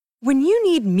When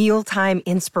you need mealtime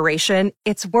inspiration,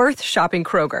 it's worth shopping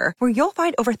Kroger, where you'll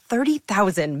find over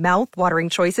 30,000 mouth-watering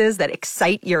choices that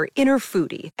excite your inner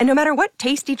foodie. And no matter what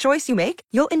tasty choice you make,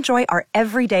 you'll enjoy our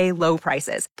everyday low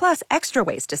prices, plus extra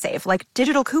ways to save, like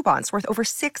digital coupons worth over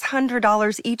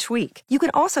 $600 each week. You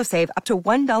can also save up to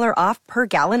 $1 off per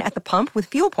gallon at the pump with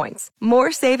fuel points.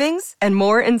 More savings and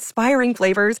more inspiring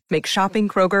flavors make shopping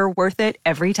Kroger worth it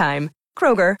every time.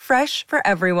 Kroger, fresh for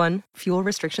everyone. Fuel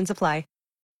restrictions apply.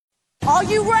 Are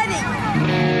you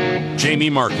ready?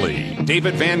 Jamie Markley,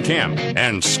 David Van Camp,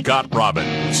 and Scott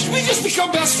Robbins. Did we just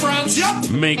become best friends? Yep.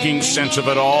 Making sense of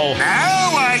it all.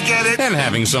 Now I get it. And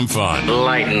having some fun.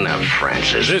 Lighten up,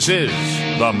 Francis. This is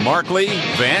the Markley,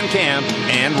 Van Camp,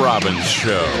 and Robbins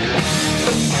Show.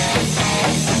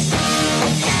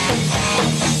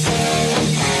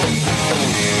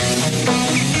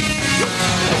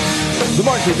 The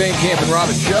Markley, Van Camp, and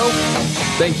Robbins Show.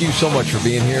 Thank you so much for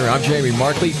being here. I'm Jamie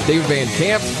Markley. David Van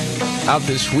Camp out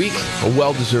this week, a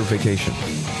well-deserved vacation.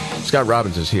 Scott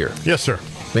Robbins is here. Yes, sir.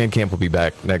 Van Camp will be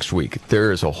back next week.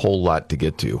 There is a whole lot to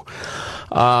get to.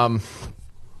 Well,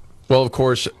 of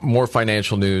course, more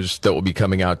financial news that will be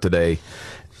coming out today.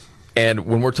 And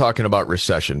when we're talking about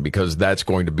recession, because that's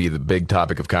going to be the big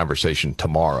topic of conversation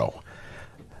tomorrow,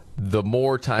 the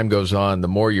more time goes on, the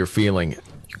more you're feeling,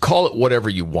 call it whatever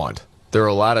you want. There are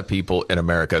a lot of people in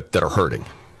America that are hurting.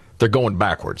 They're going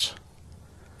backwards.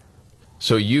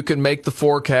 So you can make the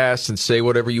forecast and say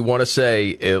whatever you want to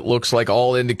say. It looks like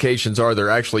all indications are they're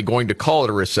actually going to call it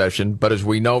a recession. But as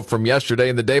we know from yesterday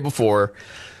and the day before,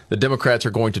 the Democrats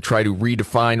are going to try to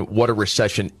redefine what a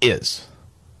recession is.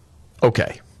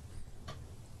 Okay.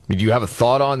 Do you have a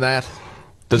thought on that?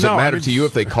 Does it matter to you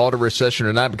if they call it a recession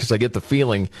or not? Because I get the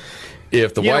feeling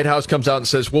if the White House comes out and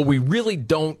says, well, we really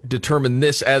don't determine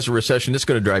this as a recession, it's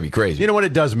going to drive you crazy. You know what?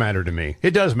 It does matter to me.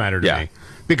 It does matter to me.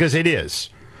 Because it is.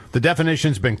 The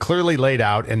definition's been clearly laid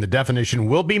out, and the definition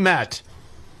will be met.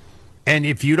 And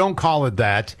if you don't call it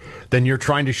that, then you're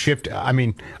trying to shift. I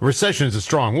mean, recession is a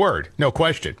strong word, no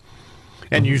question.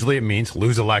 And usually it means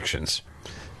lose elections.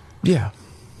 Yeah.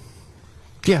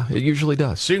 Yeah, it usually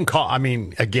does. So you can call, I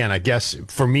mean, again, I guess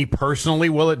for me personally,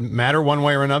 will it matter one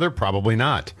way or another? Probably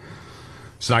not.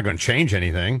 It's not going to change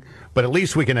anything, but at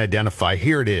least we can identify,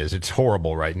 here it is. It's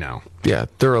horrible right now. Yeah,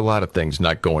 there are a lot of things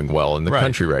not going well in the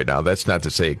country right now. That's not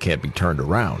to say it can't be turned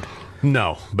around.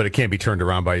 No, but it can't be turned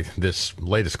around by this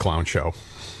latest clown show.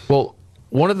 Well,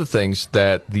 one of the things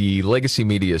that the legacy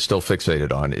media is still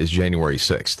fixated on is January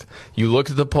 6th. You look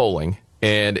at the polling,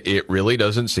 and it really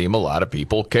doesn't seem a lot of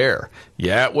people care.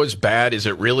 Yeah, it was bad. Is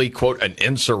it really, quote, an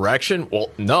insurrection?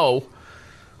 Well, no.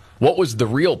 What was the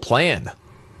real plan?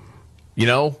 You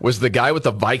know, was the guy with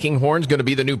the Viking horns going to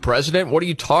be the new president? What are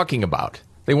you talking about?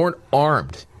 They weren't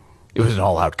armed. It was an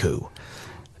all-out coup.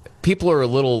 People are a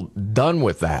little done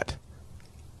with that.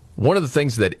 One of the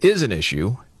things that is an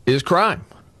issue is crime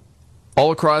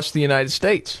all across the United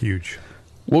States. Huge.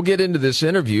 We'll get into this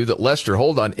interview that Lester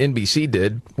Holt on NBC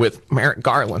did with Merrick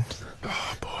Garland,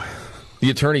 the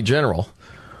Attorney General,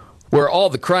 where all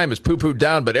the crime is poo-pooed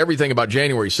down, but everything about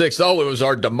January 6th, it was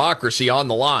our democracy on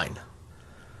the line.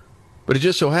 But it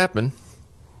just so happened,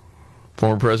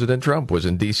 former President Trump was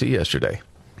in D.C. yesterday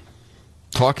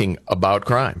talking about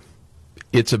crime.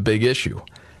 It's a big issue.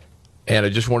 And I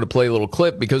just wanted to play a little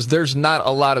clip because there's not a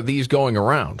lot of these going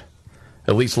around,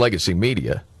 at least legacy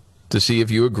media, to see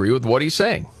if you agree with what he's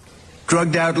saying.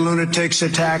 Drugged out lunatics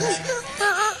attack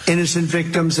innocent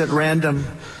victims at random.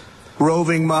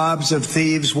 Roving mobs of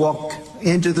thieves walk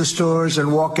into the stores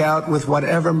and walk out with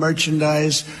whatever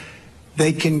merchandise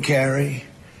they can carry.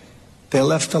 They're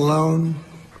left alone.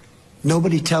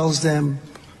 Nobody tells them,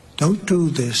 don't do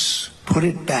this. Put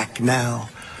it back now.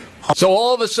 So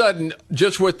all of a sudden,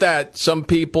 just with that, some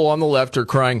people on the left are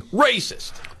crying,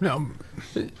 racist. No.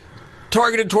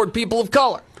 Targeted toward people of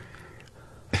color.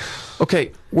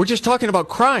 Okay, we're just talking about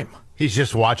crime. He's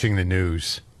just watching the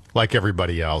news like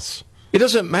everybody else. It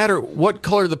doesn't matter what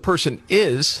color the person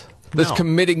is that's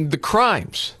committing the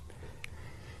crimes.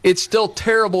 It's still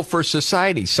terrible for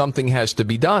society. Something has to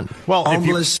be done. Well,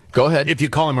 go ahead. If you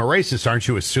call him a racist, aren't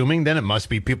you assuming then it must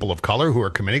be people of color who are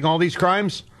committing all these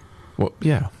crimes? Well,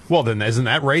 yeah. Well, then isn't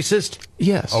that racist?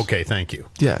 Yes. Okay, thank you.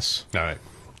 Yes. All right.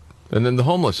 And then the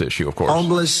homeless issue, of course.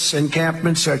 Homeless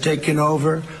encampments are taking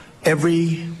over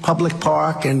every public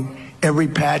park and every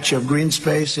patch of green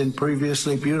space in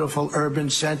previously beautiful urban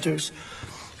centers.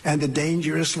 And the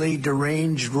dangerously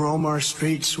deranged roam our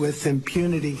streets with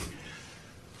impunity.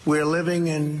 We're living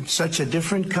in such a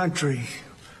different country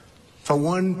for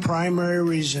one primary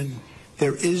reason.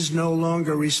 There is no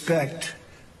longer respect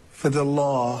for the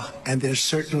law, and there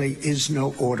certainly is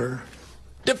no order.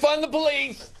 Defund the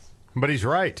police. But he's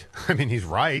right. I mean, he's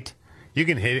right. You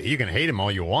can hate him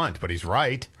all you want, but he's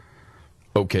right.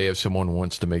 Okay, if someone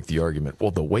wants to make the argument,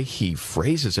 well, the way he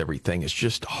phrases everything is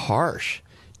just harsh.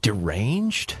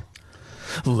 Deranged?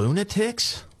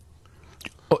 Lunatics?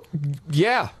 Oh,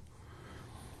 yeah.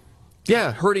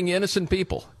 Yeah, hurting innocent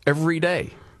people every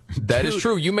day. That is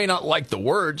true. You may not like the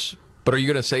words, but are you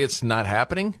going to say it's not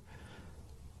happening?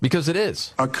 Because it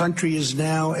is. Our country is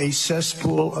now a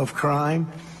cesspool of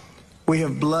crime. We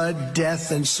have blood,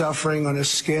 death, and suffering on a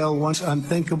scale once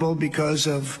unthinkable because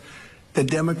of the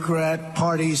Democrat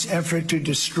Party's effort to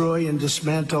destroy and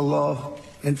dismantle law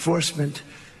enforcement.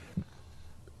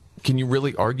 Can you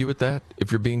really argue with that,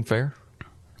 if you're being fair?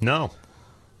 No.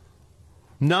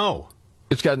 No.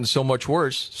 It's gotten so much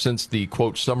worse since the,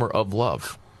 quote, summer of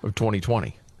love of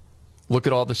 2020. Look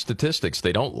at all the statistics.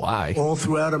 They don't lie. All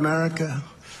throughout America,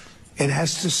 it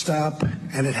has to stop,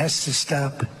 and it has to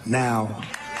stop now.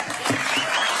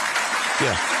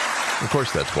 Yeah, of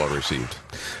course that's well received.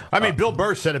 I mean, Bill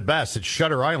Burr said it best. It's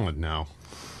Shutter Island now.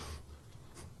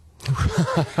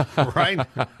 Right?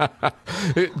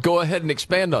 Go ahead and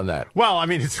expand on that. Well, I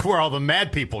mean, it's where all the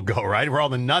mad people go, right? Where all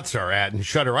the nuts are at in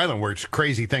Shutter Island, where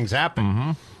crazy things happen.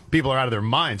 Mm-hmm. People are out of their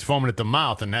minds, foaming at the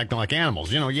mouth and acting like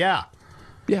animals. Yeah.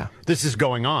 Yeah. This is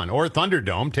going on. Or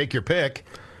Thunderdome, take your pick.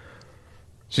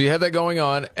 So you have that going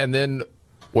on, and then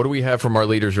what do we have from our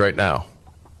leaders right now?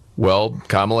 Well,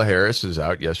 Kamala Harris is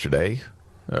out yesterday,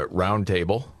 round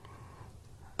table,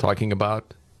 talking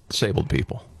about disabled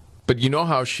people. But you know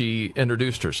how she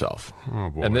introduced herself. Oh,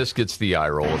 boy. And this gets the eye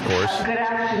roll, of course. Good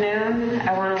afternoon.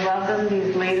 I want to welcome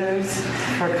these leaders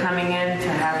for coming in to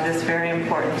have this very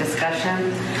important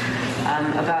discussion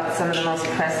about some of the most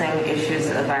pressing issues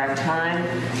of our time.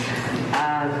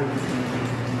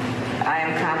 I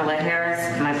am Kamala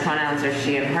Harris. My pronouns are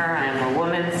she and her. I am a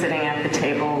woman sitting at the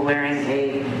table wearing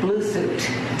a blue suit.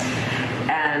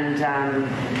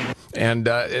 And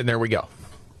there we go.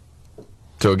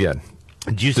 So again,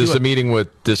 this is a meeting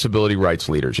with disability rights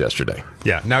leaders yesterday.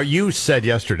 Yeah. Now, you said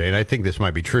yesterday, and I think this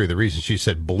might be true, the reason she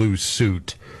said blue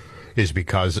suit is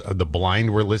because the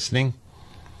blind were listening.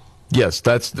 Yes,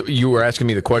 you were asking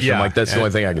me the question. Yeah, like, that's the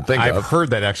only thing I could think of. I've heard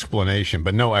that explanation,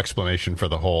 but no explanation for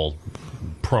the whole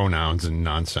pronouns and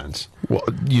nonsense. Well,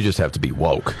 you just have to be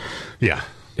woke. Yeah.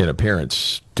 In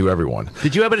appearance to everyone.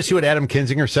 Did you happen to see what Adam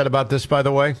Kinzinger said about this, by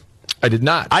the way? I did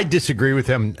not. I disagree with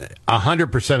him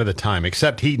 100% of the time,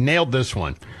 except he nailed this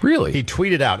one. Really? He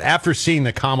tweeted out, after seeing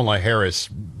the Kamala Harris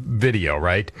video,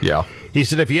 right? Yeah. He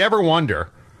said, if you ever wonder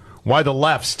why the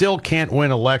left still can't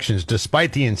win elections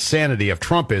despite the insanity of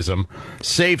Trumpism,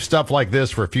 save stuff like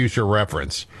this for future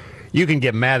reference. You can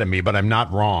get mad at me, but I'm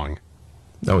not wrong.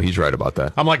 No, he's right about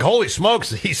that. I'm like, holy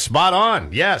smokes, he's spot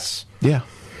on. Yes. Yeah.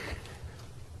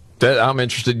 I'm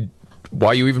interested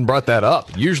why you even brought that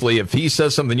up. Usually, if he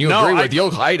says something you agree with,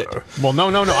 you'll hide it. Well, no.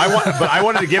 But I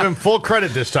wanted to give him full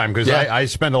credit this time because I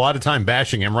spend a lot of time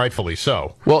bashing him, rightfully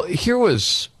so. Well, here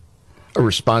was a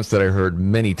response that I heard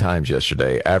many times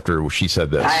yesterday after she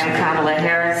said this. I am Kamala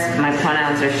Harris. My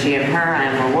pronouns are she and her. I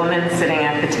am a woman sitting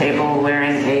at the table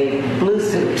wearing a blue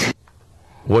suit.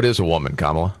 What is a woman,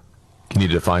 Kamala? Can you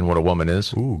define what a woman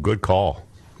is? Ooh, good call.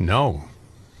 No.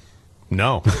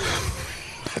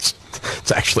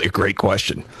 It's actually a great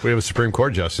question. We have a Supreme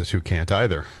Court justice who can't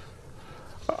either.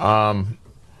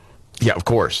 Yeah, of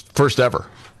course. First ever.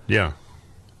 Yeah.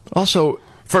 Also,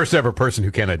 first ever person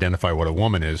who can't identify what a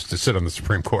woman is to sit on the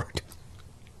Supreme Court.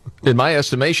 In my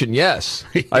estimation, yes.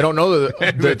 I don't know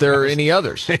that there are any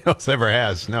others. Who else ever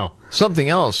has? No. Something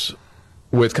else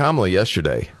with Kamala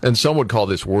yesterday, and some would call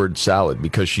this word salad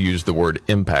because she used the word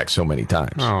impact so many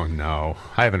times. Oh, no.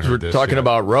 I haven't heard this We're talking yet.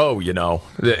 about Roe,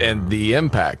 and the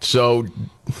impact. So,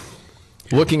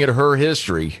 looking at her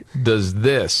history, does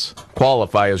this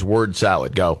qualify as word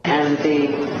salad? Go. And the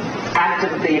act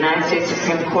of the United States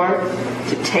Supreme Court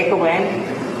to take away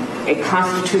a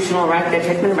constitutional right that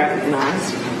had been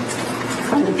recognized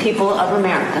from the people of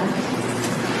America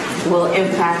will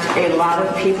impact a lot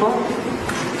of people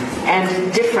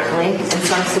and differently in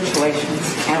some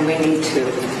situations. And we need to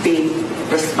be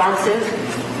responsive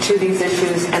to these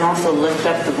issues and also lift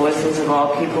up the voices of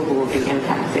all people who will be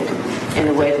impacted in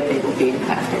the way that they will be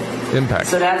impacted.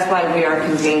 So that's why we are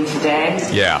convened today.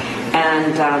 Yeah.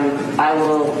 And I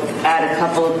will add a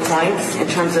couple of points in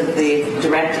terms of the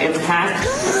direct impact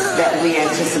that we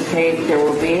anticipate there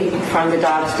will be from the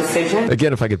Dobbs decision.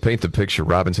 Again, if I could paint the picture,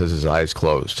 Robin says his eyes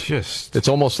closed. It's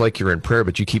almost like you're in prayer,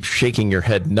 but you keep shaking your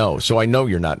head no. So I know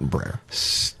you're not in prayer.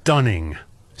 Stunning.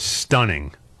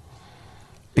 Stunning.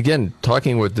 Again,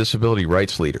 talking with disability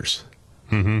rights leaders.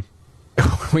 Mm-hmm.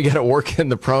 we got to work in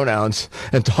the pronouns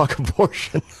and talk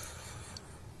abortion.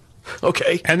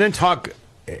 Okay. And then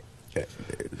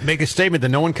make a statement that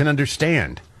no one can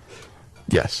understand.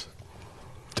 Yes.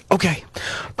 Okay.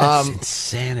 That's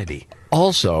insanity.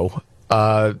 Also,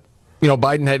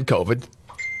 Biden had COVID.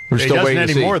 We're He still doesn't waiting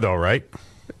to anymore, see. though, right?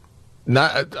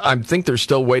 I think they're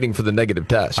still waiting for the negative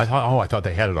test. I thought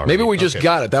they had it already. Maybe we just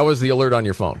got it. That was the alert on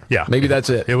your phone. Yeah. Maybe that's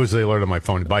it. It was the alert on my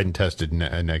phone. Biden tested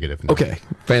negative. Okay.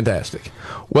 Fantastic.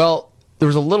 Well, there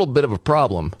was a little bit of a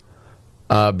problem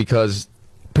because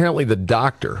apparently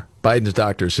Biden's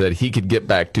doctor said he could get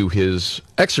back to his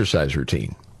exercise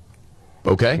routine.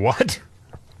 Okay? What?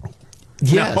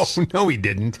 Yes. No, he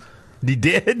didn't. He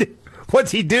did?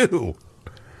 What's he do?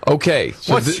 Okay.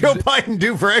 So What's Joe Biden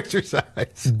do for exercise?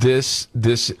 This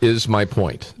is my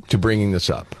point to bringing this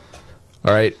up.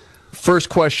 All right. First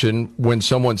question, when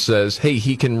someone says, hey,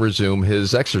 he can resume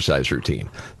his exercise routine.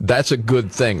 That's a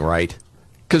good thing, right?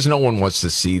 Because no one wants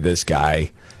to see this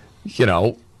guy,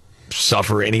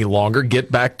 suffer any longer.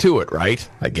 Get back to it, right?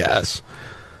 I guess.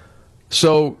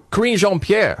 So Karine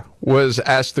Jean-Pierre was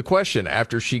asked the question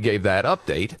after she gave that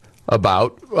update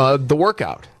about the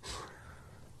workout.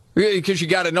 Because you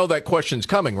got to know that question's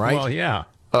coming, right? Well, yeah.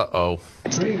 Uh-oh.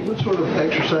 What sort of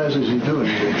exercise is he doing?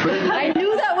 I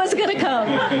knew that was going to come.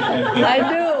 I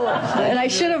knew, and I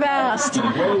should have asked.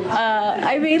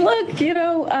 I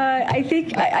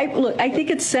think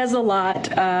it says a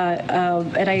lot.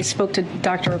 And I spoke to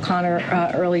Dr.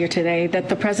 O'Connor earlier today that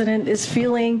the president is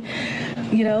feeling,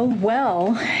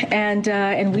 well,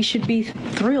 and we should be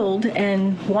thrilled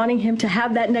and wanting him to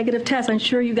have that negative test. I'm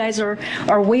sure you guys are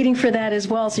waiting for that as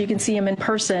well, so you can see him in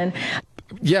person.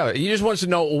 Yeah, he just wants to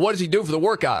know, what does he do for the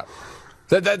workout?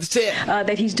 That's it.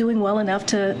 That he's doing well enough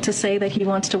to say that he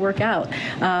wants to work out.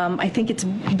 I think it's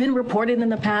been reported in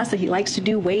the past that he likes to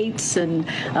do weights and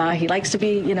he likes to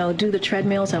do the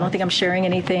treadmills. I don't think I'm sharing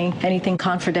anything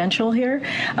confidential here.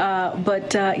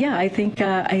 I think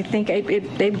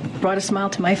it brought a smile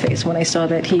to my face when I saw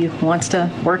that he wants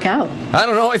to work out. I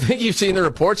don't know. I think you've seen the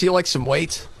reports. He likes some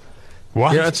weights.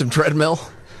 What? Some treadmill.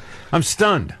 I'm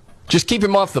stunned. Just keep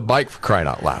him off the bike, for crying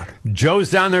out loud.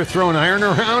 Joe's down there throwing iron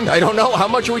around? I don't know. How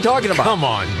much are we talking about? Come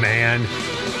on, man.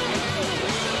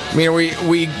 I mean, are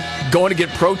we going to get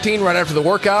protein right after the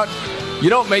workout? You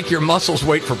don't make your muscles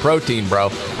wait for protein,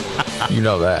 bro. You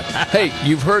know that. Hey,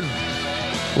 you've heard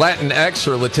Latinx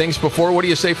or Latinx before. What do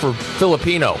you say for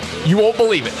Filipino? You won't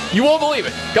believe it. You won't believe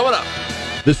it. Coming up.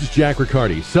 This is Jack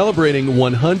Riccardi celebrating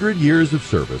 100 years of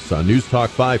service on News Talk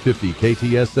 550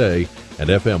 KTSA and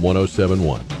FM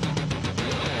 107.1.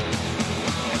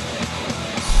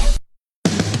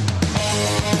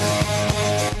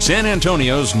 San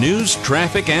Antonio's news,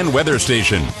 traffic, and weather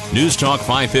station. News Talk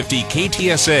 550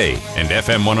 KTSA and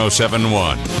FM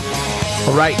 107.1.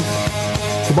 All right.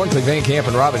 The Markley, Van Camp,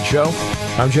 and Robbins Show.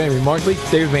 I'm Jamie Markley.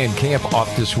 David Van Camp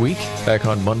off this week. Back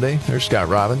on Monday. There's Scott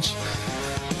Robbins.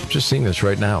 Just seeing this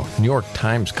right now. New York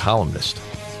Times columnist.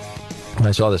 And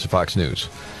I saw this at Fox News,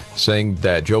 saying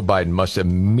that Joe Biden must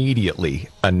immediately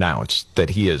announce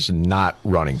that he is not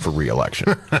running for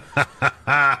re-election.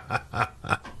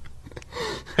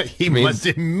 He must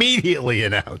immediately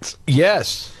announce.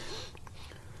 Yes.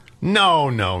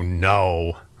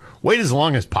 No. Wait as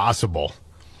long as possible.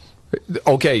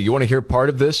 Okay, you want to hear part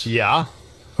of this? Yeah.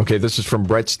 Okay, this is from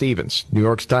Brett Stevens, New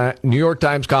York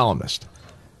Times columnist.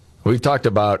 We've talked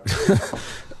about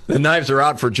the knives are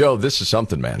out for Joe. This is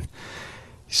something, man.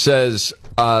 He says,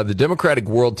 the Democratic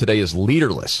world today is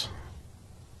leaderless.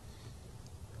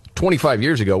 25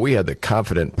 years ago, we had the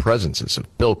confident presences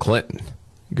of Bill Clinton.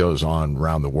 Goes on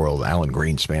around the world, Alan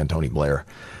Greenspan, Tony Blair.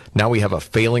 Now we have a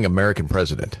failing American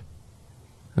president.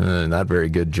 Not very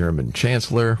good German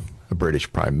chancellor, a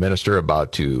British prime minister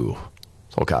about to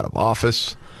sulk out of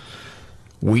office.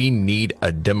 We need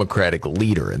a Democratic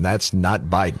leader, and that's not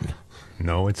Biden.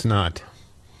 No, it's not.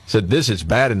 Said this is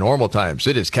bad in normal times.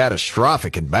 It is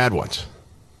catastrophic in bad ones.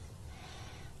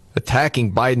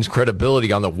 Attacking Biden's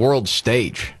credibility on the world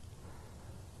stage.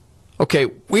 Okay,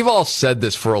 we've all said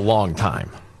this for a long time.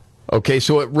 Okay,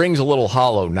 so it rings a little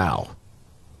hollow now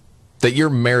that you're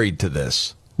married to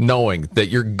this, knowing that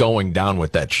you're going down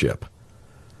with that ship.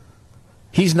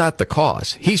 He's not the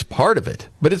cause. He's part of it,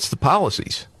 but it's the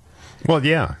policies. Well,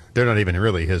 yeah, they're not even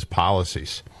really his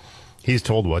policies. He's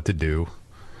told what to do.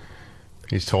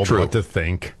 He's told what to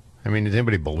think. I mean, does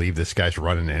anybody believe this guy's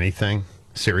running anything?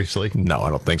 Seriously? No, I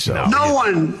don't think so. No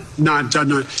one,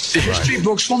 the history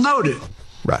books will note it.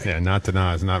 Right. Yeah, not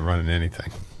is not running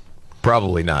anything.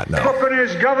 Probably not, no. Open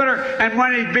as governor, and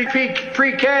when he be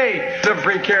pre-K, the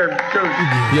pre-K goes.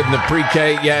 Getting the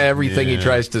pre-K, everything he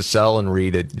tries to sell and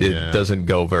read, it doesn't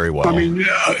go very well. I mean,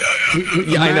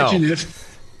 I know.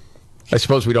 I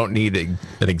suppose we don't need an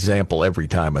example every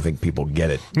time. I think people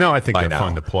get it. No, I think they're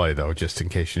fun to play, though, just in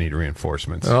case you need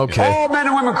reinforcements. Okay. All men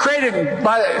and women created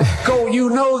by you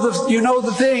know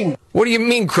the thing. What do you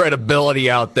mean credibility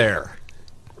out there?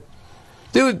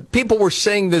 Dude, people were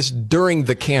saying this during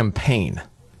the campaign.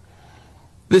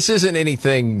 This isn't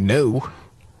anything new.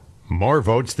 More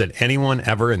votes than anyone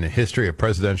ever in the history of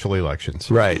presidential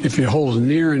elections. Right. If it holds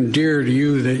near and dear to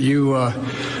you that you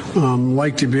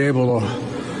like to be able to...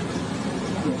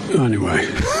 Anyway.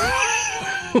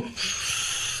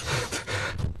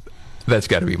 That's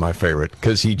got to be my favorite,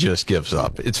 because he just gives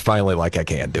up. It's finally like, I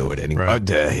can't do it anymore. Right.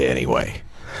 Anyway.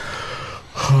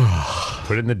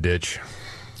 Put it in the ditch.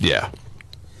 Yeah.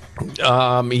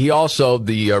 He also,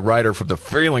 the writer from the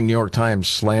failing New York Times,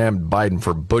 slammed Biden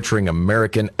for butchering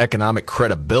American economic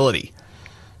credibility,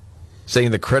 saying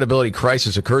the credibility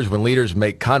crisis occurs when leaders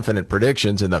make confident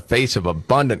predictions in the face of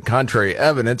abundant contrary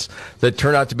evidence that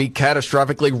turn out to be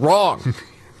catastrophically wrong.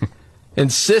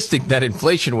 Insisting that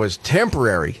inflation was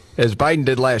temporary, as Biden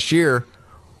did last year,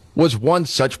 was one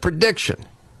such prediction.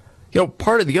 You know,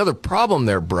 part of the other problem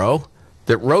there, bro,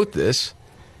 that wrote this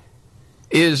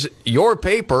is your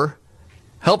paper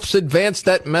helps advance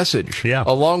that message,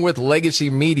 along with legacy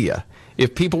media.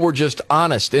 If people were just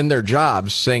honest in their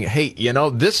jobs, saying, hey, I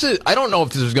don't know if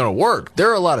this is going to work. There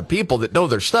are a lot of people that know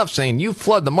their stuff saying, you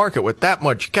flood the market with that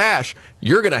much cash,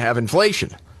 you're going to have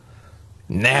inflation.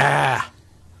 Nah.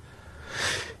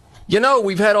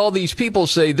 We've had all these people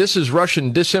say this is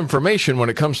Russian disinformation when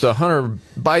it comes to Hunter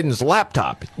Biden's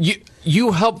laptop.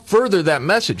 You help further that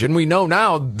message, and we know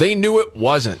now they knew it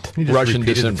wasn't Russian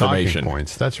disinformation.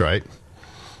 Points. That's right.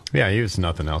 Yeah, he was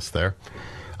nothing else there.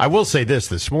 I will say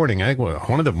this morning, I think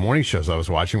one of the morning shows I was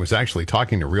watching was actually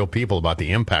talking to real people about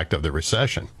the impact of the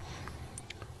recession.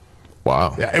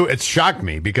 Wow. It shocked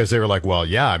me because they were like, well,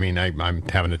 I'm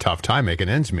having a tough time making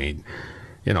ends meet.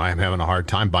 I'm having a hard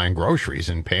time buying groceries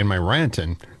and paying my rent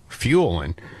and fuel.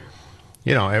 And,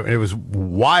 it was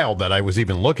wild that I was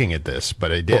even looking at this,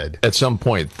 but I did. Well, at some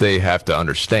point, they have to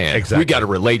understand. Exactly. We got to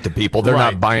relate to people. They're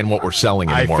not buying what we're selling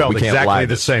anymore. I felt we can't exactly lie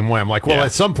the same way. I'm like,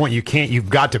 at some point, you've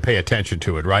got to pay attention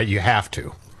to it, right? You have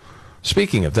to.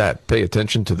 Speaking of that, pay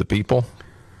attention to the people.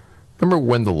 Remember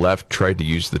when the left tried to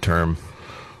use the term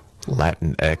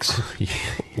Latinx?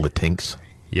 Latinx?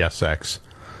 Yes, X.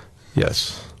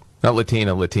 Yes. Not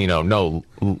Latina, Latino. No.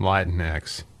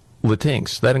 Latinx.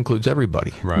 Latinx. That includes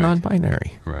everybody. Right.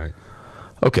 Non-binary. Right.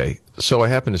 Okay, so I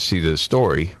happened to see this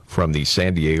story from the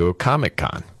San Diego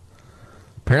Comic-Con.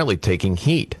 Apparently taking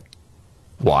heat.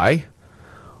 Why?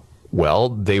 Well,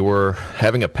 they were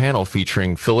having a panel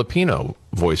featuring Filipino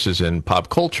voices in pop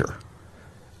culture.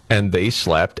 And they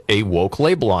slapped a woke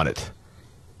label on it.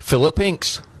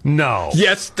 Philippinx. No.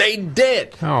 Yes, they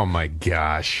did. Oh, my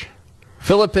gosh.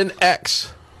 Philippine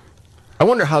X. I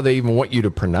wonder how they even want you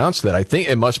to pronounce that. I think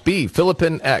it must be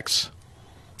Philippine X.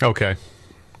 Okay.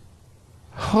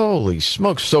 Holy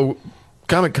smokes. So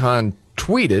Comic-Con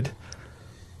tweeted,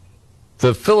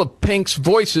 the Philippinx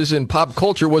Voices in Pop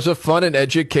Culture was a fun and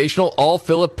educational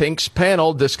all-Philippinx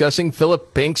panel discussing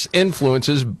Philippinx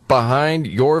influences behind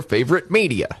your favorite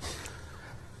media.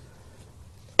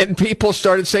 And people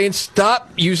started saying, stop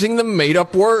using the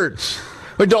made-up words.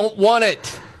 We don't want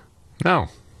it. No.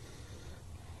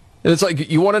 And it's like,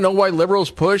 you want to know why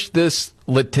liberals push this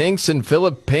Latinx and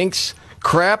Philippinx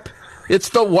crap? It's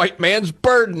the white man's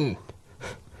burden.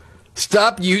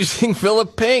 Stop using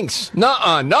Philippinx.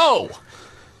 Nuh-uh, no.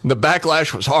 And the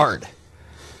backlash was hard.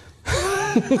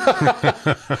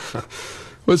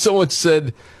 When someone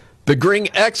said, the Gring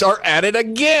X are at it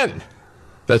again.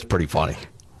 That's pretty funny.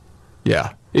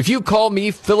 Yeah. If you call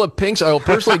me Philippinx, I will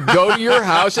personally go to your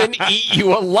house and eat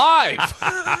you alive.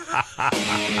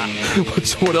 What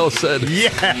someone else said.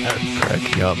 Yes.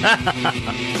 Cracking up.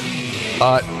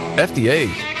 FDA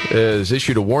has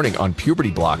issued a warning on puberty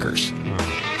blockers.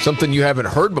 Something you haven't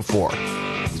heard before.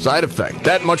 Side effect.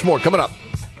 That and much more coming up.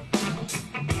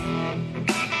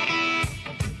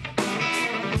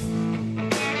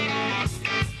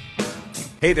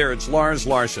 Hey there, it's Lars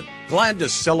Larson. Glad to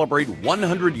celebrate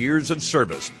 100 years of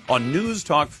service on News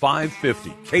Talk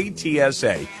 550,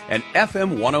 KTSA, and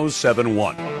FM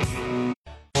 1071.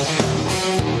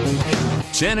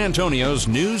 San Antonio's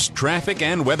news, traffic,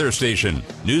 and weather station.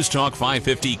 News Talk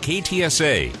 550,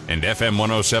 KTSA, and FM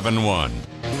 1071.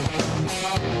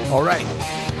 All right.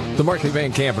 The Markley,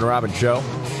 Van Camp, and Robbins Show.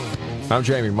 I'm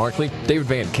Jamie Markley. David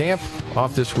Van Camp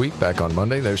off this week, back on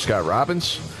Monday. There's Scott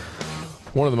Robbins.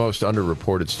 one of the most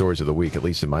underreported stories of the week, at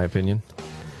least in my opinion,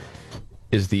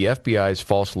 is the FBI's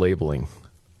false labeling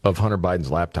of Hunter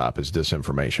Biden's laptop as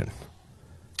disinformation.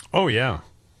 Oh, yeah.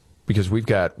 Because we've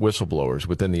got whistleblowers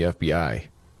within the FBI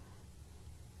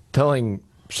telling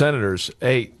senators,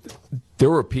 hey, there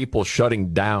were people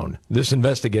shutting down this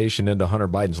investigation into Hunter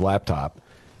Biden's laptop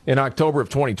in October of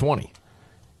 2020.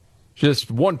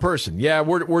 Just one person. Yeah,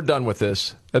 we're done with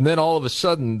this. And then all of a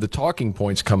sudden, the talking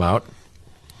points come out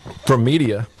from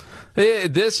media. Hey,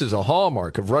 this is a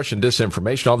hallmark of Russian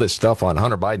disinformation, all this stuff on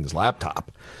Hunter Biden's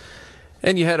laptop.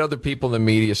 And you had other people in the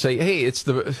media say, hey, it's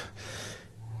Biden's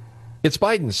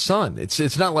son.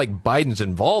 It's not like Biden's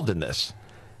involved in this.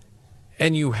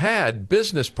 And you had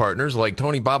business partners like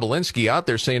Tony Bobulinski out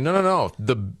there saying, no.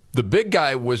 The big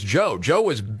guy was Joe. Joe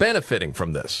was benefiting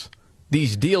from this.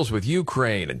 These deals with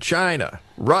Ukraine and China,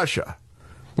 Russia.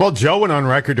 Well, Joe went on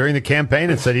record during the campaign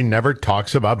and said he never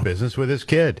talks about business with his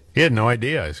kid. He had no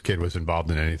idea his kid was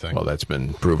involved in anything. Well, that's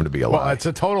been proven to be a lie. Well, it's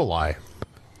a total lie.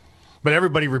 But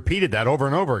everybody repeated that over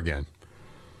and over again.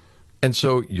 And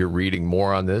so you're reading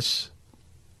more on this,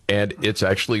 and it's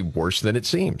actually worse than it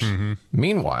seems. Mm-hmm.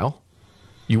 Meanwhile,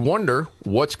 you wonder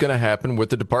what's going to happen with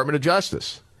the Department of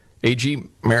Justice. AG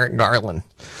Merrick Garland.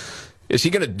 Is he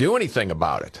going to do anything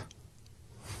about it?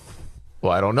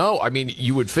 Well, I don't know. I mean,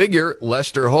 you would figure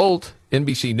Lester Holt,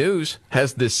 NBC News,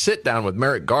 has this sit-down with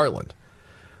Merrick Garland.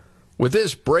 With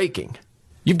this breaking,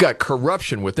 you've got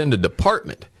corruption within the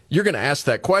department. You're going to ask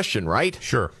that question, right?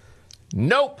 Sure.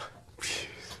 Nope.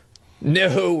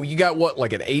 No, you got what,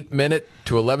 like an 8-minute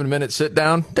to 11-minute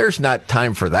sit-down? There's not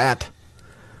time for that.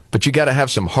 But you got to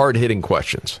have some hard-hitting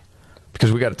questions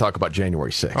because we got to talk about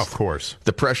January 6th. Of course.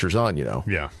 The pressure's on,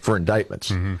 Yeah. for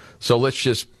indictments. Mm-hmm. So let's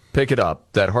just pick it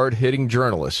up. That hard-hitting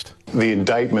journalist. The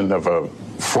indictment of a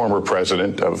former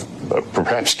president, of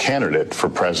perhaps candidate for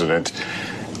president,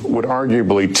 would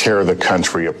arguably tear the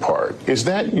country apart. Is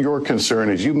that your concern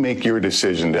as you make your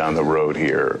decision down the road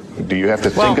here? Do you have to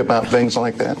think about things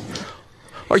like that?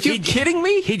 Are you kidding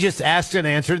me? He just asked and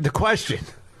answered the question.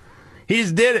 He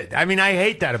just did it. I mean, I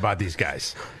hate that about these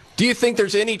guys. Do you think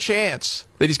there's any chance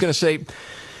that he's going to say,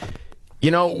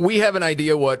 we have an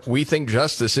idea what we think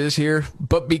justice is here,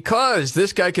 but because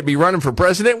this guy could be running for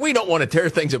president, we don't want to tear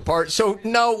things apart. So,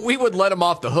 no, we would let him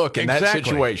off the hook in that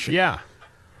situation. Yeah.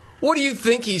 What do you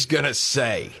think he's going to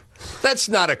say? That's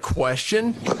not a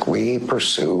question. Look, we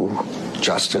pursue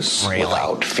justice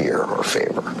without fear or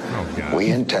favor. We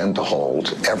intend to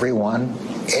hold anyone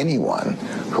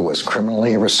who was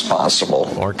criminally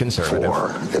responsible or conservative for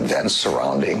events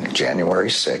surrounding January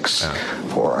 6th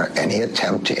for any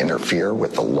attempt to interfere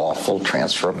with the lawful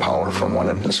transfer of power from one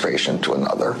administration to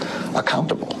another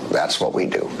accountable. That's what we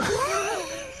do.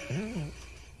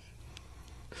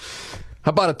 How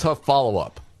about a tough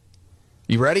follow-up?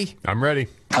 You ready? I'm ready.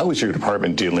 How is your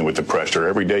department dealing with the pressure?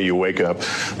 Every day you wake up,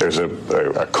 there's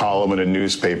a column in a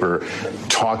newspaper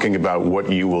talking about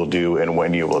what you will do and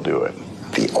when you will do it.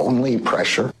 The only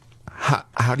pressure.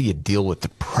 How do you deal with the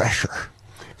pressure?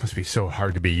 It must be so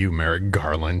hard to be you, Merrick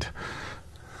Garland.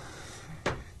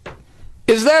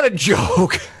 Is that a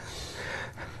joke?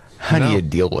 How do you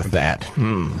deal with that?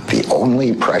 The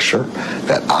only pressure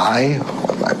that I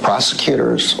or my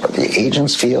prosecutors or the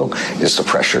agents feel is the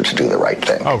pressure to do the right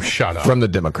thing. Oh, shut up. From the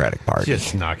Democratic Party.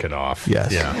 Just knock it off.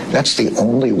 Yes. Yeah. That's the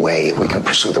only way we can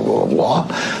pursue the rule of law.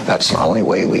 That's the only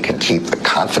way we can keep the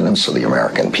confidence of the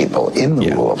American people in the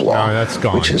rule of law, that's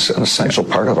gone. Which is an essential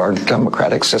part of our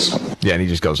democratic system. Yeah, and he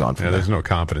just goes on from there. There's no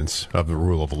confidence of the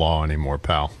rule of law anymore,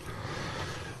 pal.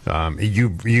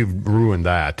 You've ruined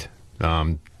that.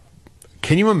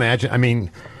 Can you imagine? I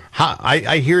mean,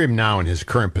 I hear him now in his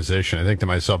current position. I think to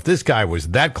myself, this guy was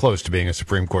that close to being a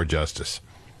Supreme Court justice.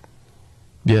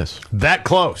 Yes. That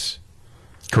close.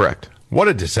 Correct. What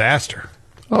a disaster.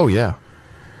 Oh, yeah.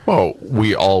 Well,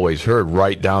 we always heard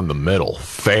right down the middle.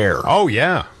 Fair. Oh,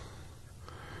 yeah.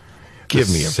 Give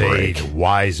me a break. Sage,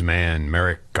 wise man,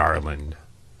 Merrick Garland.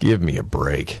 Give me a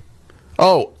break.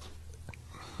 Oh,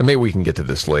 maybe we can get to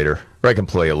this later. Or I can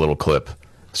play a little clip.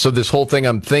 So this whole thing,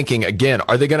 I'm thinking, again,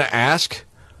 are they going to ask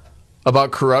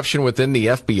about corruption within the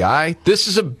FBI? This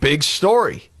is a big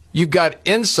story. You've got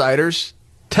insiders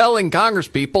telling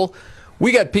Congresspeople,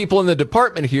 we got people in the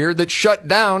department here that shut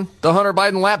down the Hunter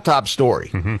Biden laptop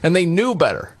story, and they knew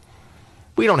better.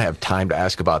 We don't have time to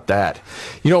ask about that.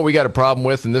 You know what we got a problem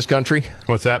with in this country?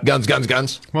 What's that? Guns, guns,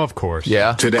 guns. Well, of course.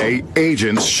 Yeah. Today,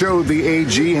 agents showed the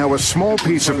AG how a small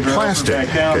piece of plastic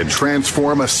can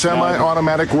transform a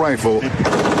semi-automatic rifle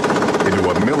into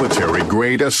into a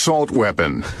military-grade assault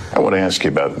weapon. I want to ask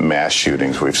you about mass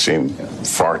shootings. We've seen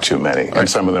far too many, and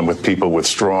some of them with people with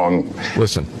strong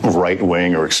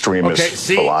right-wing or extremist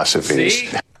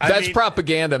philosophies. That's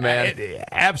propaganda, man. It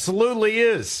absolutely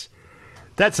is.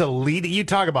 That's a lead. You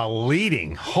talk about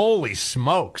leading. Holy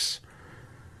smokes.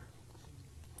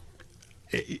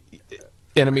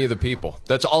 Enemy of the people.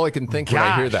 That's all I can think when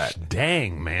I hear that.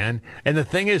 Dang, man. And the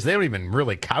thing is, they don't even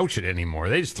really couch it anymore.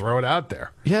 They just throw it out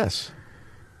there. Yes.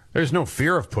 There's no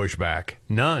fear of pushback.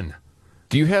 None.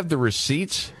 Do you have the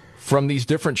receipts from these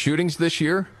different shootings this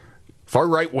year? Far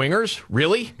right wingers?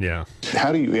 Really? Yeah.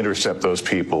 How do you intercept those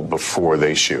people before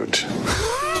they shoot?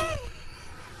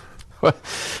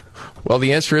 Well,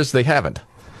 the answer is they haven't.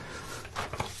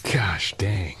 Gosh,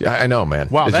 dang. Yeah, I know, man.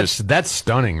 Wow, It's that's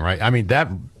stunning, right? I mean,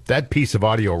 that piece of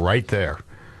audio right there.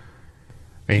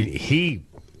 I mean,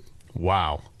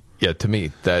 wow. Yeah, to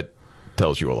me, that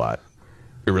tells you a lot.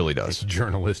 It really does. It's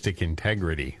journalistic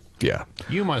integrity. Yeah.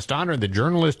 You must honor the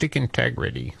journalistic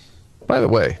integrity. By the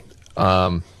way,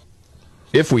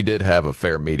 if we did have a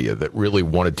fair media that really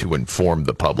wanted to inform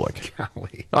the public,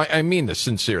 Golly. I mean this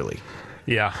sincerely.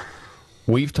 Yeah.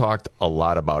 We've talked a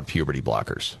lot about puberty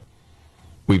blockers.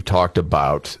 We've talked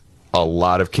about a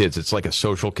lot of kids. It's like a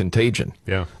social contagion.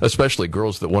 Yeah. Especially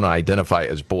girls that want to identify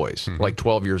as boys, like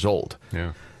 12 years old.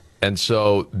 Yeah. And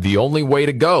so the only way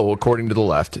to go, according to the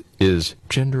left, is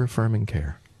gender-affirming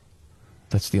care.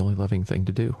 That's the only loving thing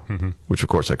to do, which, of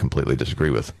course, I completely disagree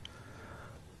with.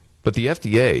 But the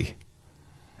FDA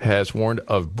has warned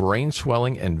of brain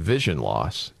swelling and vision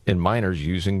loss in minors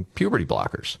using puberty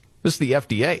blockers. This is the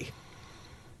FDA.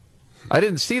 I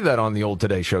didn't see that on the old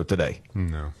Today Show today.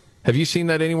 No. Have you seen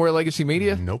that anywhere, Legacy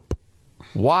Media? Nope.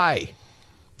 Why?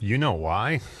 You know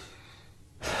why?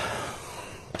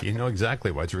 You know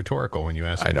exactly why. It's rhetorical when you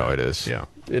ask. I know that. it is. Yeah.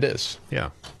 It is. Yeah.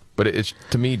 But it's,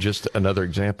 to me, just another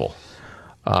example.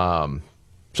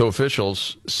 So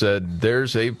officials said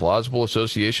there's a plausible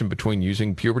association between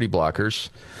using puberty blockers,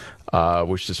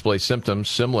 which display symptoms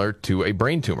similar to a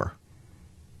brain tumor.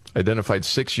 Identified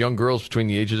 6 young girls between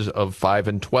the ages of 5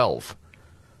 and 12.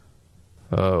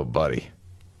 Oh, buddy.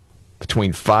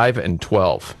 Between 5 and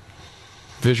 12.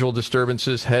 Visual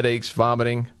disturbances, headaches,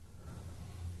 vomiting,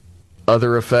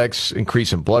 other effects,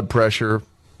 increase in blood pressure,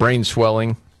 brain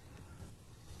swelling.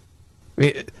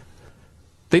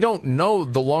 They don't know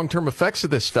the long-term effects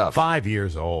of this stuff. 5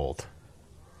 years old.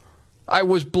 I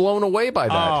was blown away by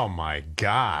that. Oh, my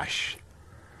gosh.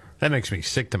 That makes me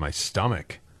sick to my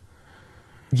stomach.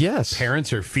 Yes.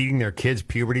 Parents are feeding their kids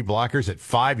puberty blockers at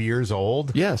 5 years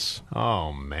old? Yes.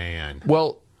 Oh, man.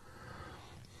 Well,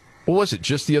 what was it?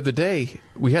 Just the other day,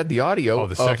 we had the audio. Oh,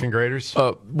 the second graders?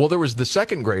 Well, there was the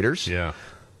second graders. Yeah.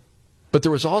 But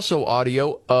there was also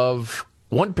audio of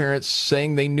one parent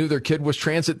saying they knew their kid was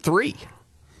trans at 3.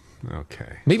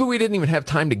 Okay. Maybe we didn't even have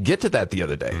time to get to that the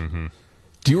other day.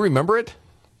 Do you remember it?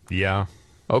 Yeah.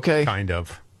 Okay. Kind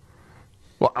of.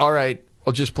 Well, all right.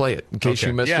 I'll just play it in case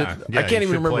you missed it. I can't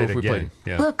even remember if we played it.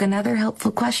 Yeah. Look, another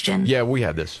helpful question. Yeah, we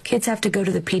had this. Kids have to go to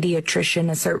the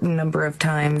pediatrician a certain number of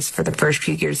times for the first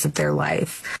few years of their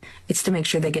life. It's to make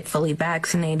sure they get fully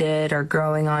vaccinated, are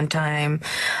growing on time,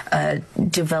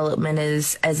 development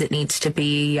is as it needs to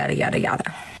be, yada, yada,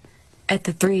 yada. At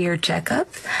the 3-year checkup,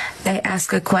 they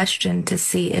ask a question to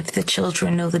see if the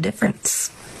children know the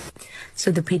difference.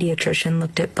 So the pediatrician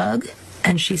looked at Bug,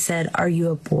 and she said, "Are you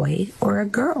a boy or a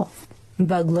girl?"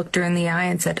 Bug looked her in the eye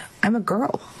and said, "I'm a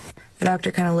girl." The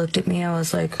doctor kind of looked at me. I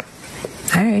was like,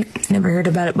 all right, never heard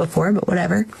about it before, but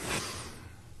whatever.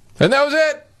 And that was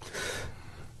it.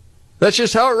 That's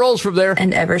just how it rolls from there.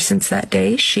 And ever since that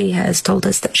day, she has told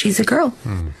us that she's a girl.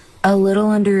 A little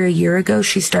under a year ago,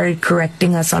 she started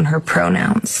correcting us on her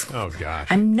pronouns. Oh, gosh.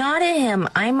 I'm not a him.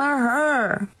 I'm a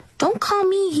her. Don't call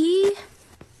me he.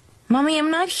 Mommy,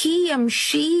 I'm not he. I'm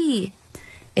she.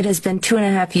 It has been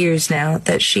 2.5 years now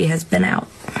that she has been out.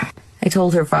 I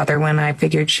told her father when I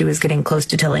figured she was getting close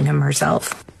to telling him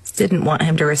herself. Didn't want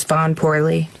him to respond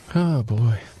poorly. Oh,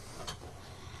 boy.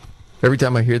 Every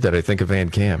time I hear that, I think of Van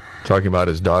Camp talking about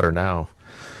his daughter now.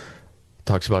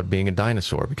 Talks about being a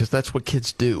dinosaur, because that's what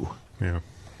kids do. Yeah.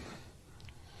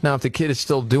 Now, if the kid is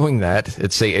still doing that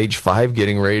at, say, age 5,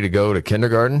 getting ready to go to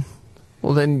kindergarten,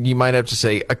 well, then you might have to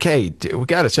say, okay, we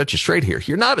got to set you straight here.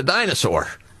 You're not a dinosaur.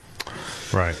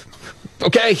 Right.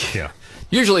 Okay? Yeah.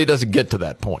 Usually it doesn't get to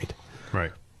that point.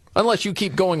 Right. Unless you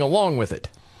keep going along with it.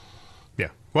 Yeah.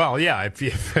 Well, yeah,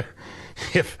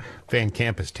 if Van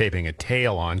Camp is taping a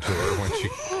tail onto her when she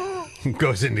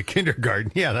goes into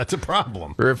kindergarten, yeah, that's a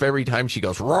problem. Or if every time she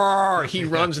goes, roar, he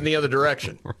runs in the other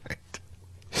direction. Right.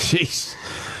 Jeez.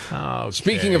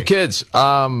 Speaking of kids,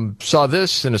 saw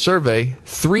this in a survey.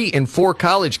 3 in 4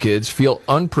 college kids feel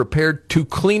unprepared to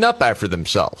clean up after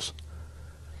themselves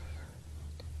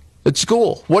at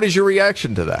school. What is your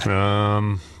reaction to that?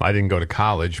 I didn't go to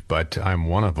college, but I'm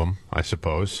one of them, I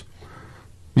suppose.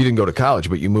 You didn't go to college,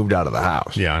 but you moved out of the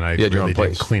house. Yeah, and I really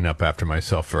didn't clean up after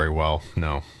myself very well,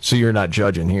 no. So you're not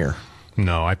judging here?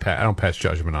 No, I don't pass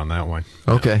judgment on that one.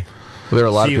 Okay. Well, there are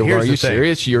a lot of people. Are you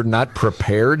serious? You're not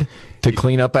prepared to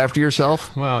clean up after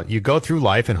yourself? Well, you go through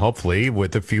life, and hopefully,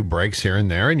 with a few breaks here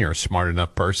and there, and you're a smart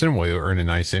enough person, will you earn a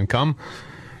nice income,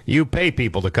 you pay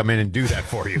people to come in and do that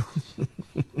for you.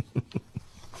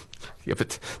 Yeah,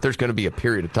 but there's going to be a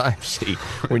period of time, see,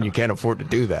 when you can't afford to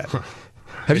do that.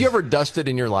 Have you ever dusted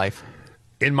in your life?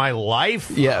 In my life?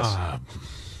 Yes.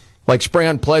 Like spray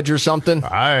on pledge or something?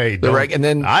 I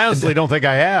honestly don't think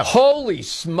I have. Holy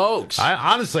smokes.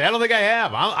 I don't think I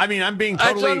have. I'm being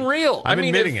totally... That's unreal. I'm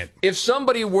admitting it. If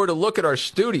somebody were to look at our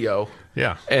studio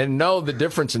and know the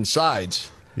difference in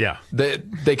sides,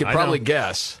 they could probably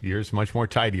guess. Yours much more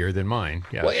tidier than mine.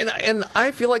 Yeah. Well, and I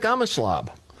feel like I'm a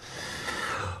slob.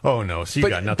 Oh, no. So you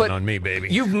got nothing on me, baby.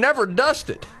 You've never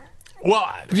dusted. Well,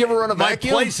 have you ever run a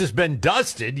vacuum? My place has been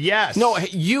dusted, yes. No,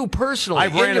 you personally,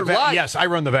 Yes, I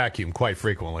run the vacuum quite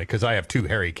frequently because I have 2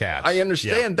 hairy cats. I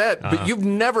understand that, but you've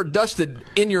never dusted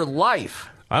in your life.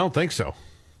 I don't think so.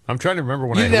 I'm trying to remember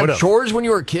when you didn't have chores when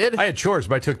you were a kid? I had chores,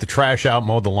 but I took the trash out,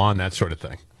 mowed the lawn, that sort of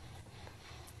thing.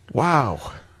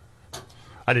 Wow.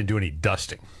 I didn't do any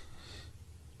dusting.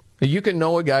 You can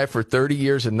know a guy for 30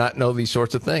 years and not know these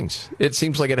sorts of things. It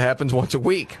seems like it happens once a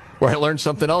week, where I learned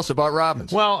something else about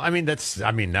Robbins. Well,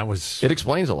 that was... It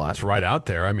explains a lot. It's right out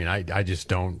there. I just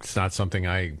don't... It's not something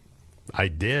I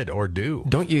did or do.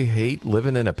 Don't you hate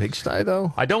living in a pigsty,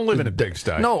 though? I don't live in a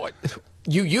pigsty. No,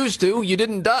 you used to. You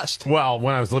didn't dust. Well,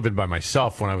 when I was living by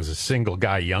myself, when I was a single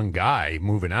guy, young guy,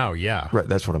 moving out, yeah. Right,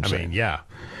 that's what I'm saying. I mean, yeah.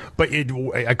 But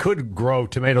I could grow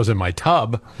tomatoes in my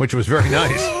tub, which was very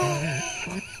nice.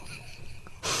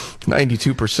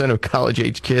 92% of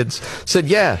college-age kids said,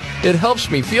 yeah, it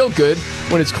helps me feel good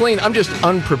when it's clean. I'm just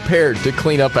unprepared to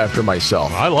clean up after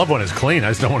myself. I love when it's clean. I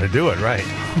just don't want to do it, right?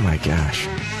 Oh, my gosh.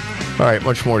 All right,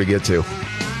 much more to get to,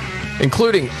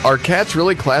 including, are cats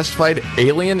really classified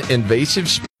alien invasive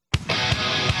species?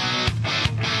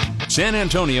 San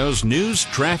Antonio's news,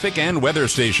 traffic, and weather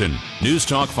station. News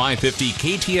Talk 550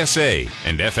 KTSA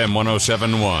and FM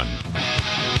 1071.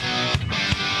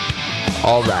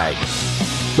 All right.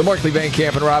 The Markley, Van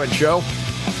Camp, and Robbins Show.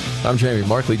 I'm Jamie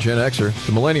Markley, Gen Xer.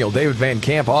 The millennial David Van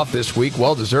Camp off this week.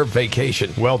 Well-deserved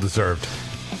vacation. Well-deserved.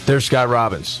 There's Scott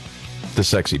Robbins, the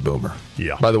sexy boomer.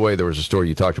 Yeah. By the way, there was a story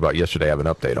you talked about yesterday I have an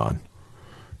update on.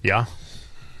 Yeah?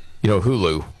 You know,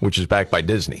 Hulu, which is backed by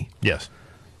Disney. Yes.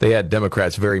 They had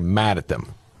Democrats very mad at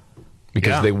them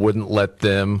because they wouldn't let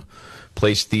them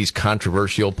place these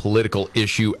controversial political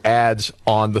issue ads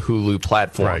on the Hulu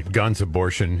platform. Right. Guns,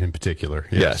 abortion in particular.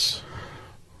 Yes.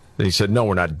 And he said, no,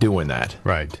 we're not doing that.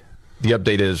 Right. The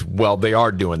update is, well, they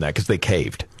are doing that because they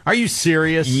caved. Are you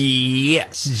serious?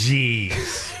 Yes.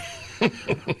 Jeez.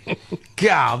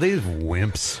 God, these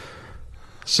wimps.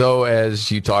 So, as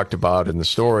you talked about in the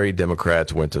story,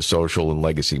 Democrats went to social and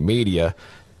legacy media,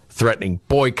 threatening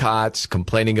boycotts,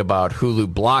 complaining about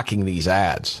Hulu blocking these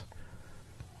ads.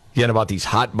 Again, about these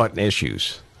hot-button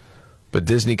issues. But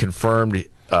Disney confirmed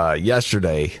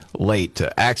yesterday, late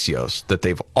to Axios, that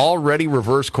they've already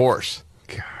reversed course.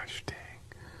 Gosh dang.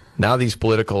 Now these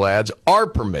political ads are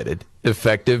permitted,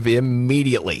 effective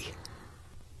immediately.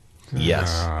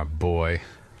 Yes. Ah, boy.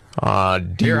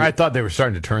 I thought they were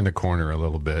starting to turn the corner a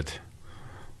little bit.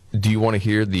 Do you want to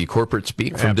hear the corporate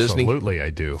speak from Disney? Absolutely, I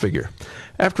do. Figure.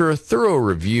 After a thorough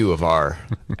review of our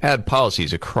ad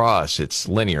policies across its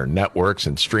linear networks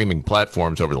and streaming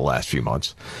platforms over the last few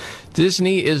months,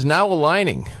 Disney is now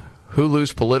aligning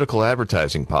Hulu's political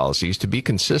advertising policies to be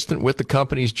consistent with the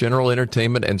company's general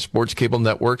entertainment and sports cable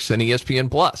networks and ESPN+.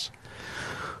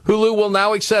 Hulu will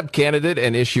now accept candidate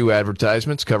and issue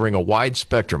advertisements covering a wide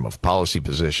spectrum of policy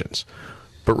positions,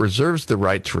 but reserves the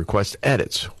right to request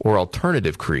edits or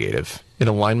alternative creative in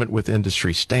alignment with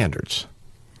industry standards.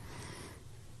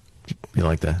 You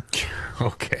like that?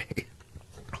 Okay.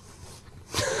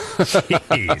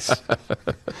 Jeez.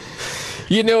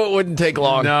 You knew it wouldn't take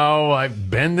long. No, I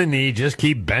bend the knee. Just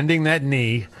keep bending that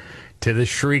knee to the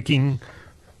shrieking,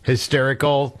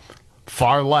 hysterical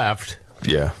far left.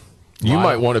 Yeah. You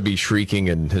might want to be shrieking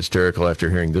and hysterical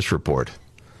after hearing this report.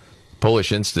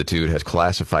 Polish Institute has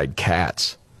classified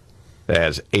cats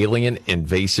as alien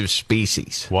invasive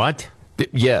species. What?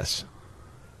 Yes.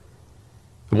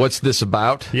 What's this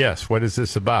about? Yes, what is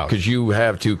this about? Because you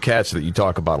have 2 cats that you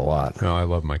talk about a lot. No, I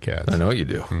love my cats. I know you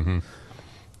do. Mm-hmm.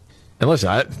 And listen,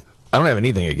 I don't have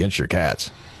anything against your cats.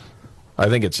 I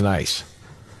think it's nice.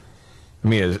 I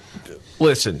mean,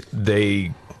 listen,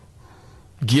 they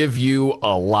give you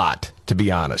a lot, to be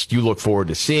honest. You look forward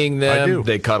to seeing them. I do.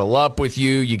 They cuddle up with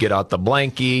you. You get out the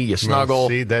blankie. You snuggle.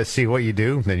 Well, see what you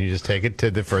do? Then you just take it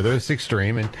to the furthest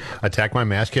extreme and attack my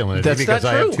masculinity That's because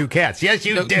not I true. have 2 cats. Yes,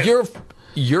 you do.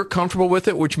 You're comfortable with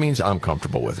it, which means I'm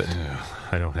comfortable with it.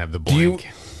 I don't have the blank.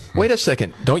 Wait a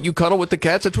second. Don't you cuddle with the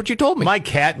cats? That's what you told me. My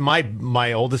cat,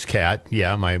 my oldest cat,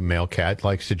 my male cat,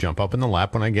 likes to jump up in the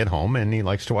lap when I get home, and he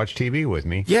likes to watch TV with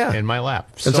me in my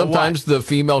lap. And sometimes the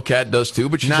female cat does too,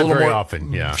 but she's Not a little very more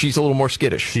often, yeah. She's a little more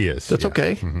skittish. She is. That's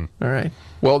okay. Mm-hmm. All right.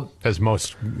 Well, as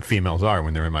most females are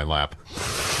when they're in my lap.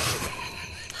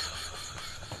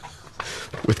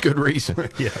 With good reason.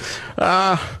 Yes.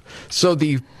 So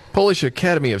the Polish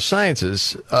Academy of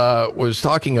Sciences was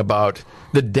talking about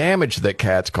the damage that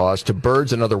cats cause to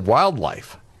birds and other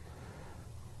wildlife.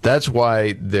 That's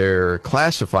why they're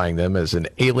classifying them as an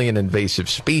alien invasive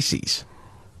species.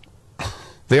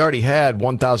 They already had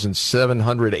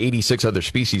 1,786 other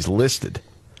species listed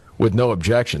with no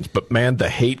objections. But, man, the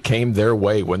hate came their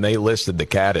way when they listed the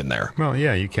cat in there. Well,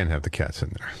 yeah, you can't have the cats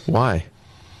in there. Why?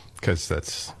 Because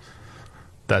that's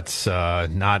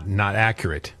not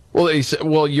accurate. Well, they said,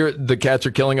 the cats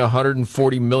are killing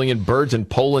 140 million birds in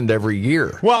Poland every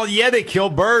year. Well, yeah, they kill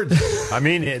birds. I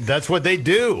mean, that's what they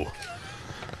do.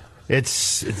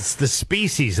 It's the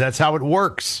species. That's how it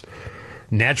works.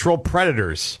 Natural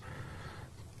predators.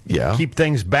 Yeah. Keep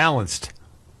things balanced.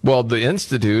 Well, the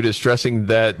Institute is stressing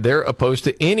that they're opposed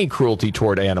to any cruelty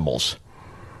toward animals.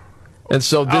 And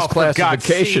so this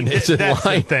classification is in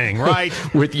line right?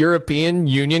 with European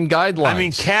Union guidelines. I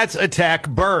mean, cats attack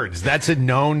birds. That's a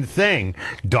known thing.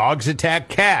 Dogs attack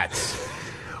cats.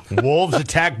 Wolves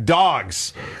attack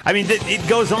dogs. I mean, it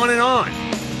goes on and on.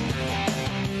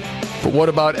 But what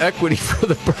about equity for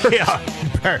the birds? Yeah,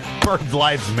 bird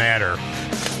lives matter.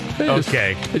 I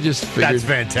just figured that's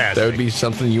fantastic. That would be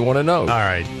something you want to know. All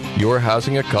right. You're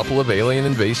housing a couple of alien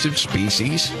invasive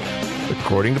species,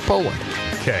 according to Poland.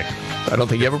 Okay. I don't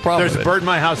think you have a problem There's with a bird in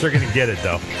my house. They're going to get it,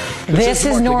 though. This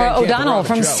is Nora O'Donnell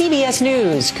from CBS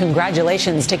News.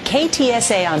 Congratulations to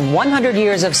KTSA on 100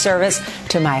 years of service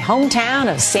to my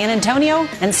hometown of San Antonio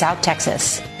and South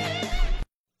Texas.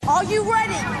 Are you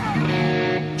ready?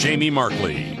 Jamie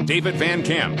Markley, David Van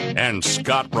Camp, and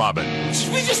Scott Robbins.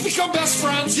 We just become best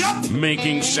friends. Yep.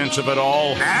 Making sense of it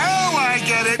all. Now I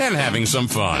get it. And having some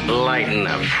fun. Lighten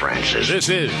up, Francis. This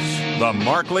is the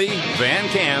Markley, Van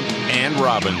Camp, and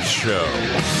Robbins Show.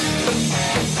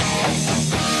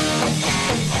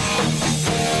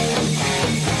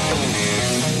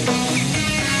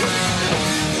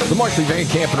 The Markley, Van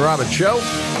Camp, and Robbins Show.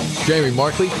 Jamie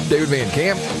Markley, David Van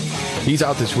Camp. He's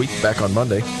out this week, back on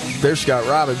Monday. There's Scott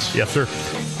Robbins. Yes, sir.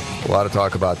 A lot of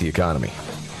talk about the economy.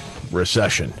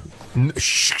 Recession.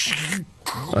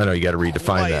 I know you got to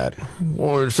redefine that.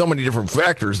 Well, there's so many different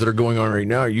factors that are going on right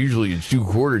now. Usually it's 2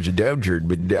 quarters of downturn,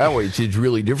 but now it's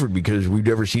really different because we've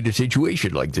never seen a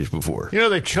situation like this before. You know,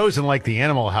 they've chosen like the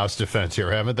Animal House defense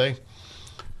here, haven't they?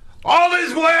 All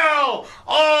is well!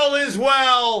 All is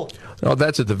well! No,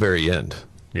 that's at the very end.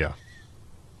 Yeah.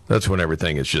 That's when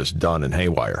everything is just done and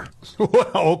haywire.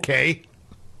 Well, okay.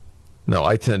 No,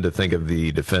 I tend to think of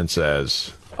the defense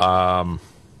as,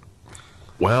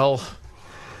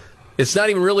 it's not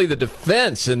even really the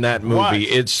defense in that movie.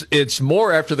 What? It's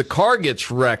more after the car gets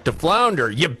wrecked, a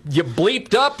flounder. You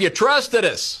bleeped up, you trusted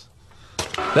us.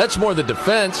 That's more the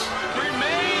defense.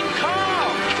 Remain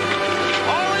calm.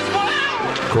 All is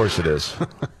well. Of course it is.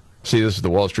 See, this is the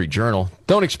Wall Street Journal.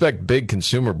 Don't expect big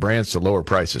consumer brands to lower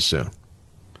prices soon.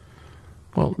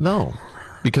 Well, no,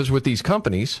 because with these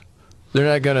companies, they're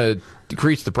not going to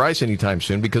decrease the price anytime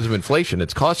soon because of inflation.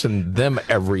 It's costing them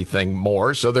everything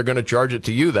more, so they're going to charge it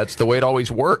to you. That's the way it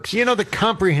always works. You know, the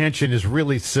comprehension is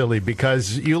really silly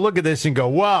because you look at this and go,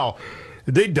 wow,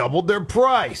 they doubled their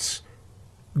price.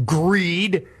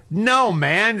 Greed. No,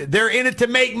 man, they're in it to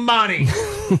make money.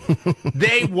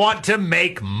 They want to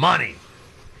make money.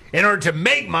 In order to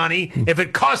make money, if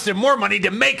it costs them more money to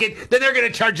make it, then they're going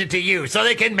to charge it to you so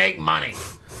they can make money.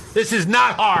 This is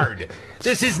not hard.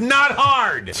 This is not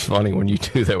hard. It's funny when you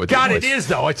do that with God, your it voice. is,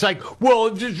 though. It's like, well,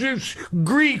 just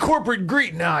greed, corporate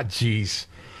greed. Nah, jeez.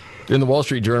 In the Wall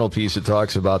Street Journal piece, it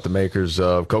talks about the makers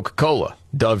of Coca-Cola,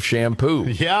 Dove shampoo,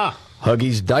 yeah,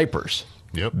 Huggies diapers,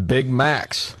 Big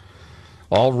Macs,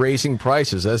 all raising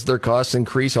prices as their costs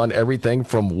increase on everything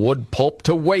from wood pulp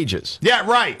to wages. Yeah,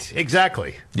 right.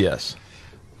 Exactly. Yes.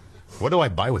 What do I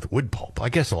buy with wood pulp? I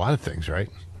guess a lot of things, right?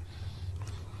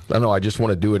 I don't know. I just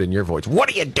want to do it in your voice. What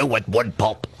do you do with wood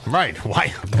pulp? Right.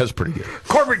 Why? That's pretty good.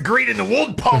 Corporate greed in the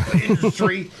wood pulp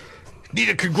industry. Need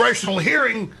a congressional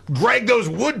hearing. Drag those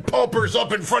wood pulpers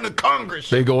up in front of Congress.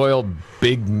 Big oil,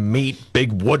 big meat,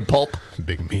 big wood pulp.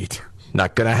 Big meat.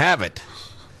 Not going to have it.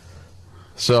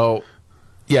 So,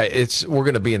 yeah, we're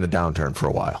going to be in the downturn for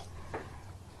a while.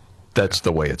 That's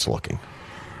the way it's looking.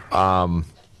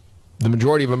 The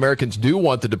majority of Americans do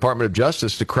want the Department of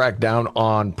Justice to crack down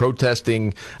on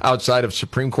protesting outside of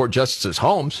Supreme Court justices'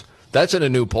 homes. That's in a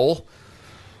new poll.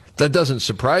 That doesn't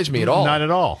surprise me at all. Not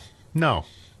at all. No.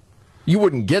 You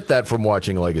wouldn't get that from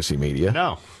watching legacy media.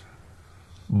 No.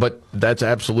 But that's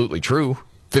absolutely true.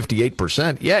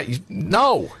 58%. Yeah,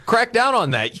 no. Crack down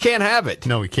on that. You can't have it.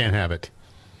 No, we can't have it.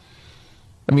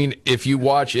 I mean, if you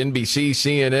watch NBC,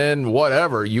 CNN,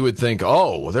 whatever, you would think,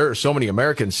 oh, there are so many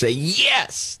Americans say,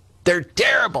 yes, they're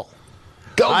terrible.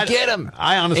 Go get them.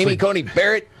 I honestly Amy Coney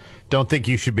Barrett. Don't think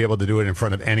you should be able to do it in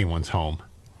front of anyone's home.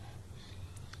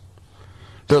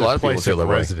 There are a lot of people who feel that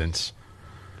way. Residents.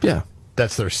 Yeah.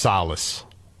 That's their solace.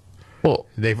 Well,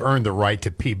 they've earned the right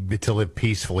to live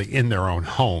peacefully in their own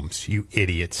homes, you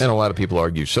idiots. And a lot of people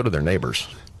argue, so do their neighbors.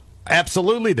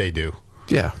 Absolutely they do.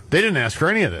 Yeah. They didn't ask for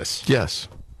any of this. Yes.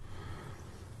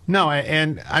 No,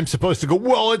 and I'm supposed to go,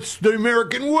 well, it's the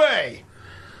American way.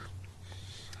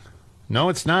 No,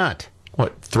 it's not.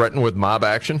 What, threaten with mob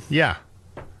action? Yeah.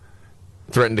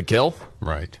 Threaten to kill?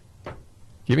 Right.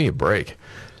 Give me a break.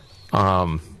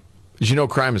 Did you know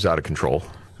crime is out of control?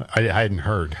 I hadn't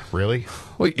heard. Really?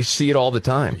 Well, you see it all the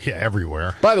time. Yeah,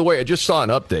 everywhere. By the way, I just saw an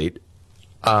update.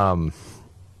 And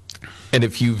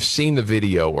if you've seen the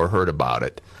video or heard about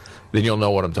it, then you'll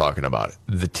know what I'm talking about.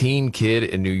 The teen kid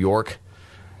in New York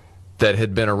that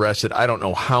had been arrested, I don't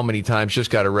know how many times,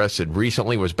 just got arrested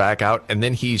recently, was back out, and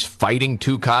then he's fighting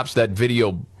two cops. That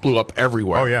video blew up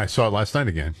everywhere. Oh, yeah, I saw it last night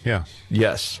again. Yeah.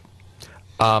 Yes.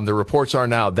 The reports are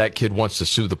now that kid wants to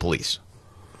sue the police.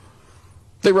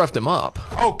 They roughed him up.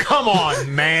 Oh, come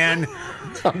on, man.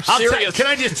 I'm serious. Can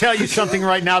I just tell you something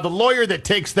right now? The lawyer that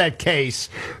takes that case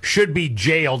should be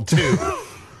jailed, too.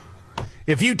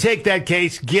 If you take that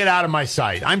case, get out of my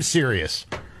sight. I'm serious.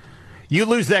 You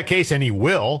lose that case, and he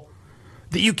will.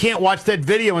 You can't watch that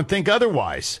video and think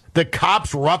otherwise. The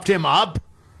cops roughed him up?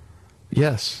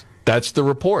 Yes. That's the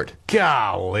report.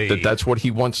 Golly. That's what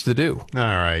he wants to do. All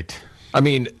right. I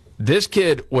mean, this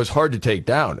kid was hard to take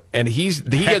down, and he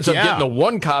ends up getting the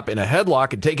one cop in a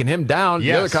headlock and taking him down.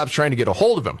 Yes. The other cop's trying to get a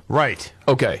hold of him. Right.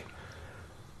 Okay.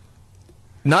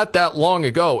 Not that long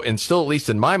ago, and still at least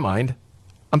in my mind,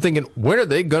 I'm thinking, when are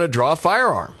they going to draw a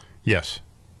firearm? Yes.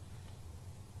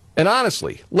 And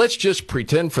honestly, let's just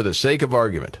pretend for the sake of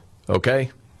argument,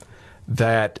 okay,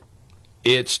 that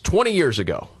it's 20 years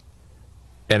ago.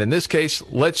 And in this case,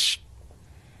 let's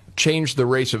change the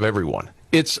race of everyone.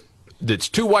 It's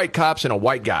two white cops and a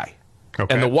white guy.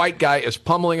 Okay. And the white guy is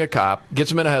pummeling a cop,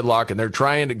 gets him in a headlock, and they're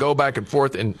trying to go back and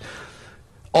forth. And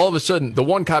all of a sudden, the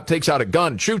one cop takes out a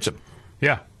gun and shoots him.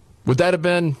 Yeah. Would that have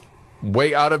been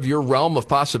way out of your realm of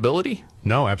possibility?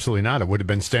 No, absolutely not. It would have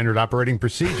been standard operating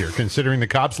procedure, considering the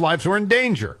cops' lives were in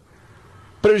danger.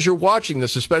 But as you're watching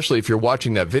this, especially if you're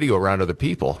watching that video around other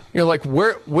people, you're like,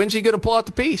 when's he going to pull out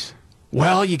the piece?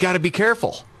 Well, you got to be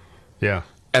careful. Yeah.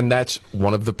 And that's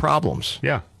one of the problems.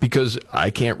 Yeah. Because I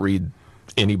can't read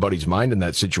anybody's mind in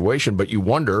that situation, but you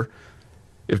wonder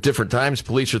if different times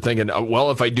police are thinking, well,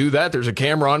 if I do that, there's a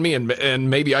camera on me and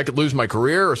maybe I could lose my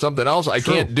career or something else. I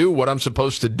can't do what I'm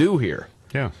supposed to do here.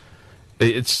 Yeah.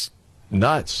 It's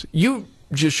nuts. You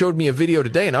just showed me a video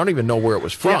today, and I don't even know where it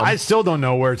was from. Yeah, I still don't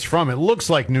know where it's from. It looks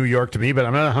like New York to me, but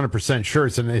I'm not 100% sure.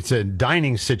 It's a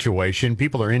dining situation.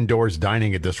 People are indoors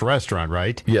dining at this restaurant,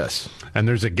 right? Yes. And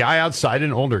there's a guy outside,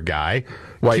 an older guy.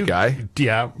 White guy.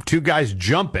 Yeah. Two guys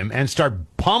jump him and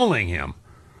start pummeling him.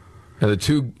 And the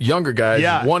two younger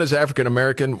guys, one is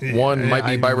African-American, one might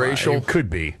be biracial. It could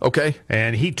be. Okay.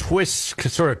 And he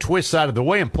sort of twists out of the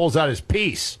way and pulls out his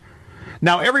piece.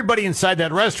 Now, everybody inside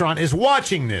that restaurant is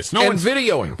watching this. No one's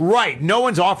videoing. Right. No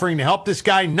one's offering to help this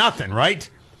guy, nothing, right?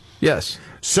 Yes.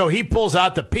 So he pulls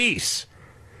out the piece.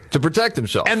 To protect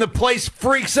himself. And the place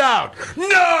freaks out. No!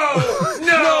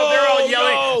 They're all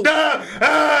yelling. No!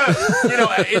 You know,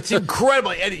 it's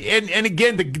incredible. And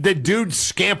again, the dudes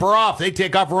scamper off. They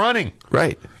take off running.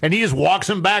 Right. And he just walks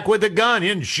them back with a gun. He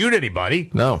didn't shoot anybody.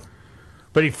 No.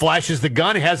 But he flashes the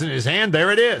gun. He has it in his hand.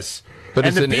 There it is. But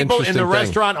and the people in the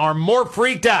restaurant are more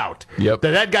freaked out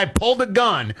that guy pulled a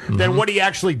gun than what he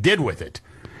actually did with it.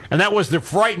 And that was to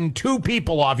frighten two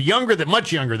people off,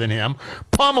 much younger than him,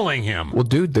 pummeling him. Well,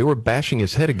 dude, they were bashing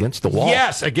his head against the wall.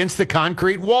 Yes, against the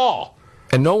concrete wall.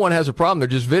 And no one has a problem. They're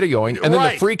just videoing. And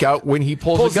then the freak out when he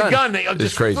pulls the gun. They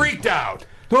just crazy. Freaked out.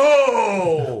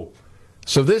 Oh!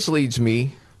 So this leads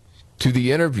me to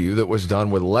the interview that was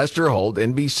done with Lester Holt,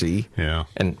 NBC,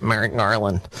 and Merrick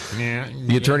Garland,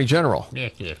 the Attorney General.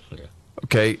 Yes.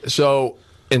 Okay, so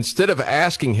instead of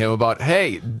asking him about,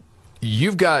 hey,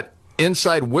 you've got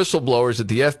inside whistleblowers at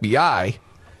the FBI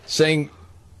saying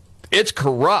it's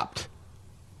corrupt,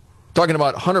 talking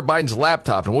about Hunter Biden's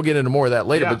laptop, and we'll get into more of that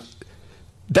later, but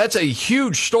that's a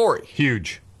huge story.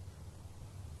 Huge.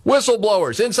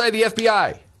 Whistleblowers inside the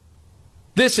FBI.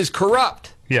 This is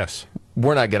corrupt. Yes.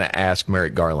 We're not going to ask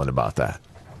Merrick Garland about that.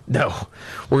 No.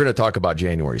 We're going to talk about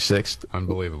January 6th.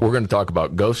 Unbelievable. We're going to talk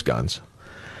about ghost guns.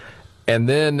 And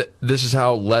then this is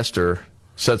how Lester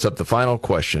sets up the final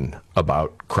question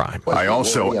about crime. I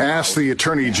also asked the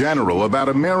Attorney General about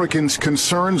Americans'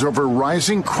 concerns over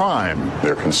rising crime.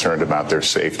 They're concerned about their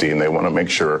safety, and they want to make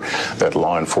sure that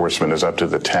law enforcement is up to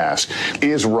the task.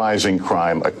 Is rising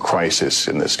crime a crisis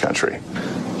in this country?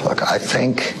 Look, I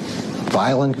think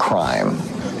violent crime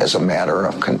is a matter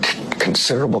of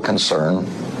considerable concern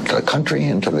to the country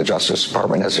and to the Justice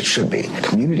Department, as it should be.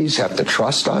 Communities have to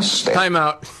trust us. Time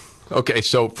out. Okay,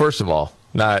 so first of all,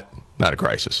 not a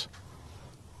crisis.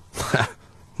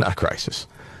 Not a crisis.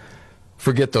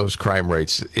 Forget those crime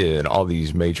rates in all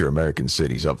these major American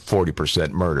cities, up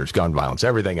 40%, murders, gun violence,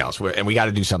 everything else. And we got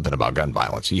to do something about gun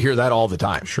violence. You hear that all the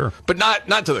time. Sure. But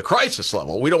not to the crisis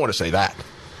level. We don't want to say that.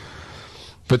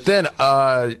 But then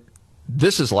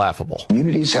this is laughable.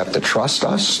 Communities have to trust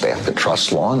us. They have to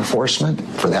trust law enforcement.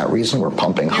 For that reason, we're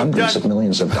pumping hundreds of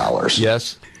millions of dollars.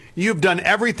 Yes. You've done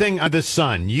everything under the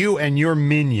sun, you and your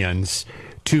minions,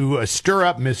 to stir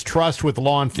up mistrust with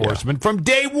law enforcement from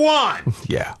day one.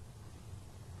 Yeah.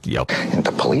 Yep.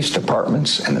 Into police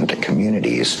departments and into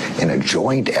communities in a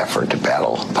joint effort to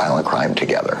battle violent crime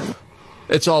together.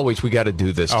 It's always, we got to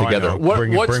do this together.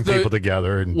 Bring people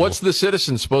together. And what's the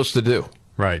citizen supposed to do?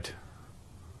 Right.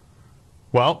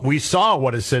 Well, we saw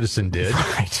what a citizen did.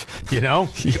 Right. You know?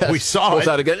 Yes. We saw it.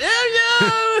 Out again.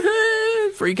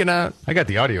 Freaking out. I got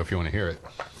the audio if you want to hear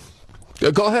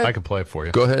it. Go ahead. I can play it for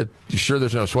you. Go ahead. You sure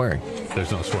there's no swearing?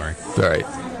 There's no swearing. All right.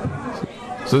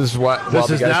 So this is what while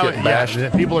the guys getting bashed.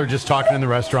 Yeah, people are just talking in the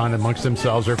restaurant amongst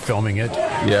themselves. They're filming it.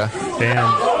 Yeah. And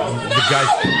the guy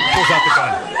pulls out the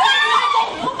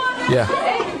gun.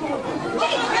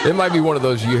 Yeah. It might be one of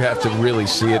those you have to really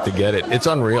see it to get it. It's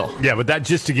unreal. Yeah, but that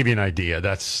just to give you an idea.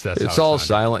 That's it's all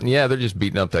silent. Yeah, they're just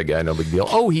beating up that guy. No big deal.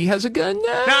 Oh, he has a gun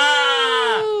now.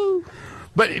 No!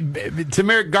 But to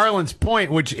Merrick Garland's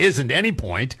point, which isn't any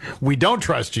point, we don't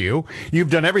trust you. You've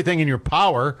done everything in your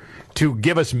power to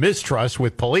give us mistrust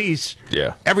with police.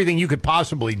 Yeah. Everything you could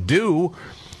possibly do.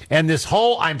 And this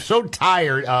whole, I'm so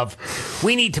tired of,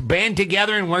 we need to band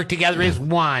together and work together as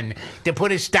one to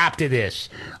put a stop to this.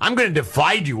 I'm going to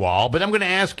divide you all, but I'm going to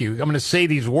ask you, I'm going to say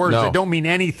these words that don't mean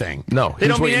anything. No, they here's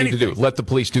don't what mean you anything. need to do. Let the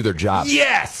police do their job.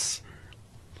 Yes!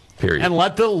 Period. And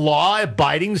let the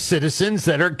law-abiding citizens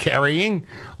that are carrying,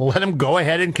 let them go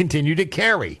ahead and continue to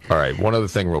carry. All right, one other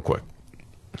thing real quick.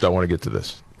 I want to get to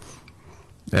this.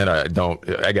 And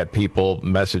I got people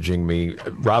messaging me,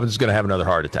 Robin's going to have another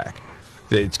heart attack.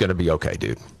 It's going to be okay,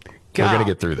 dude. God, we're going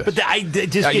to get through this. But I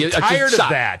just get tired of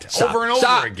that over and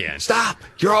over again. Stop.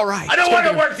 You're all right. I don't want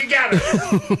to work together.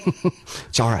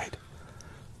 It's all right.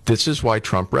 This is why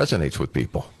Trump resonates with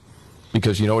people.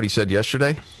 Because you know what he said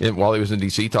yesterday while he was in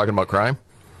D.C. talking about crime?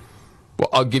 Well,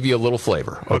 I'll give you a little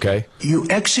flavor, okay? You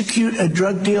execute a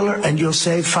drug dealer and you'll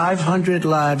save 500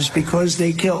 lives because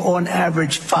they kill, on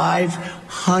average,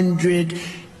 500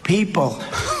 people.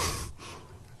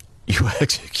 You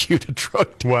execute a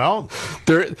drug dealer. Well,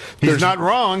 he's not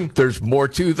wrong. There's more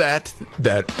to that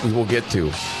we will get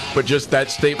to. But just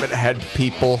that statement had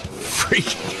people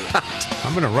freaking out.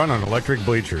 I'm going to run on electric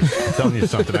bleachers. I'm telling you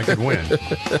something, I could win.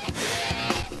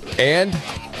 And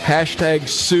hashtag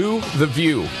Sue The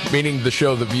View, meaning the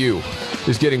show The View,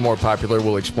 is getting more popular.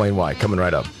 We'll explain why. Coming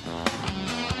right up.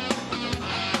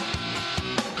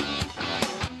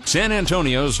 San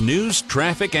Antonio's news,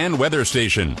 traffic, and weather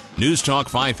station. News Talk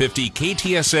 550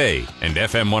 KTSA and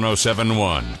FM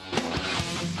 107.1.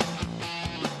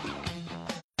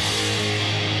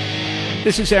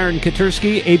 This is Aaron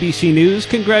Katursky, ABC News.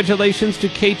 Congratulations to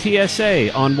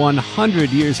KTSA on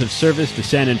 100 years of service to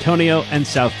San Antonio and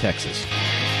South Texas.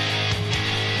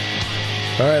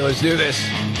 All right, let's do this.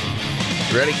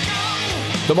 Ready?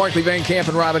 The Markley, Van Camp,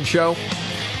 and Robbins Show.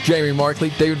 Jamie Markley.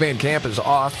 David Van Camp is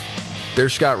off.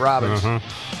 There's Scott Robbins.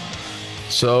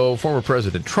 So former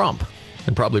President Trump,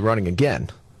 and probably running again,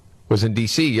 was in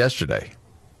D.C. yesterday.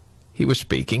 He was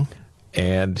speaking,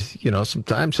 and,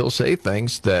 sometimes he'll say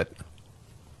things that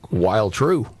while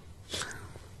true,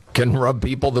 can rub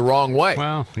people the wrong way.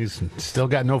 Well, he's still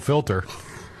got no filter.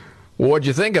 What'd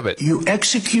you think of it? You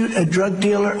execute a drug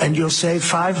dealer and you'll save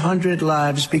 500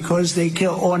 lives because they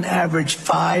kill, on average,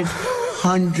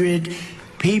 500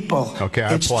 people. Okay,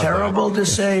 I it's applaud terrible that. to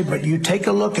say, but you take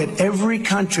a look at every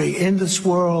country in this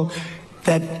world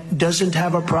that doesn't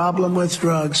have a problem with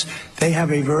drugs. They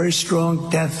have a very strong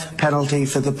death penalty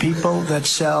for the people that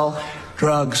sell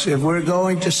drugs. If we're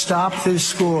going to stop this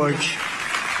scourge...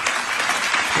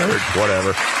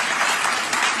 Whatever.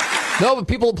 No, but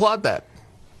people applaud that.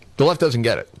 The left doesn't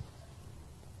get it.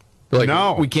 They're like,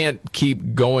 no. We can't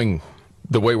keep going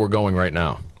the way we're going right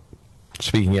now.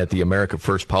 Speaking at the America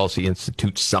First Policy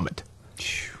Institute Summit.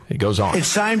 It goes on.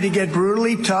 It's time to get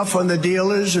brutally tough on the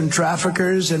dealers and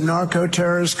traffickers and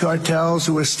narco-terrorist cartels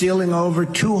who are stealing over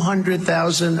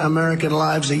 200,000 American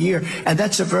lives a year. And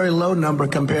that's a very low number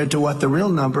compared to what the real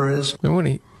number is. And when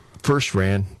he first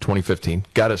ran, 2015,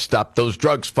 got to stop those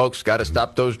drugs, folks. Got to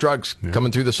stop those drugs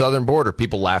coming through the southern border.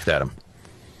 People laughed at him.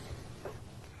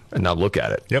 And now look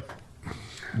at it. Yep.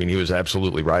 I mean, he was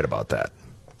absolutely right about that.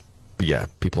 But yeah,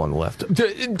 people on the left.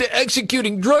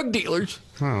 Executing drug dealers.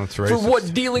 Oh, that's for racist.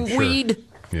 what? Dealing weed?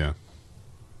 Yeah.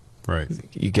 Right.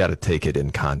 You got to take it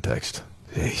in context.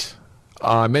 Jeez.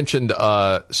 I mentioned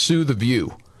Sue the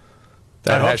View.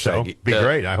 That I hope hashtag, so. Be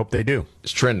great. I hope they do.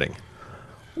 It's trending.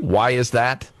 Why is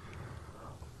that?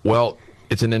 Well,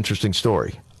 it's an interesting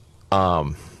story.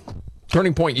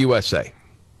 Turning Point USA.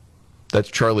 That's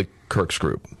Charlie Kirk's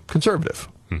group. Conservative.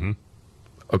 Mm-hmm.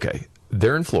 Okay.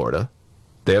 They're in Florida.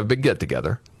 They have a big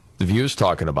get-together. The View is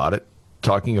talking about it.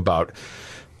 Talking about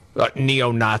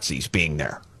neo-Nazis being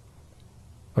there.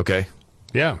 Okay?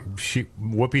 Yeah.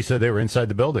 Whoopi said they were inside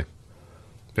the building.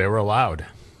 They were allowed.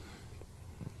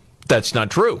 That's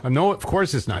not true. No, of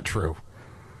course it's not true.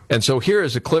 And so here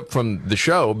is a clip from the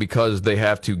show because they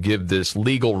have to give this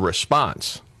legal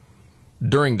response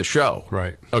during the show.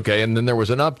 Right. Okay, and then there was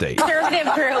an update.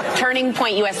 Conservative group Turning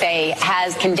Point USA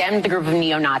has condemned the group of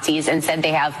neo-Nazis and said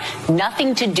they have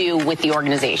nothing to do with the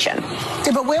organization.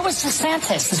 Yeah, but where was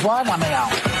DeSantis is what I want to know.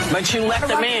 But you let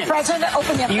them in. President,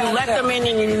 open your You let them in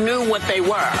and you knew what they were.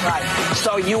 Right.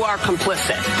 So you are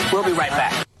complicit. We'll be right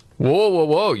back.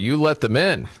 Whoa. You let them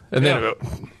in. And then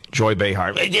Joy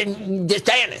Behar.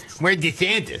 DeSantis. Where's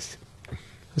DeSantis?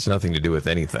 Has nothing to do with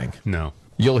anything. No.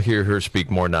 You'll hear her speak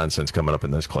more nonsense coming up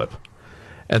in this clip.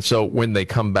 And so when they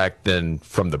come back then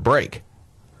from the break,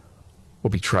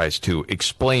 Whoopi tries to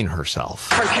explain herself.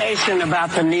 Clarification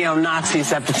about the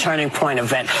neo-Nazis at the Turning Point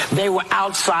event. They were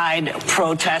outside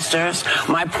protesters.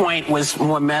 My point was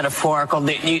more metaphorical.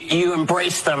 That you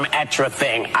embraced them at your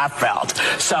thing, I felt.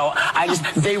 So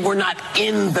they were not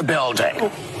in the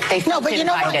building. No, but you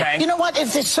know what? Okay. You know what?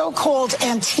 If the so-called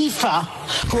Antifa,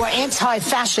 who are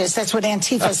anti-fascist, that's what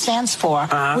Antifa stands for,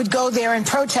 would go there and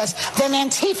protest, then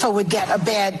Antifa would get a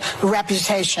bad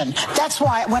reputation. That's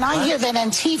why when I hear that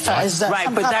Antifa is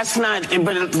right, but that's not.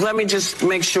 But let me just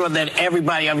make sure that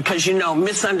everybody, because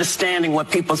misunderstanding what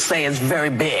people say is very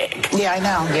big. Yeah, I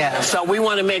know. Yeah. So we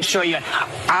want to make sure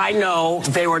I know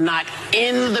they were not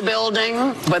in the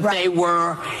building, but they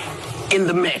were in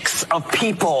the mix of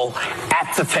people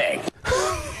at the thing.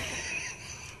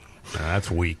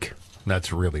 That's weak.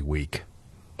 That's really weak.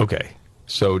 Okay.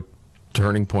 So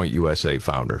Turning Point USA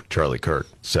founder Charlie Kirk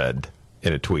said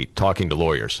in a tweet, talking to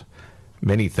lawyers,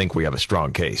 many think we have a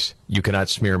strong case. You cannot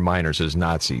smear minors as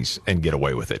Nazis and get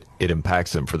away with it. It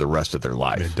impacts them for the rest of their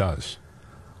life. It does.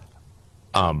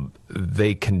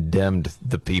 They condemned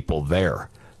the people there.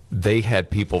 They had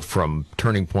people from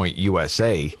Turning Point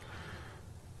USA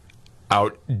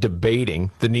out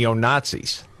debating the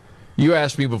neo-Nazis. You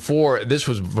asked me before, this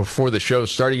was before the show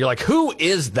started, you're like, who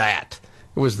is that?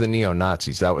 It was the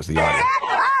neo-Nazis. That was the audience.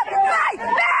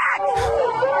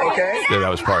 Okay. Yeah, that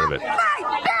was part of it.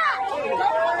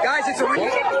 Guys, it's a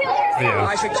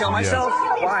I should kill myself?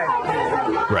 Why?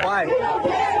 Right.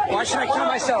 Why should I kill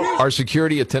myself? Our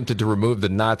security attempted to remove the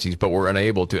Nazis, but were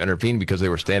unable to intervene because they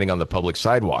were standing on the public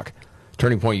sidewalk.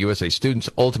 Turning Point USA students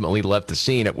ultimately left the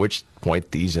scene, at which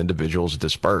point these individuals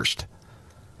dispersed.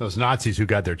 Those Nazis who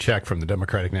got their check from the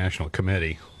Democratic National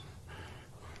Committee.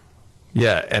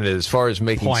 Yeah, and as far as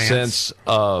making sense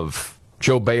of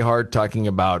Joe Behar talking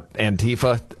about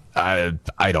Antifa,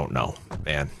 I don't know,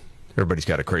 man. Everybody's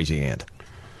got a crazy aunt.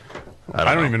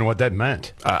 I don't even know what that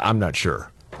meant. I'm not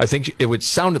sure. I think it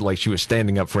sounded like she was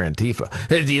standing up for Antifa.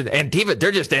 Antifa,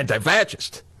 they're just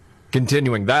anti-fascist.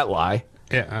 Continuing that lie.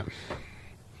 Yeah.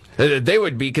 They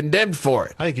would be condemned for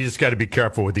it. I think you just got to be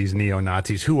careful with these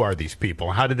neo-Nazis. Who are these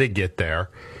people? How did they get there?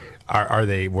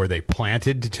 Were they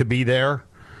planted to be there?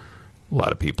 A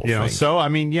lot of people think. So,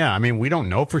 we don't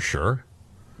know for sure.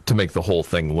 To make the whole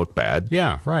thing look bad.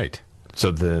 Yeah, right.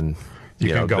 So then, you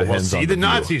can go, well, see, the view.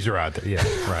 Nazis are out there. Yeah,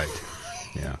 right.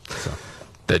 Yeah. So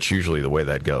that's usually the way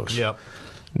that goes. Yep.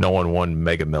 No one won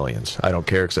Mega Millions. I don't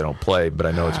care because I don't play, but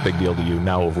I know it's a big deal to you.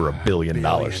 Now over $1 billion.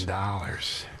 $1 billion.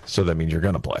 So that means you're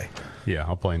going to play. Yeah,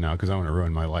 I'll play now because I want to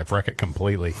ruin my life. Wreck it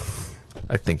completely.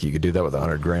 I think you could do that with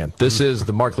 $100,000. This is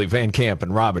the Markley, Van Camp,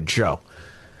 and Robbins show.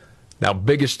 Now,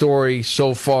 biggest story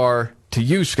so far to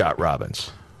you, Scott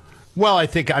Robbins. Well, I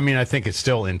think it's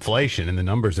still inflation and the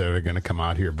numbers that are going to come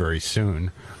out here very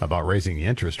soon about raising the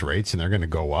interest rates, and they're going to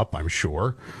go up, I'm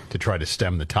sure, to try to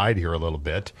stem the tide here a little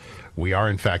bit. We are,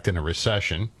 in fact, in a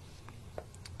recession.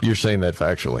 You're saying that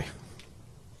factually.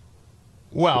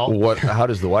 Well, how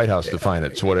does the White House define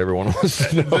it? It's what everyone wants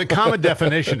to know. The common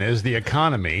definition is the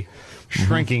economy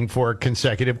shrinking for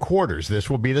consecutive quarters. This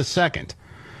will be the second.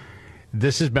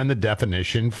 This has been the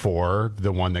definition for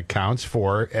the one that counts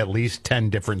for at least 10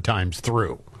 different times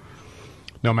through.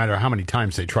 No matter how many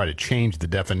times they try to change the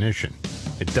definition,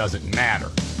 it doesn't matter.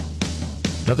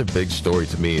 Another big story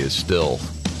to me is still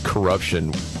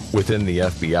corruption within the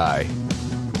FBI,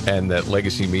 and that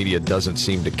legacy media doesn't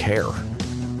seem to care.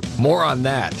 More on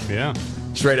that. Yeah.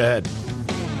 Straight ahead.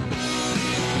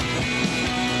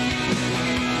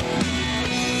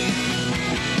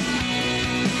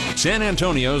 San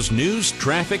Antonio's news,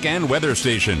 traffic, and weather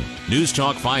station. News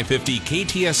Talk 550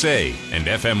 KTSA and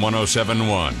FM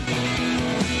 1071.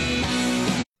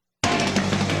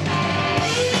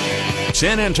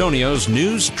 San Antonio's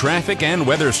news, traffic, and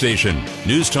weather station.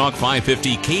 News Talk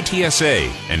 550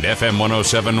 KTSA and FM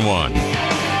 1071.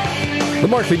 The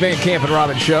Markley, Van Camp, and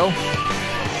Robbins show.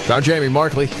 I'm Jamie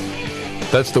Markley.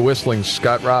 That's the whistling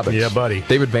Scott Robbins. Yeah, buddy.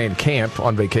 David Van Camp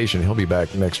on vacation. He'll be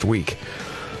back next week.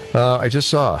 I just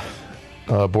saw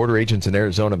border agents in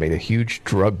Arizona made a huge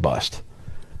drug bust.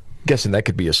 Guessing that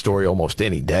could be a story almost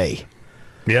any day.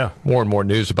 Yeah. More and more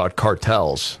news about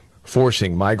cartels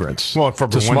forcing migrants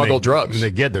to smuggle drugs.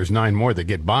 There's 9 more that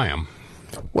get by them.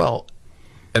 Well,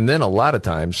 and then a lot of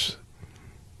times,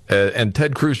 and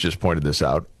Ted Cruz just pointed this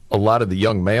out, a lot of the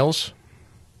young males,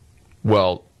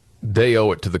 well, they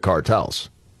owe it to the cartels.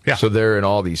 Yeah. So they're in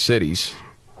all these cities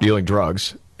dealing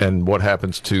drugs, and what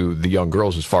happens to the young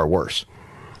girls is far worse.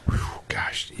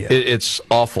 Gosh, yeah. It's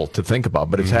awful to think about,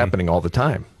 but it's happening all the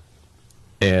time.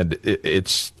 And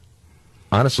it's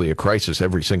honestly a crisis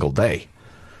every single day.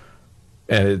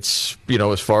 And it's,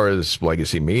 as far as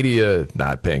legacy media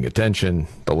not paying attention,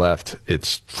 the left,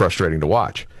 it's frustrating to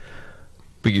watch.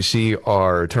 But you see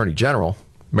our Attorney General,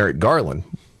 Merrick Garland,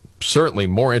 certainly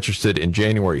more interested in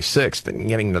January 6th than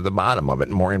getting to the bottom of it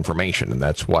and more information. And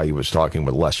that's why he was talking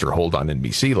with Lester Holt on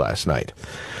NBC last night.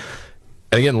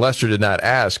 And again, Lester did not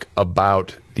ask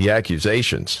about the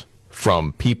accusations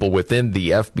from people within the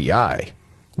FBI,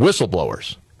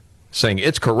 whistleblowers, saying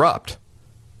it's corrupt.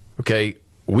 Okay,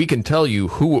 we can tell you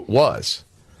who it was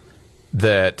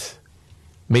that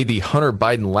made the Hunter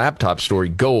Biden laptop story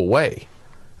go away.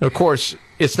 And of course,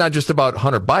 it's not just about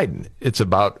Hunter Biden. It's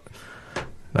about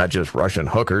not just Russian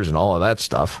hookers and all of that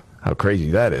stuff, how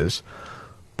crazy that is,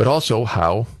 but also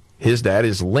how his dad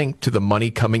is linked to the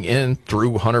money coming in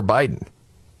through Hunter Biden.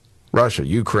 Russia,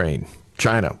 Ukraine,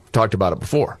 China, talked about it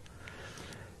before.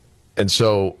 And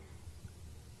so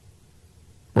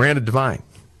Miranda Devine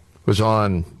was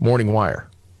on Morning Wire.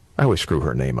 I always screw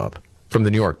her name up. From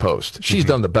the New York Post. She's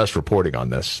done the best reporting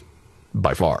on this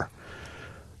by far.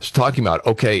 It's talking about,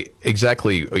 okay,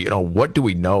 exactly, what do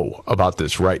we know about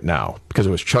this right now? Because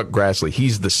it was Chuck Grassley.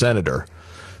 He's the senator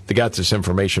that got this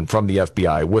information from the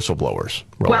FBI whistleblowers.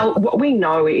 Well, what we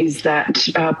know is that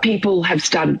people have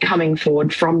started coming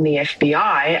forward from the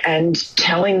FBI and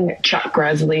telling Chuck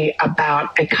Grassley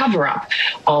about a cover-up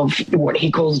of what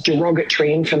he calls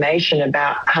derogatory information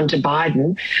about Hunter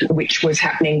Biden, which was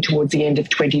happening towards the end of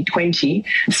 2020,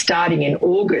 starting in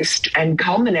August and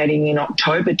culminating in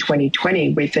October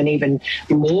 2020 with an even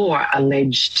more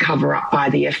alleged cover-up by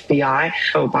the FBI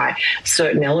or by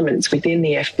certain elements within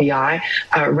the FBI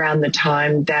around the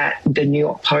time that the New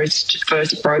York Post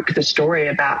first broke the story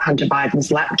about Hunter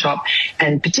Biden's laptop.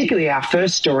 And particularly our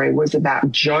first story was about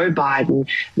Joe Biden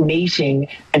meeting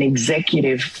an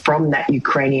executive from that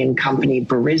Ukrainian company,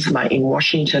 Burisma, in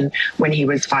Washington when he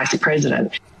was vice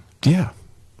president. Yeah.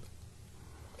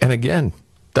 And again,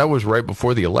 that was right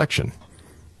before the election.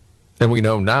 And we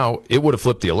know now it would have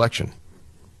flipped the election.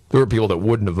 There were people that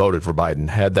wouldn't have voted for Biden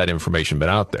had that information been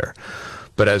out there.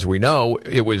 But as we know,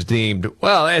 it was deemed,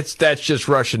 well, that's just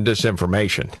Russian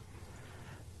disinformation.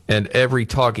 And every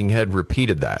talking head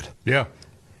repeated that. Yeah.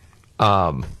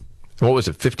 what was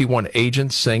it, 51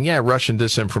 agents saying, yeah, Russian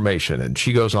disinformation. And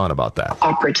she goes on about that.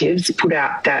 Operatives put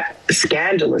out that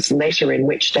scandalous letter in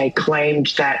which they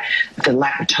claimed that the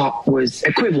laptop was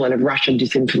equivalent of Russian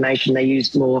disinformation. They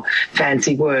used more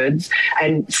fancy words.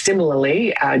 And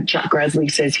similarly, Chuck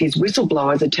Grassley says his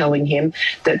whistleblowers are telling him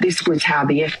that this was how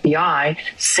the FBI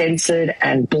censored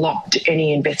and blocked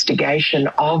any investigation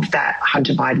of that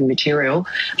Hunter Biden material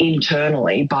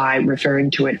internally by referring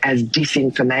to it as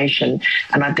disinformation.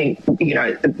 And I think,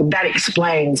 that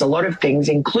explains a lot of things,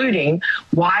 including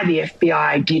why the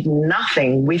FBI did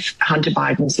nothing with Hunter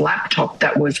Biden's laptop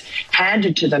that was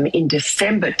handed to them in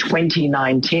December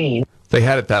 2019. They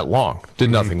had it that long, did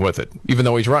nothing with it, even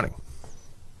though he's running.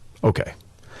 Okay.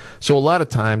 So a lot of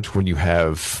times when you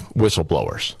have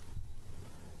whistleblowers,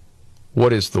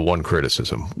 what is the one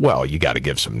criticism? Well, you got to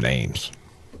give some names,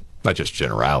 not just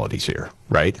generalities here,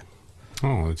 right?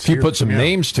 Oh, if you put some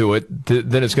names to it,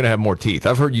 then it's going to have more teeth.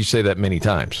 I've heard you say that many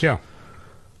times. Yeah.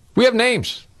 We have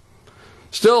names.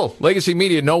 Still, legacy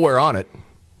media nowhere on it.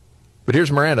 But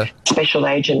here's Miranda. Special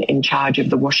agent in charge of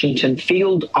the Washington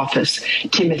field office,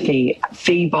 Timothy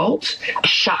Thibault,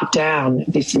 shut down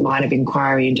this line of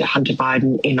inquiry into Hunter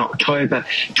Biden in October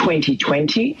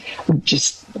 2020.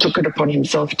 Just took it upon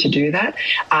himself to do that.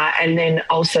 And then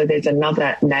also there's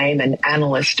another name, an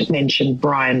analyst mentioned,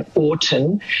 Brian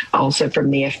Orton, also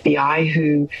from the FBI,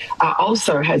 who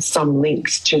also has some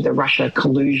links to the Russia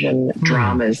collusion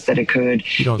dramas that occurred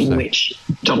in which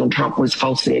Donald Trump was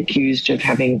falsely accused of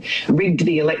having rigged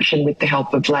the election with the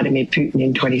help of Vladimir Putin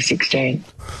in 2016.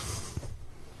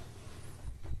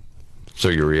 So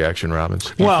your reaction,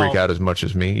 Robbins? You freak out as much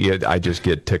as me? Yeah, I just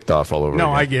get ticked off all over again.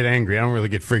 I get angry. I don't really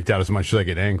get freaked out as much as I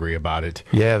get angry about it.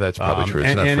 Yeah, that's probably true.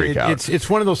 It's not freak out. It's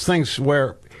one of those things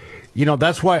where,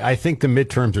 that's why I think the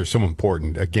midterms are so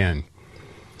important, again.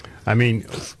 I mean,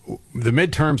 the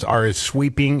midterms are as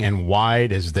sweeping and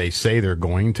wide as they say they're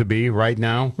going to be right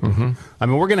now. Mm-hmm. I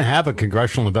mean, we're going to have a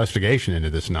congressional investigation into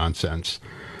this nonsense.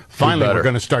 Finally, we're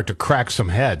going to start to crack some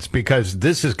heads because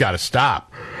this has got to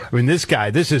stop. I mean, this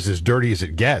is as dirty as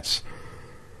it gets.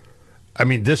 I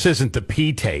mean, this isn't the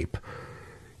P tape.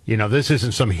 This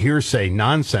isn't some hearsay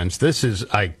nonsense. This is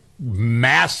a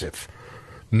massive,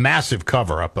 massive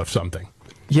cover-up of something.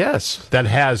 Yes. That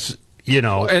has...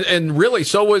 and really,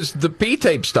 so was the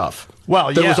P-tape stuff.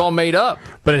 Well, that was all made up.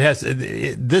 But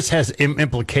this has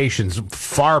implications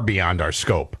far beyond our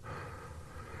scope.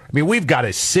 I mean, we've got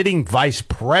a sitting vice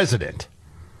president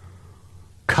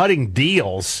cutting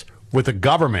deals with the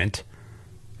government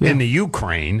in the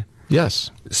Ukraine.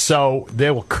 Yes. So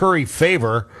they will curry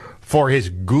favor for his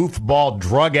goofball,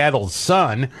 drug-addled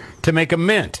son to make a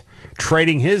mint,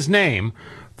 trading his name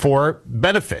for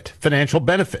financial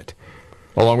benefit.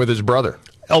 Along with his brother.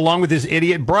 Along with his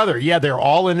idiot brother. Yeah, they're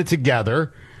all in it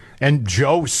together. And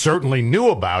Joe certainly knew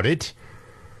about it.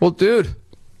 Well, dude,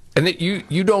 and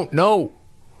you don't know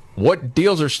what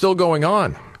deals are still going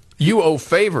on. You owe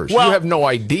favors. Well, you have no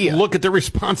idea. Look at the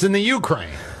response in the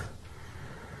Ukraine.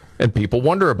 And people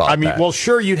wonder about that. I mean, well,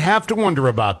 sure, you'd have to wonder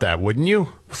about that, wouldn't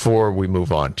you? Before we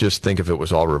move on, just think if it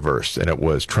was all reversed and it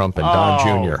was Trump and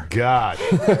Don Jr. Oh,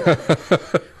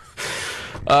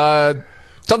 God.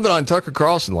 Something on Tucker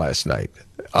Carlson last night,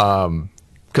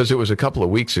 because it was a couple of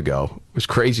weeks ago. It was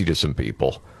crazy to some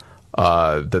people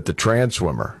that the trans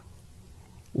swimmer,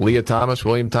 Leah Thomas,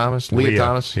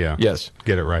 yeah. Yes.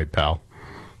 Get it right, pal.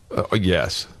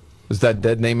 Yes. Is that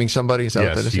dead naming somebody? Is that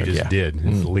what that is? You just did.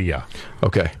 It's Leah.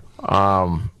 Okay.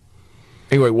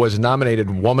 Anyway, was nominated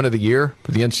Woman of the Year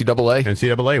for the NCAA.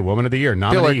 NCAA Woman of the Year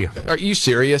nominee. Are you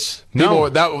serious? No.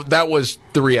 That was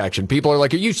the reaction. People are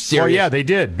like, are you serious? Well, yeah, they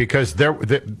did, because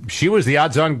she was the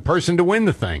odds-on person to win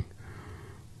the thing.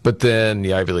 But then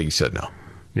the Ivy League said no.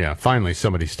 Yeah, finally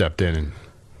somebody stepped in and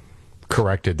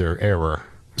corrected their error.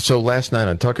 So last night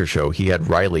on Tucker's show, he had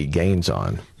Riley Gaines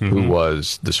on, who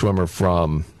was the swimmer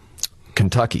from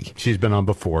Kentucky. She's been on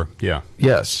before, yeah.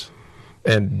 Yes,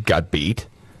 and got beat.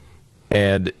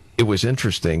 And it was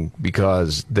interesting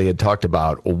because they had talked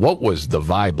about, well, what was the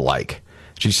vibe like?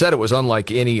 She said it was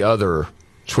unlike any other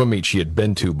swim meet she had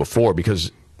been to before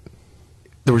because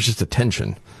there was just a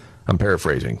tension. I'm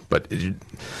paraphrasing, but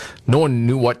no one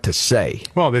knew what to say.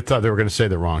 Well, they thought they were going to say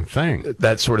the wrong thing.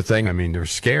 That sort of thing. I mean, they were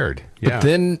scared. Yeah.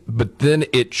 But then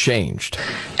it changed.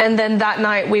 And then that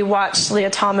night we watched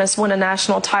Leah Thomas win a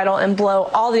national title and blow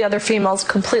all the other females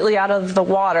completely out of the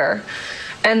water.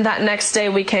 And that next day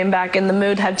we came back and the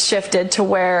mood had shifted to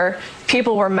where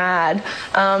people were mad.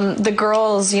 The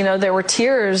girls, there were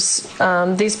tears.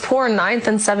 These poor 9th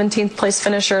and 17th place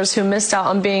finishers who missed out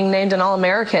on being named an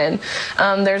All-American.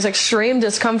 There's extreme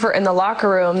discomfort in the locker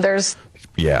room.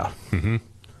 Yeah. Mm-hmm.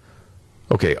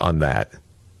 Okay, on that,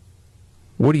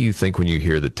 what do you think when you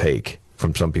hear the take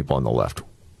from some people on the left?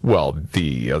 Well,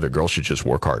 the other girl should just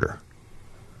work harder.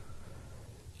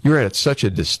 You're at such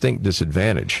a distinct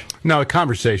disadvantage. No, the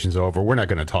conversation's over. We're not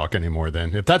going to talk anymore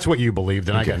then. If that's what you believe,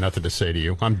 then I got nothing to say to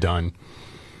you. I'm done.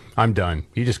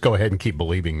 You just go ahead and keep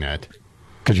believing that.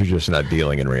 Because you're just not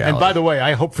dealing in reality. And by the way,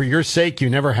 I hope for your sake you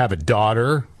never have a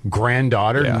daughter,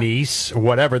 granddaughter, niece,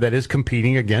 whatever that is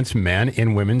competing against men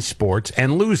in women's sports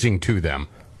and losing to them.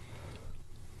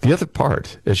 The other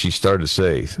part, as she started to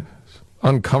say,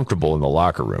 uncomfortable in the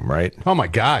locker room, right? Oh, my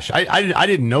gosh. I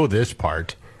didn't know this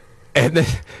part. And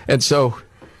so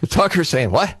Tucker's saying,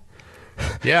 what?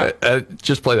 Yeah.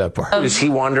 Just play that part. Is he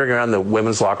wandering around the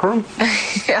women's locker room?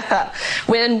 Yeah.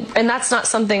 And that's not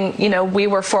something, we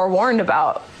were forewarned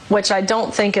about, which I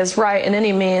don't think is right in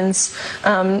any means.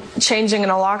 Changing in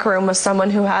a locker room with someone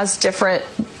who has different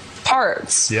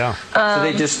parts. Yeah. So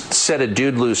they just set a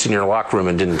dude loose in your locker room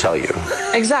and didn't tell you.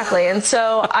 Exactly. And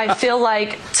so I feel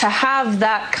like to have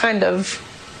that kind of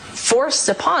forced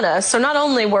upon us. So not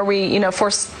only were we,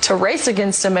 forced to race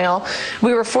against a male,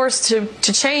 we were forced to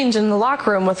change in the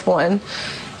locker room with one.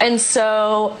 And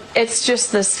so it's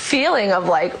just this feeling of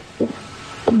like,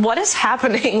 what is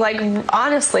happening? Like,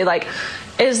 honestly, like,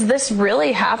 is this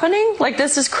really happening? Like,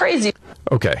 this is crazy.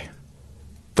 Okay.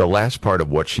 The last part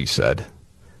of what she said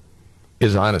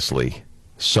is honestly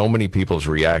so many people's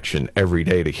reaction every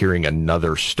day to hearing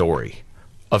another story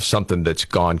of something that's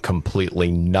gone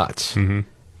completely nuts. Mm-hmm.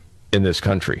 In this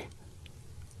country.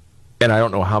 And I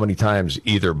don't know how many times,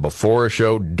 either before a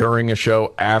show, during a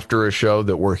show, after a show,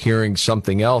 that we're hearing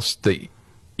something else that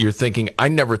you're thinking, I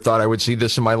never thought I would see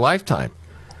this in my lifetime.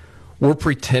 We're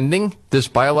pretending this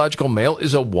biological male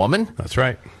is a woman? That's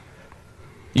right.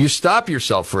 You stop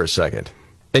yourself for a second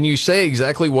and you say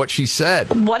exactly what she said.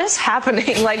 What is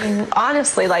happening? Like,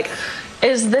 honestly, like,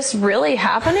 is this really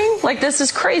happening? Like, this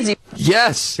is crazy.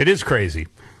 Yes. It is crazy.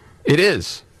 It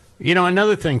is.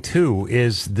 Another thing, too,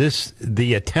 is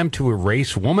the attempt to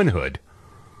erase womanhood.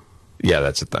 Yeah,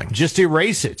 that's the thing. Just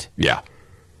erase it. Yeah.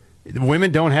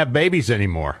 Women don't have babies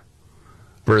anymore.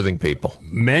 Birthing people.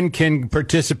 Men can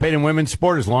participate in women's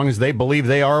sport as long as they believe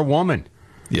they are a woman.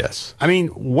 Yes. I mean,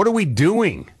 what are we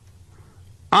doing?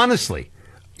 Honestly,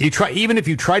 even if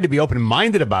you tried to be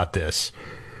open-minded about this,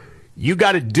 you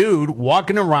got a dude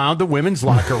walking around the women's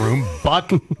locker room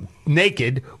buck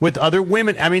naked with other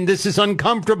women. I mean, this is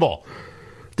uncomfortable.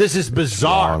 This is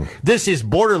bizarre. Wrong. This is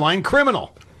borderline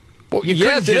criminal. Well, you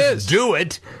couldn't just do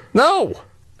it. No.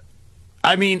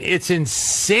 I mean, it's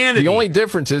insanity. The only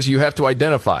difference is you have to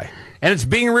identify. And it's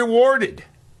being rewarded.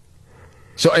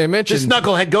 So I mentioned... This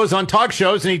knucklehead goes on talk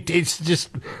shows and it's just,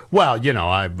 well,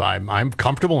 I'm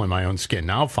comfortable in my own skin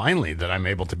now, finally, that I'm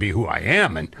able to be who I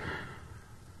am. And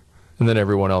then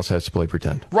everyone else has to play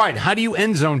pretend. Right. How do you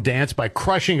end zone dance by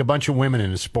crushing a bunch of women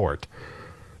in a sport?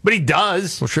 But he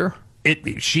does. Well, sure.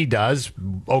 She does.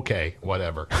 Okay,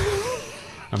 whatever.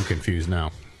 I'm confused now.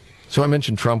 So I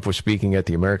mentioned Trump was speaking at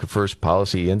the America First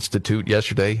Policy Institute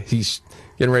yesterday. He's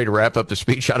getting ready to wrap up the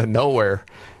speech out of nowhere,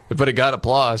 but it got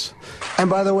applause.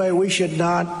 And by the way, we should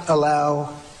not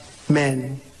allow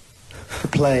men to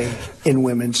play in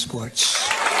women's sports.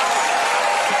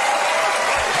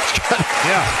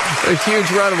 Yeah, a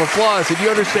huge round of applause. And you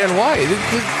understand why?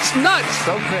 It's nuts.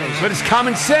 So crazy. But it's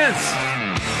common sense.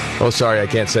 Oh, sorry, I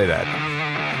can't say that.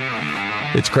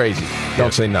 It's crazy.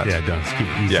 Don't say nuts. Yeah, don't.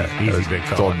 Easy, easy big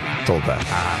fella. Told that.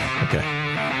 Okay.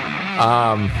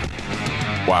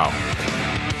 Wow.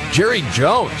 Jerry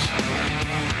Jones.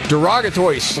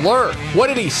 Derogatory slur. What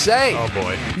did he say? Oh,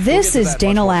 boy. This is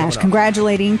Dana Lash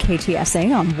congratulating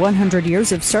KTSA on 100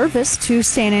 years of service to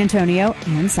San Antonio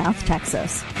and South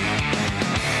Texas.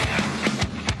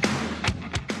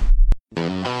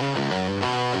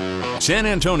 San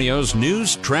Antonio's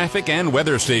news, traffic, and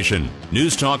weather station.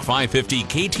 News Talk 550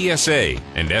 KTSA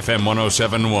and FM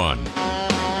 1071.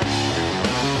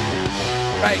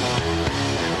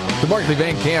 Right. The Markley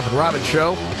Van Camp and Robbins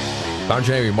Show. I'm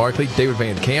Jamie Markley, David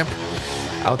Van Camp,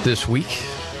 out this week.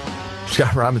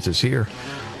 Scott Robbins is here.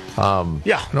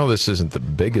 Yeah. I know this isn't the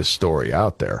biggest story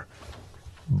out there,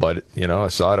 but, I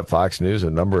saw it at Fox News in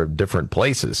a number of different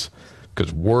places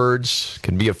because words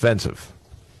can be offensive.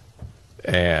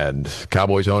 And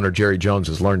Cowboys owner Jerry Jones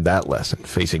has learned that lesson,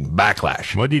 facing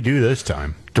backlash. What did he do this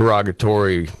time?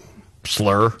 Derogatory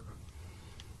slur.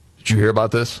 Did you hear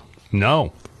about this?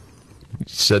 No. He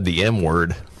said the M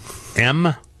word.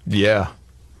 M? Yeah.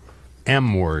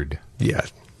 M word. Yeah.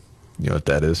 You know what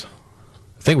that is?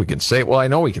 I think we can say it. Well, I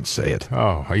know we can say it.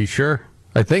 Oh, are you sure?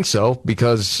 I think so,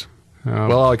 because,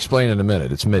 well, I'll explain in a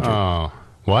minute. It's midget. Oh.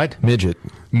 What? Midget.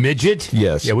 Midget?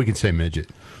 Yes. Yeah, we can say midget.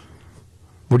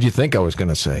 What do you think I was going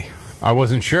to say? I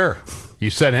wasn't sure. You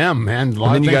said M, man. A lot And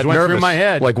of then you things got went nervous. through my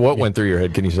head. Like what went through your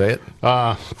head? Can you say it?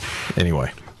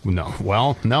 Anyway. No.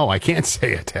 Well, no, I can't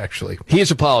say it, actually. He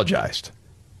has apologized.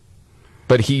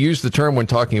 But he used the term when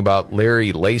talking about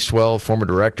Larry Lacewell, former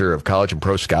director of college and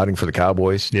pro scouting for the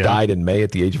Cowboys, died in May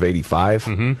at the age of 85.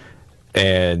 Mm-hmm.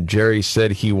 And Jerry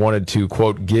said he wanted to,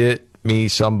 quote, get me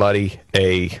somebody,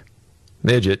 a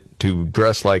midget, to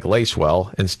dress like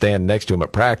Lacewell and stand next to him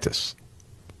at practice.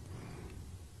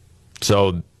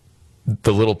 So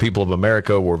the little people of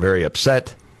America were very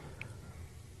upset.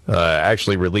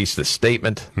 Actually released a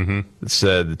statement that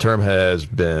said the term has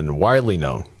been widely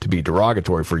known to be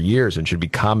derogatory for years and should be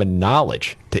common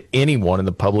knowledge to anyone in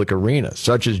the public arena,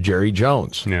 such as Jerry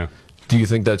Jones. Yeah. Do you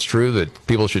think that's true, that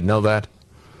people should know that?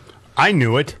 I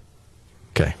knew it.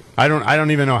 Okay. I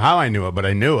don't even know how I knew it, but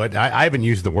I knew it. I haven't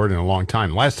used the word in a long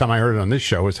time. Last time I heard it on this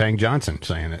show was Hank Johnson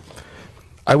saying it.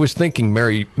 I was thinking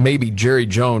maybe Jerry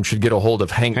Jones should get a hold of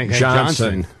Hank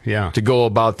Johnson to go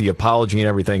about the apology and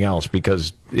everything else,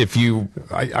 because if you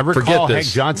I recall Hank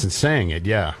Johnson saying it,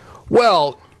 yeah.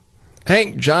 Well,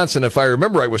 Hank Johnson, if I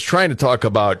remember right, was trying to talk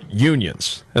about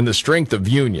unions and the strength of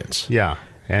unions. Yeah.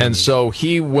 And so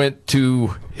he went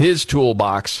to his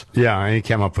toolbox. Yeah, and he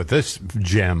came up with this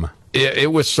gem.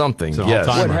 It was something, yes.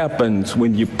 What happens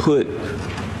when you put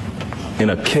in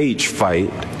a cage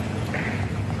fight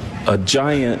a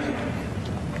giant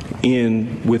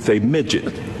in with a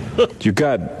midget? You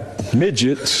got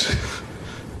midgets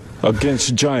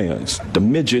against giants. The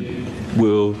midget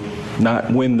will not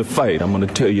win the fight. I'm going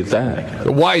to tell you that.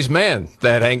 A wise man,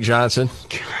 that Hank Johnson.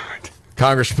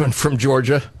 Congressman from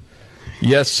Georgia.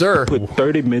 Yes, sir. Put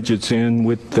 30 midgets in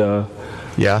with the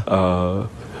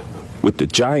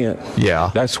giant.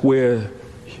 Yeah. That's where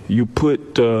you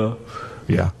put the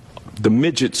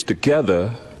midgets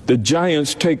together. The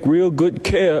giants take real good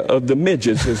care of the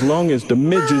midgets as long as the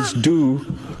midgets do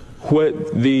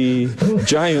what the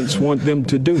giants want them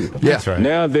to do. That's right.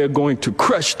 Now they're going to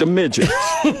crush the midgets.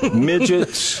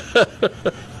 Midgets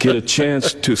get a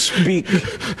chance to speak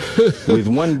with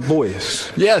one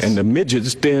voice. Yes. And the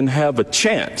midgets then have a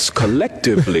chance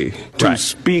collectively to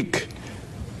speak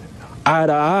eye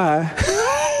to eye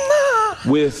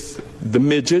with the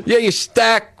midget. Yeah, you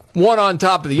stack one on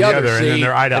top of the other, and then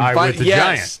they're eye to eye with the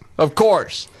giant. Of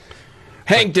course.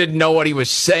 Hank didn't know what he was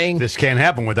saying. This can't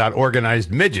happen without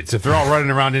organized midgets. If they're all running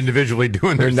around individually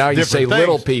doing their now you different say things,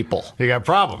 little people. You got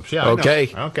problems. Yeah. Okay.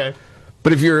 I know. Okay.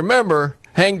 But if you remember,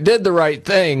 Hank did the right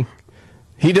thing.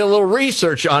 He did a little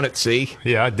research on it, see?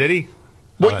 Yeah, did he?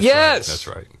 Well, that's yes. Right. That's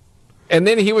right. And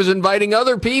then he was inviting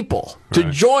other people to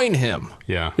join him.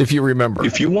 Yeah. If you remember.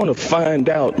 If you want to find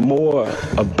out more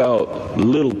about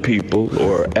little people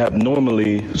or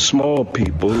abnormally small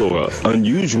people or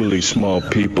unusually small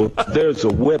people, there's a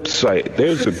website.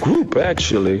 There's a group,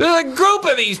 actually. There's a group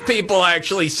of these people,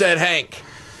 actually, said Hank.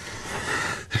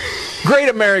 Great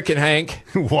American Hank.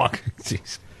 Walk.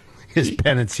 Jeez. His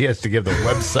penance, he has to give the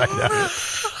website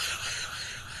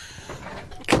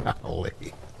out. Golly.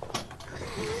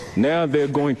 Now they're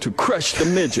going to crush the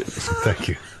midgets. Thank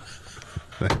you.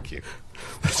 Thank you.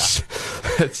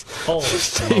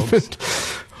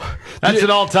 That's an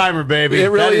all-timer, baby. It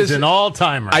really is an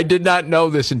all-timer. I did not know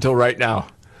this until right now.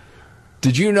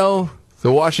 Did you know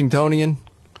the Washingtonian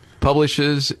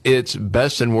publishes its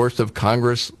best and worst of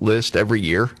Congress list every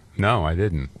year? No, I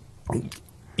didn't.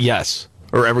 Yes,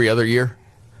 or every other year.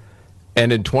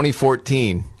 And in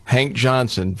 2014, Hank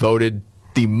Johnson voted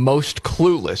the most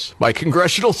clueless by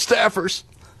congressional staffers.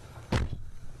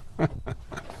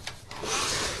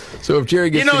 So if Jerry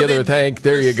gets together with Hank,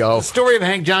 there you go. The story of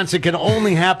Hank Johnson can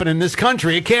only happen in this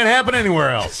country. It can't happen anywhere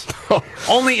else.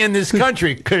 Only in this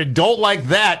country could an adult like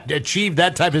that achieve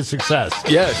that type of success.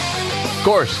 Yes, of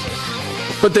course.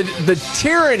 But the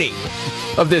tyranny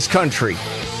of this country.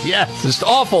 Yes. Just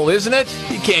awful, isn't it?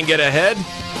 You can't get ahead.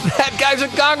 That guy's a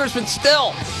congressman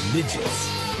still. Midgets.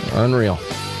 Unreal.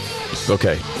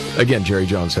 Okay. Again, Jerry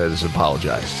Jones has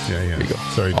apologized. Yeah. There you go.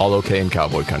 Sorry. All okay in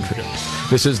cowboy country.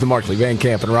 This is the Markley, Van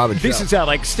Camp, and Robin This Show. is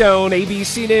Alex Stone,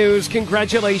 ABC News.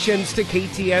 Congratulations to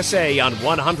KTSA on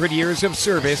 100 years of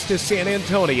service to San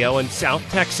Antonio and South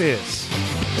Texas.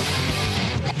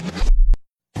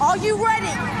 Are you ready?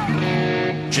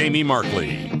 Jamie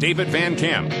Markley, David Van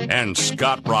Camp, and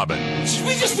Scott Robbins.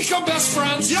 We just become best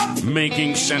friends. Yep.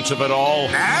 Making sense of it all.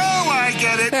 Now I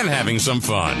get it. And having some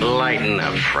fun. Lighten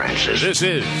up, Francis. This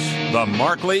is the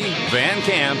Markley, Van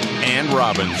Camp, and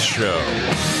Robbins Show.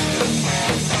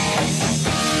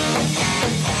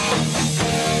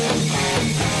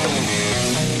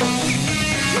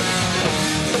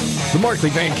 The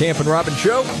Markley, Van Camp, and Robbins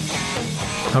Show.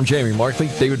 I'm Jamie Markley.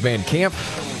 David Van Camp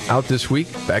out this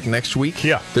week, back next week.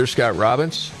 Yeah. There's Scott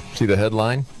Robbins. See the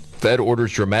headline? Fed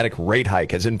orders dramatic rate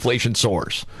hike as inflation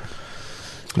soars.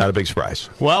 Not a big surprise.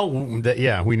 Well,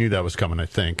 we knew that was coming, I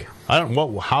think. I don't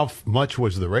know how much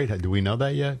was the rate? Do we know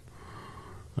that yet?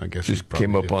 I guess just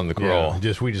came up on the crawl. Yeah,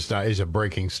 it's a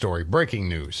breaking story. Breaking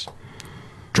news.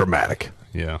 Dramatic.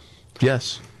 Yeah.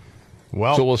 Yes.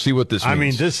 Well, so we'll see what this means. I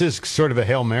mean, this is sort of a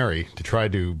Hail Mary to try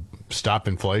to stop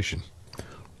inflation.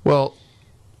 Well,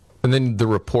 and then the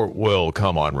report will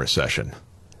come on recession.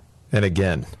 And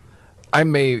again, I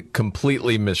may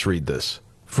completely misread this.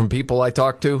 From people I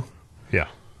talk to, yeah,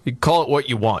 you call it what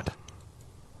you want.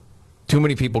 Too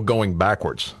many people going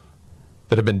backwards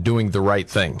that have been doing the right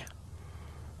thing.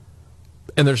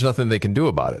 And there's nothing they can do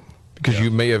about it. Because you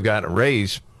may have gotten a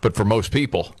raise, but for most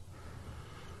people,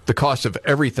 the cost of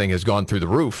everything has gone through the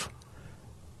roof.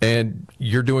 And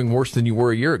you're doing worse than you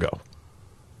were a year ago.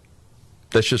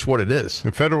 That's just what it is.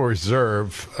 The Federal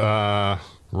Reserve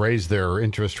raised their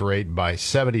interest rate by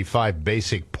 75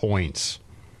 basic points.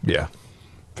 Yeah.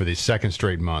 For the second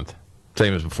straight month.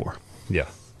 Same as before. Yeah.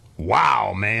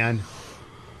 Wow, man.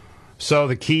 So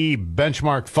the key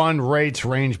benchmark fund rates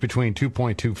range between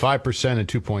 2.25% and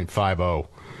 2.50%,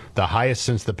 the highest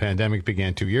since the pandemic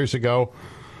began 2 years ago.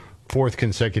 Fourth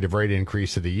consecutive rate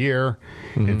increase of the year.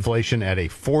 Mm-hmm. Inflation at a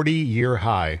 40-year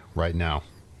high right now.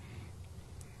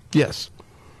 Yes.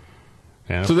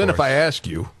 And so then if I ask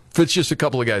you, if it's just a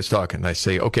couple of guys talking, and I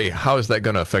say, okay, how is that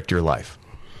going to affect your life?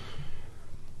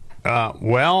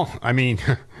 Well, I mean,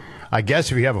 I guess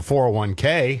if you have a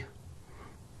 401k.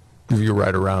 You're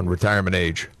right around retirement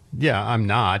age. Yeah, I'm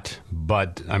not,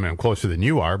 but I mean, I'm closer than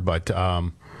you are, but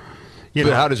how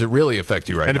does it really affect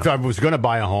you right now? And if I was going to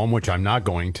buy a home, which I'm not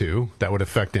going to, that would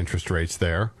affect interest rates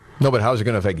there. No, but how is it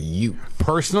going to affect you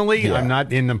personally? Yeah. I'm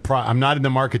not in the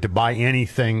market to buy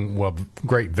anything of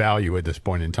great value at this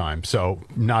point in time. So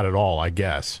not at all, I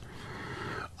guess.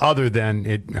 Other than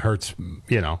it hurts,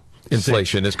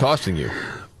 inflation is costing you.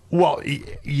 Well,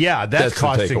 yeah, that's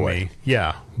costing me. takeaway.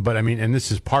 Yeah, but I mean, and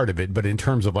this is part of it. But in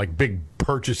terms of like big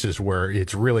purchases where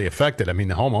it's really affected, I mean,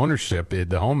 the home ownership,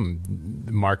 the home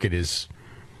market is.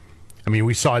 I mean,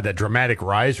 we saw that dramatic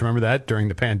rise. Remember that during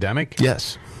the pandemic?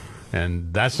 Yes.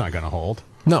 And that's not going to hold.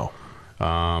 No.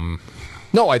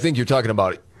 No, I think you're talking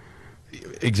about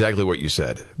exactly what you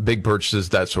said. Big purchases,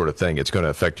 that sort of thing. It's going to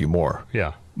affect you more.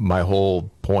 Yeah. My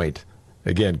whole point,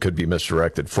 again, could be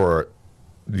misdirected for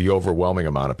the overwhelming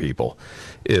amount of people,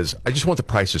 is I just want the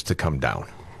prices to come down.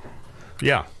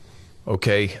 Yeah.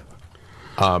 Okay?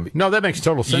 No, that makes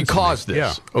total sense. You caused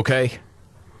this, okay?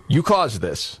 You caused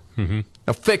this. Mm-hmm.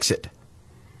 Now fix it.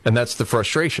 And that's the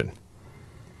frustration.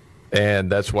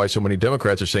 And that's why so many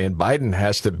Democrats are saying Biden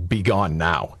has to be gone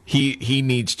now. He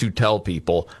needs to tell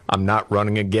people, I'm not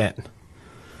running again.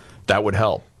 That would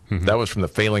help. Mm-hmm. That was from the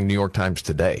failing New York Times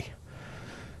today.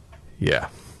 Yeah.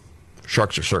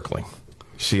 Sharks are circling.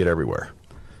 You see it everywhere.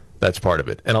 That's part of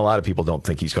it. And a lot of people don't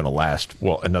think he's going to last,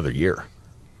 another year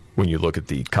when you look at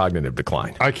the cognitive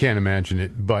decline. I can't imagine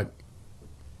it, but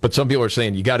some people are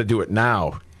saying you got to do it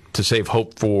now to save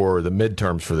hope for the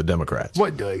midterms for the Democrats.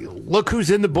 What? Look who's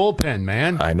in the bullpen,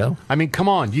 man. I know. I mean, come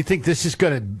on. Do you think this is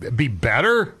going to be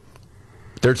better?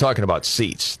 They're talking about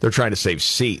seats. They're trying to save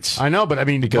seats. I know, but I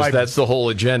mean, because that's the whole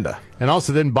agenda. And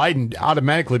also then Biden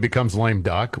automatically becomes lame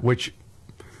duck, which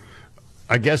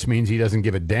I guess means he doesn't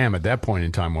give a damn at that point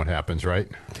in time what happens, right?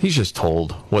 He's just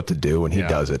told what to do, and he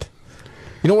does it.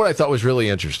 You know what I thought was really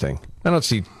interesting? I don't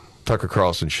see Tucker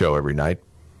Carlson's show every night,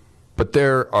 but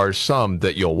there are some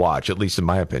that you'll watch, at least in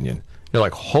my opinion. You're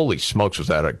like, holy smokes, was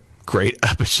that a great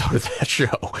episode of that show?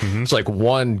 Mm-hmm. It's like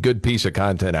one good piece of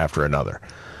content after another.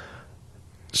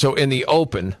 So in the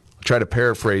open, try to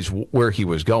paraphrase where he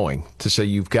was going to say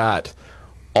you've got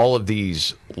all of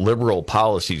these liberal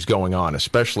policies going on,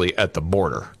 especially at the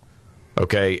border,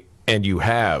 okay? And you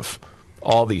have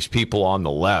all these people on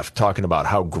the left talking about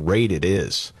how great it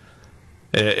is.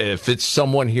 If it's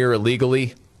someone here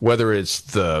illegally, whether it's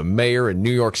the mayor in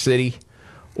New York City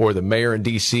or the mayor in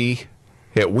D.C.,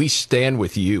 we stand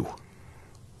with you.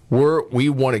 We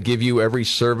want to give you every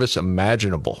service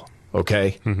imaginable,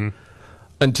 okay? Mm-hmm.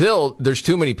 Until there's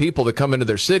too many people that come into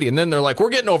their city, and then they're like, we're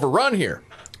getting overrun here.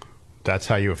 That's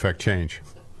how you affect change.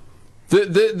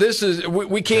 This is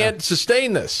we can't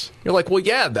sustain this. You're like, well,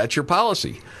 yeah, that's your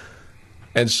policy.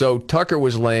 And so Tucker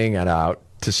was laying it out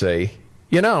to say,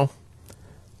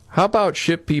 how about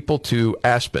ship people to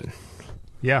Aspen?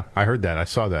 Yeah, I heard that. I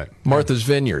saw that. Martha's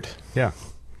Vineyard. Yeah.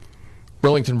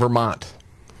 Burlington, Vermont.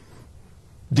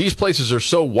 These places are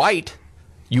so white.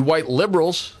 You white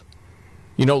liberals,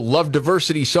 love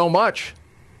diversity so much.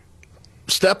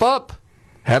 Step up.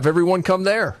 Have everyone come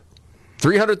there.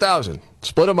 300,000.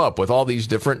 Split them up with all these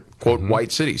different, quote,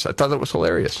 white cities. I thought that was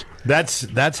hilarious.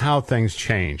 That's how things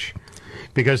change.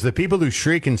 Because the people who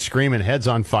shriek and scream and heads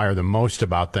on fire the most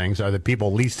about things are the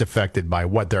people least affected by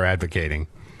what they're advocating.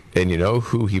 And you know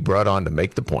who he brought on to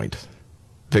make the point?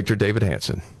 Victor David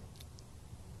Hanson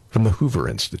from the Hoover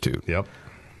Institute. Yep.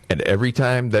 And every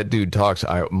time that dude talks,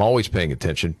 I'm always paying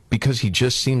attention because he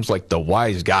just seems like the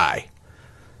wise guy.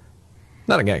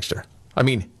 Not a gangster. I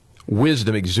mean,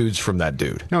 wisdom exudes from that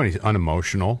dude. No, he's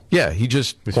unemotional. Yeah, he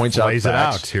just points out facts. Lays it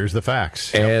out. Here's the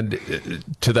facts. And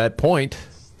to that point,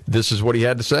 this is what he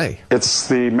had to say. It's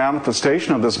the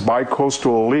manifestation of this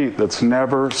bi-coastal elite that's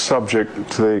never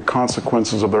subject to the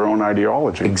consequences of their own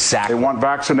ideology. Exactly. They want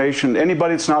vaccination.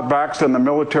 Anybody that's not vaxxed in the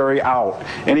military, out.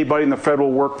 Anybody in the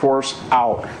federal workforce,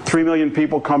 out. 3 million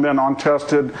people come in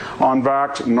untested,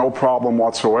 unvaxxed, no problem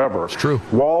whatsoever. It's true.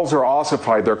 Walls are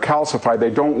ossified. They're calcified.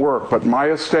 They don't work. But my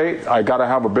estate, I got to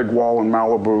have a big wall in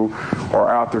Malibu or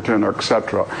Atherton or et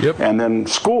cetera. Yep. And then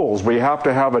schools, we have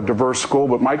to have a diverse school,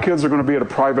 but my kids are going to be at a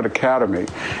private academy.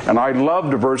 And I love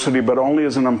diversity, but only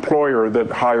as an employer that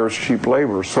hires cheap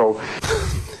labor. So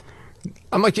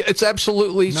I'm like, it's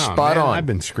absolutely spot on. I've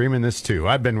been screaming this too.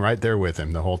 I've been right there with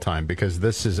him the whole time because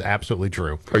this is absolutely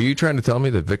true. Are you trying to tell me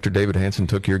that Victor David Hanson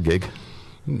took your gig?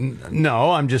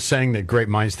 No, I'm just saying that great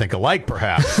minds think alike,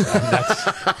 perhaps.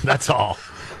 That's all.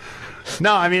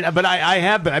 No, I mean, but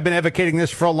I've been advocating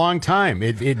this for a long time.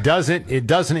 It doesn't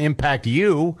impact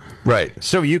you, right?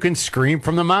 So you can scream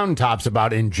from the mountaintops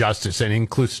about injustice and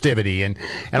inclusivity and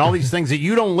all these things that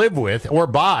you don't live with or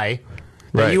buy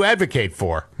that you advocate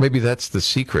for. Maybe that's the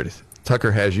secret.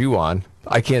 Tucker has you on.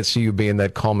 I can't see you being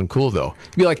that calm and cool though.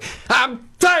 You'd be like, I'm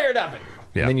tired of it,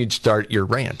 and then you'd start your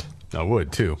rant. I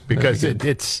would too, because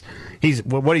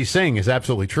what he's saying is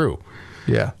absolutely true.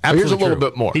 Yeah. Absolutely Here's a little true.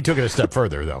 bit more. He took it a step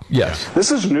further, though. Yes. Yeah.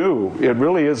 This is new. It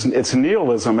really is. It's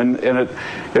nihilism, and it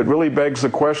really begs the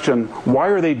question, why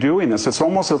are they doing this? It's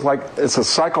almost like it's a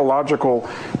psychological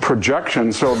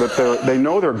projection so that they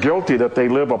know they're guilty, that they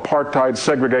live apartheid,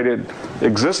 segregated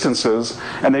existences,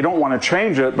 and they don't want to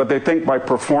change it, but they think by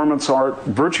performance art,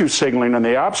 virtue signaling in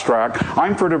the abstract,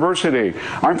 I'm for diversity,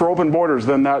 I'm for open borders,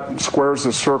 then that squares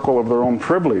the circle of their own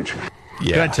privilege.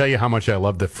 Yeah. Can I tell you how much I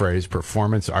love the phrase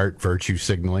performance art virtue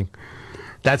signaling?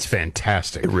 That's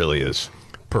fantastic. It really is.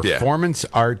 Performance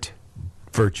art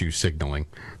virtue signaling.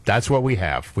 That's what we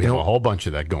have. We have a whole bunch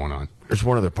of that going on. There's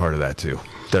one other part of that, too,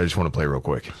 that I just want to play real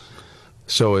quick.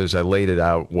 So as I laid it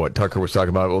out, what Tucker was talking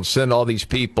about, we'll send all these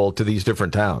people to these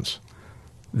different towns.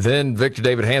 Then Victor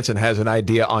David Hanson has an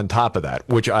idea on top of that,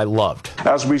 which I loved.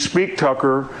 As we speak,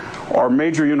 Tucker, our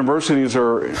major universities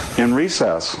are in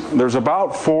recess. There's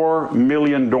about 4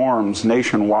 million dorms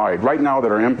nationwide right now that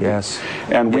are empty. Yes.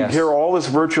 And we hear all this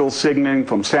virtual signaling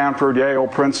from Stanford, Yale,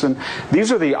 Princeton.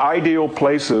 These are the ideal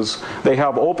places. They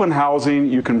have open housing.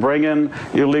 You can bring in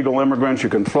illegal immigrants. You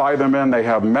can fly them in. They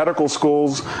have medical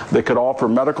schools that could offer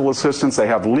medical assistance. They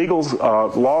have legal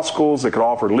law schools that could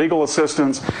offer legal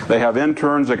assistance. They have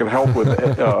interns that could help with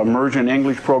immersion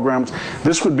English programs.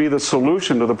 This would be the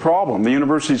solution to the problem. The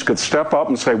universities could step up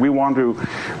and say, we want to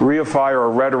reify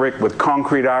our rhetoric with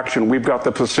concrete action. We've got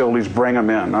the facilities, bring them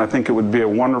in. I think it would be a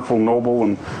wonderful, noble,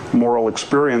 and moral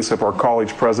experience if our college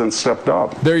presidents stepped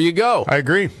up. There you go. I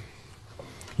agree.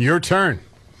 Your turn.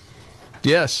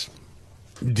 Yes.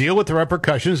 Deal with the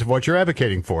repercussions of what you're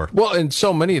advocating for. Well, and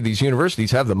so many of these universities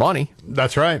have the money.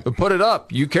 That's right. But put it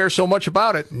up. You care so much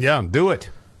about it. Yeah, do it.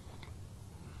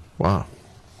 Wow.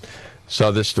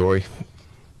 Saw this story.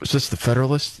 Was this the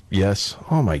Federalist? Yes.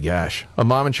 Oh, my gosh. A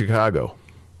mom in Chicago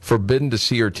forbidden to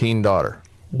see her teen daughter.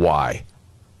 Why?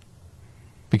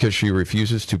 Because she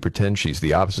refuses to pretend she's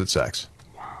the opposite sex.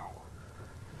 Wow.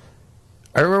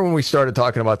 I remember when we started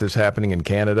talking about this happening in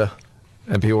Canada,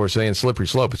 and people were saying slippery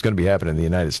slope, it's going to be happening in the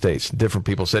United States. Different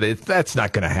people said, that's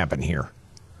not going to happen here.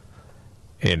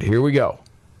 And here we go.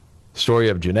 Story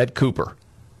of Jeanette Cooper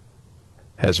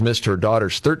has missed her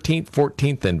daughter's 13th,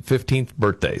 14th, and 15th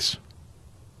birthdays.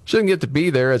 She didn't get to be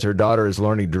there as her daughter is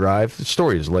learning to drive. The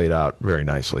story is laid out very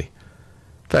nicely.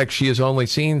 In fact, she has only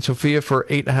seen Sophia for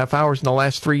 8.5 hours in the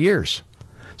last 3 years.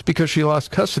 It's because she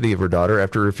lost custody of her daughter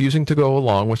after refusing to go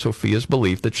along with Sophia's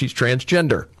belief that she's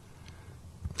transgender.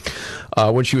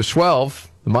 When she was 12,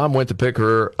 the mom went to pick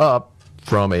her up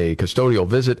from a custodial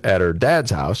visit at her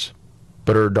dad's house,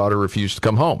 but her daughter refused to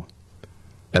come home.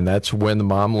 And that's when the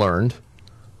mom learned,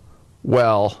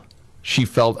 well, she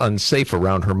felt unsafe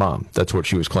around her mom. That's what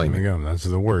she was claiming. There you go. That's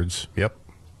the words. Yep.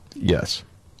 Yes.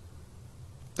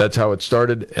 That's how it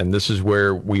started, and this is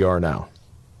where we are now.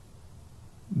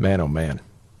 Man, oh, man.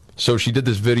 So she did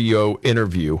this video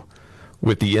interview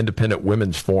with the Independent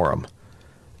Women's Forum.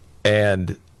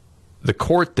 And the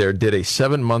court there did a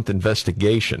 7-month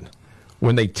investigation.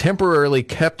 When they temporarily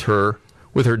kept her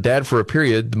with her dad for a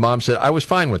period, the mom said, I was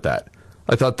fine with that.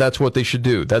 I thought that's what they should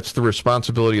do. That's the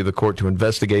responsibility of the court, to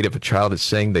investigate if a child is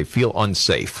saying they feel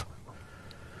unsafe.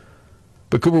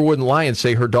 But Cooper wouldn't lie and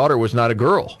say her daughter was not a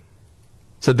girl.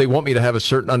 Said they want me to have a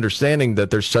certain understanding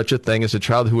that there's such a thing as a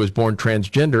child who was born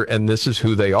transgender, and this is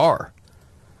who they are.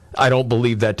 I don't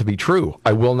believe that to be true.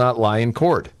 I will not lie in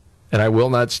court, and I will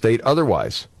not state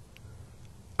otherwise.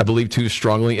 I believe too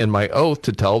strongly in my oath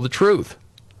to tell the truth.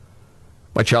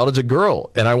 My child is a girl,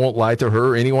 and I won't lie to her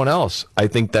or anyone else. I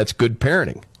think that's good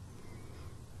parenting.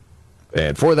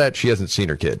 And for that, she hasn't seen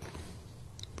her kid.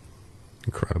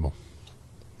 Incredible.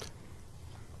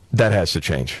 That has to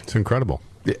change. It's incredible.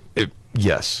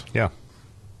 Yes. Yeah.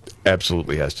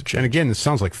 Absolutely has to change. And again, this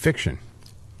sounds like fiction.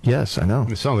 Yes, I know.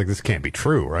 It sounds like this can't be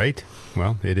true, right?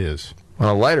 Well, it is. On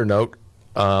a lighter note,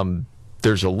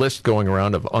 there's a list going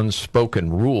around of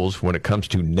unspoken rules when it comes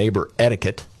to neighbor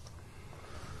etiquette.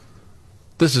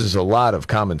 This is a lot of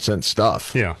common sense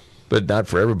stuff. Yeah. But not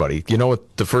for everybody. You know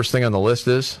what the first thing on the list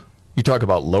is? You talk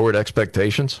about lowered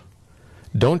expectations.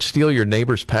 Don't steal your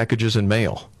neighbor's packages and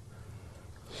mail.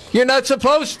 You're not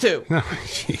supposed to.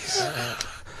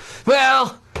 Jeez.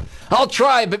 Well, I'll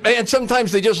try, but man,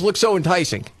 sometimes they just look so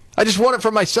enticing. I just want it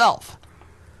for myself.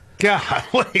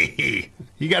 Golly.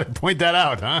 You got to point that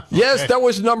out, huh? Yes, Okay. that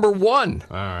was number one.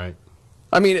 All right.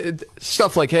 I mean,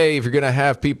 stuff like, hey, if you're going to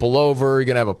have people over, you're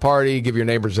going to have a party, give your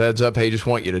neighbors a heads up, hey, just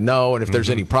want you to know, and if there's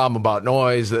any problem about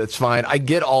noise, that's fine. I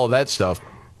get all of that stuff.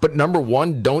 But number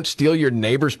one, don't steal your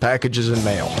neighbor's packages and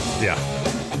mail. Yeah.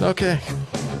 Okay.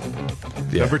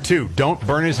 Yeah. Number two, don't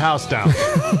burn his house down.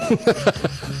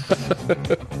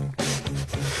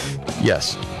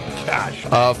 Yes.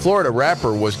 Gosh. Florida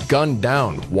rapper was gunned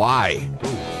down. Why?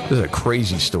 This is a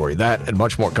crazy story. That and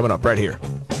much more coming up right here.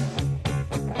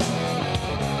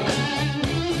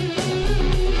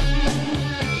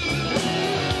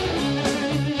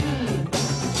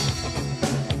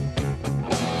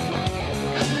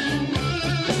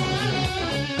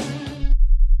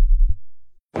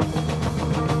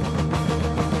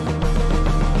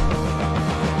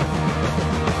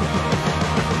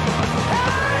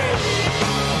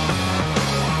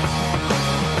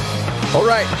 All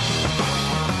right.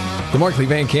 The Markley,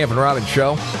 Van Camp, and Robbins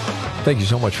Show. Thank you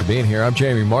so much for being here. I'm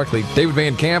Jamie Markley. David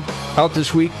Van Camp out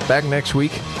this week, back next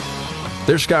week.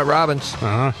 There's Scott Robbins.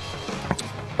 Uh-huh.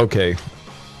 Okay.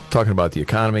 Talking about the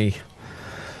economy,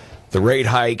 the rate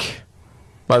hike.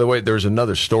 By the way, there's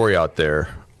another story out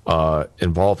there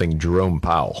involving Jerome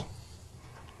Powell,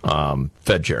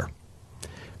 Fed chair.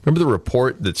 Remember the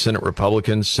report that Senate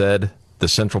Republicans said the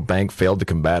central bank failed to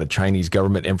combat a Chinese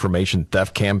government information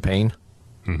theft campaign?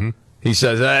 Mm-hmm. He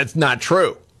says that's not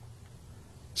true.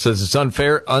 Says it's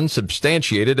unfair,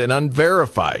 unsubstantiated, and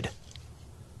unverified.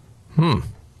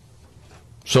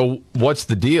 So what's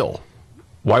the deal?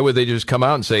 Why would they just come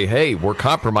out and say, hey, we're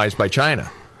compromised by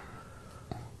China?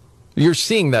 You're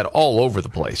seeing that all over the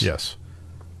place. Yes.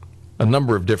 A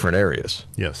number of different areas.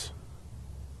 Yes.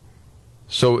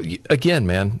 So, again,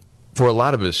 man, for a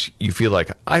lot of us, you feel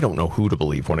like, I don't know who to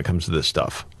believe when it comes to this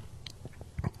stuff.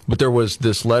 But there was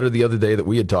this letter the other day that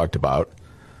we had talked about.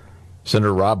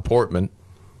 Senator Rob Portman,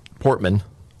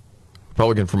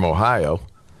 Republican from Ohio,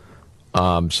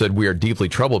 said we are deeply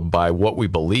troubled by what we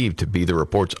believe to be the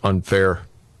report's unfair,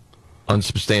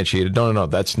 unsubstantiated. No,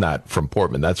 that's not from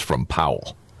Portman. That's from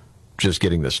Powell. Just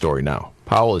getting this story now.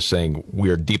 Powell is saying we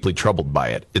are deeply troubled by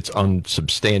it. It's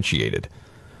unsubstantiated.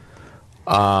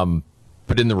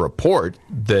 But in the report,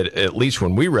 that at least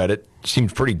when we read it,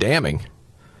 seemed pretty damning.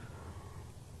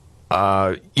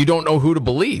 You don't know who to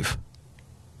believe.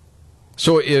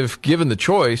 So if given the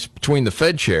choice between the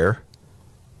Fed chair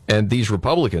and these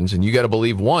Republicans, and you got to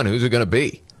believe one, who's it going to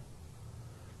be?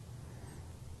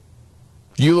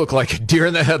 You look like a deer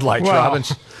in the headlights, Well,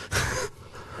 Robbins.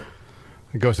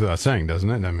 It goes without saying, doesn't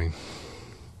it? I mean,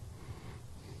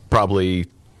 probably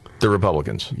the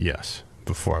Republicans. Yes,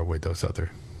 before I weigh those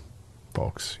other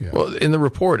folks. Yeah. Well, in the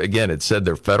report, again, it said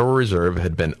their Federal Reserve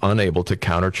had been unable to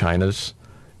counter China's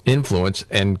influence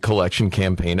and collection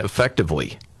campaign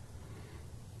effectively.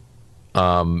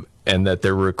 And that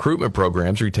their recruitment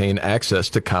programs retain access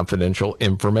to confidential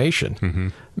information. Mm-hmm.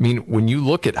 I mean, when you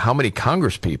look at how many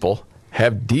Congress people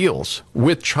have deals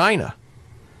with China,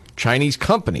 Chinese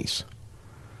companies,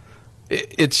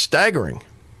 it's staggering.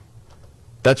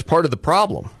 That's part of the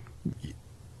problem.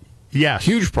 Yes.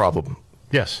 Huge problem.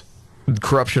 Yes.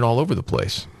 Corruption all over the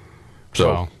place. So,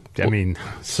 well, I mean,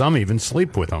 some even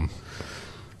sleep with them.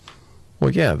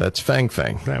 Well, yeah, that's Fang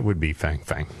Fang. That would be Fang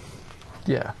Fang.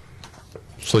 Yeah.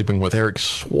 Sleeping with Eric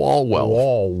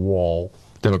Swalwell.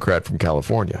 Democrat from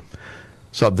California.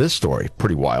 Saw this story.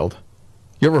 Pretty wild.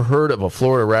 You ever heard of a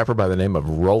Florida rapper by the name of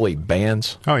Rolly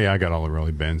Bands? Oh, yeah, I got all the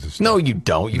Rolly Bands. No, you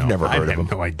don't. You've never heard of him. I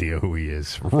have no idea who he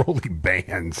is. Rolly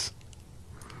Bands.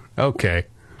 Okay.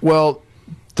 Well,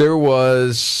 there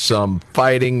was some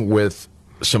fighting with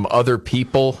some other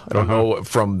people. I don't know,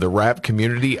 from the rap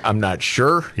community. I'm not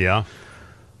sure. Yeah.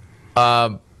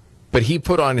 But he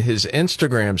put on his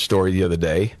Instagram story the other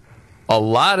day, a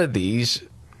lot of these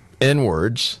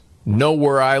N-words know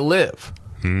where I live.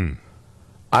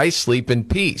 I sleep in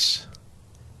peace.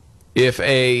 If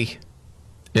a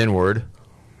N-word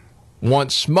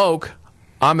wants smoke,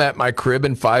 I'm at my crib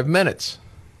in 5 minutes.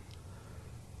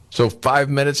 So 5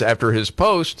 minutes after his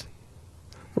post,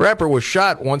 rapper was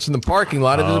shot once in the parking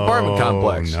lot of his apartment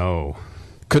complex. No.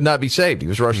 Could not be saved. He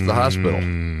was rushed to the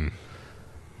hospital.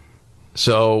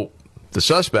 So the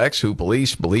suspects, who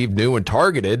police believe knew and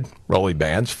targeted Rolly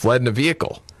Bands, fled in a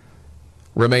vehicle.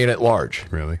 Remain at large.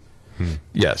 Really?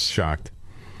 Yes. Shocked.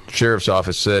 Sheriff's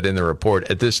office said in the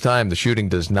report, at this time, the shooting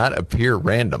does not appear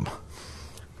random.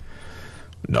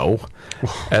 No,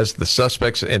 as the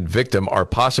suspects and victim are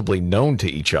possibly known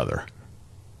to each other.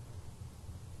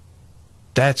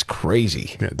 That's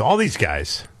crazy. Yeah, all these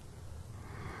guys.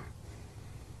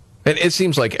 And it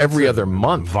seems like every other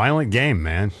month. Violent game,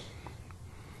 man.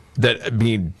 That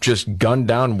being just gunned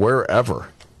down wherever.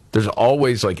 There's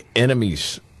always like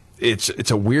enemies.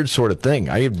 It's a weird sort of thing.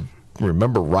 I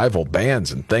remember rival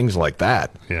bands and things like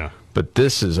that. Yeah. But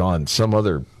this is on some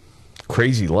other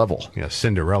crazy level. Yeah,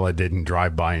 Cinderella didn't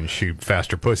drive by and shoot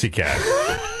Faster Pussycat.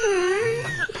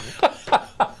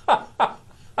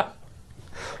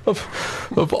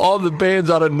 of all the bands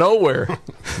out of nowhere.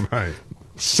 Right.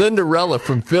 Cinderella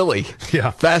from Philly.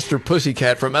 Yeah. Faster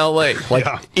Pussycat from L.A. Like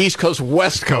East Coast,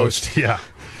 West Coast. Yeah.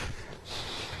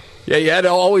 Yeah, you had to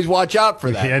always watch out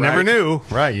for that. Yeah, never knew.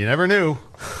 Right, you never knew.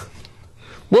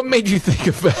 What made you think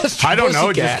of Faster Pussycat? I don't know.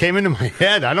 It just came into my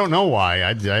head. I don't know why.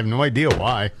 I have no idea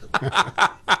why.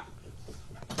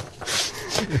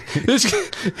 This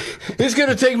is going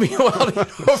to take me a while to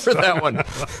get over that one.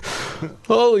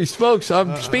 Holy smokes,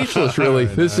 I'm speechless, really.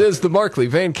 This is the Markley,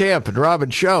 Van Camp, and Robin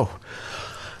Show.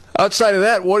 Outside of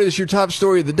that, what is your top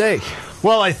story of the day?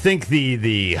 Well, I think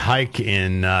the hike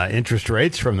in interest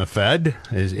rates from the Fed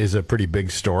is a pretty big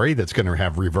story that's going to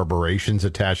have reverberations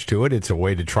attached to it. It's a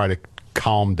way to try to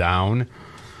calm down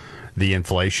the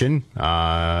inflation.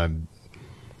 Will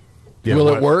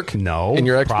it work? No. In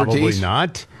your expertise? Probably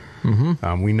not.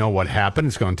 Mm-hmm. We know what happened.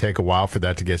 It's going to take a while for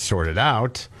that to get sorted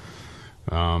out.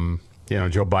 Joe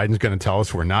Biden's going to tell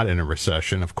us we're not in a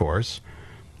recession, of course.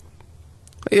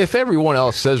 If everyone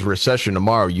else says recession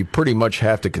tomorrow, you pretty much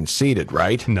have to concede it,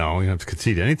 right? No, you don't have to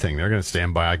concede anything. They're going to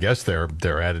stand by, I guess, their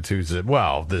attitudes that,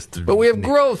 well, this. But we have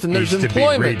growth and there's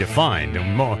employment. To be redefined.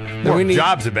 And more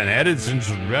jobs have been added since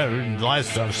the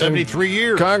last 73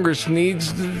 years. Congress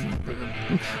needs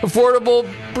affordable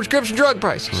prescription drug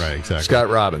prices. Right, exactly. Scott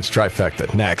Robbins,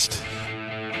 trifecta, next.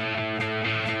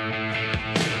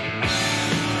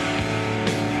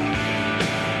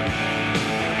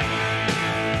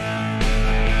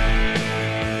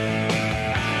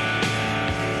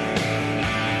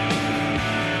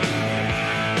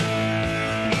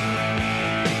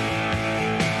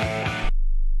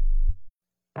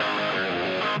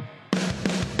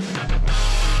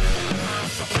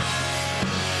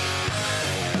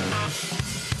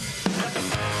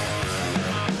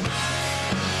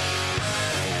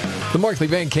 The Markley,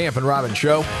 Van Camp, and Robin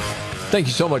Show. Thank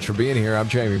you so much for being here. I'm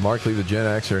Jamie Markley, the Gen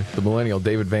Xer, the millennial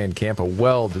David Van Camp, a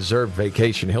well-deserved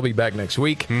vacation. He'll be back next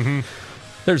week. Mm-hmm.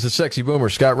 There's the sexy boomer,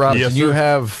 Scott Robinson. Yes, you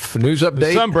have a news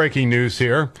update? Some breaking news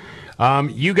here.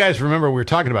 You guys remember we were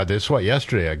talking about this,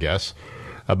 yesterday, I guess,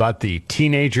 about the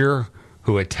teenager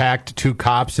who attacked two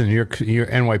cops in your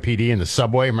NYPD in the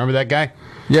subway. Remember that guy?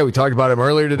 Yeah, we talked about him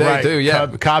earlier today, too. Yeah,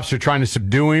 cops are trying to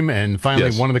subdue him, and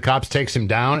finally one of the cops takes him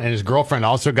down, and his girlfriend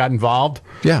also got involved.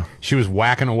 Yeah. She was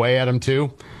whacking away at him,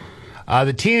 too.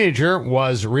 The teenager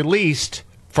was released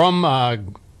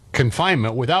from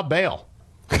confinement without bail.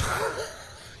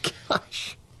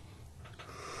 Gosh.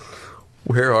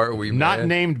 Where are we, man? Not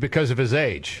named because of his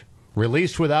age.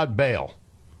 Released without bail.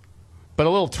 But a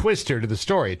little twister to the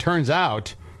story. It turns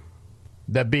out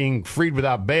that being freed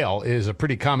without bail is a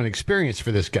pretty common experience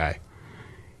for this guy.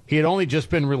 He had only just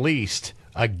been released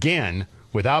again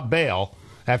without bail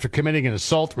after committing an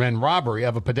assault and robbery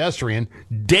of a pedestrian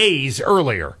days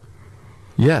earlier.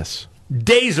 Yes.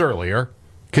 Days earlier,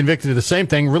 convicted of the same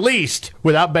thing, released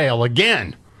without bail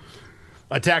again.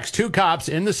 Attacks two cops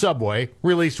in the subway,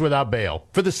 released without bail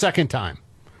for the second time.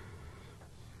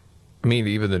 I mean,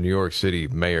 even the New York City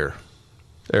mayor,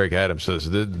 Eric Adams, says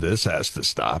this has to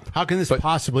stop. How can this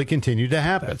possibly continue to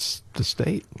happen? That's the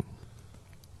state.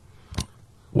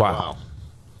 Wow.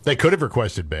 They could have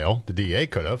requested bail. The DA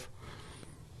could have.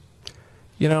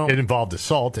 You know, it involved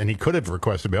assault, and he could have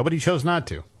requested bail, but he chose not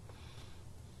to.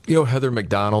 You know, Heather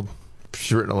McDonald,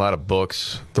 she's written a lot of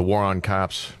books, The War on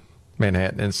Cops,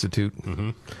 Manhattan Institute.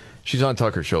 Mm-hmm. She's on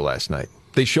Tucker Show last night.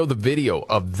 They showed the video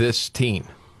of this teen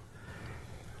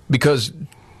because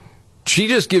she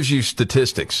just gives you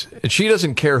statistics, and she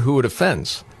doesn't care who it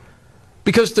offends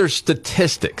because they're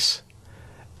statistics.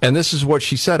 And this is what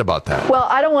she said about that. Well,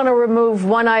 I don't want to remove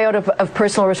one iota of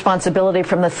personal responsibility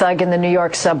from the thug in the New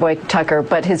York subway, Tucker,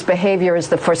 but his behavior is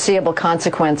the foreseeable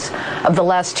consequence of the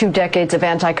last 2 decades of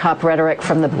anti-cop rhetoric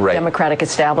from the Democratic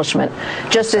establishment.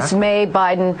 Just as May,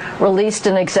 Biden released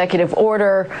an executive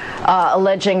order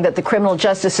alleging that the criminal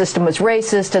justice system was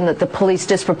racist and that the police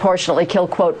disproportionately kill,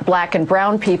 quote, black and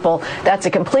brown people. That's a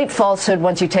complete falsehood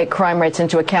once you take crime rates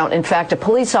into account. In fact, a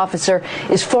police officer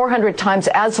is 400 times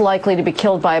as likely to be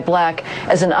killed by a black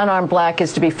as an unarmed black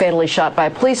is to be fatally shot by a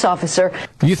police officer.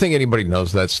 Do you think anybody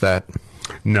knows that stat?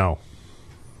 No.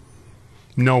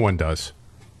 No one does.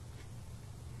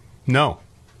 No.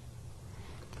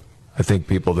 I think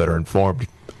people that are informed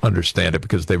understand it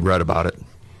because they've read about it.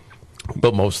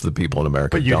 But most of the people in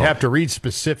America But you'd don't. have to read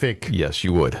specific... Yes,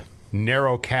 you would.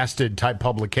 Narrow-casted type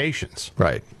publications.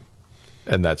 Right.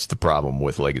 And that's the problem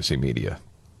with legacy media.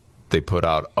 They put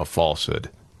out a falsehood.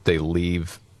 They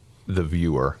leave the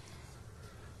viewer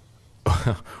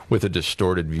with a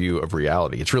distorted view of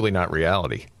reality. It's really not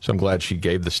reality. So I'm glad she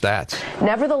gave the stats.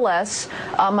 Nevertheless,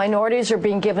 minorities are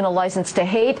being given a license to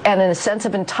hate and a sense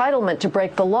of entitlement to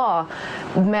break the law.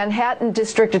 Manhattan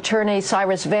District Attorney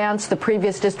Cyrus Vance, the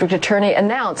previous district attorney,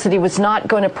 announced that he was not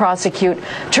going to prosecute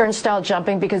turnstile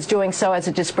jumping because doing so has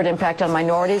a disparate impact on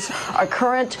minorities. Our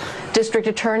current district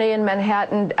attorney in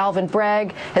Manhattan, Alvin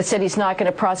Bragg, has said he's not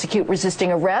going to prosecute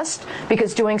resisting arrest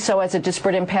because doing so has a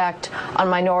disparate impact on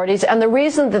minorities. And the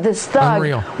reason that this thug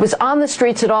was on the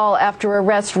streets at all after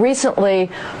arrest recently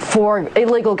for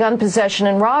illegal gun possession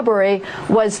and robbery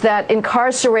was that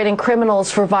incarcerating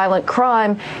criminals for violent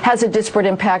crime has a disparate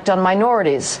impact on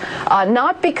minorities.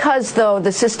 Not because, though,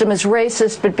 the system is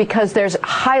racist, but because there's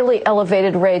highly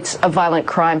elevated rates of violent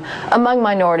crime among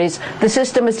minorities. The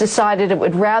system has decided it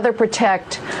would rather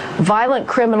protect violent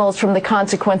criminals from the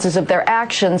consequences of their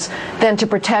actions than to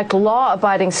protect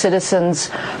law-abiding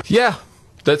citizens. Yeah.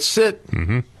 That's it.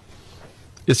 Mm-hmm.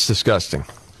 It's disgusting.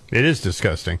 It is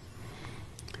disgusting.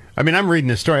 I mean, I'm reading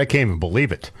this story. I can't even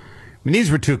believe it. I mean,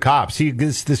 these were 2 cops.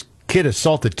 This kid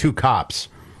assaulted 2 cops.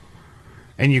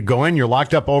 And you go in, you're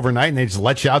locked up overnight, and they just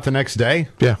let you out the next day?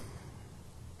 Yeah.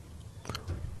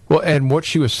 Well, and what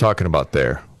she was talking about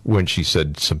there when she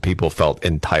said some people felt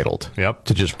entitled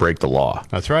to just break the law.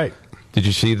 That's right. Did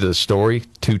you see the story?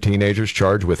 2 teenagers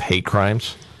charged with hate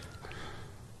crimes?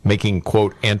 Making,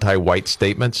 quote, anti-white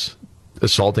statements,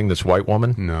 assaulting this white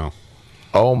woman? No.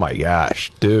 Oh, my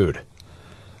gosh, dude.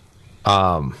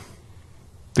 The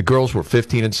girls were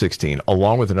 15 and 16,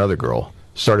 along with another girl,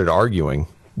 started arguing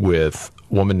with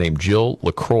a woman named Jill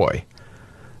LaCroix.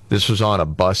 This was on a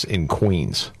bus in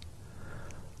Queens.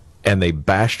 And they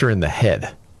bashed her in the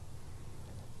head.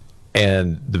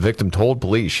 And the victim told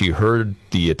police she heard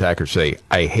the attacker say,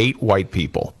 "I hate white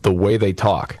people, the way they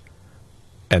talk."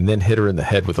 And then hit her in the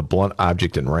head with a blunt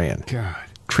object and ran. God.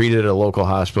 Treated at a local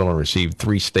hospital and received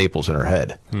 3 staples in her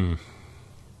head.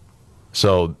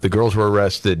 So the girls were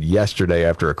arrested yesterday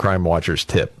after a Crime Watchers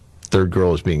tip. 3rd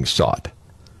girl is being sought.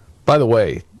 By the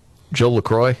way, Jill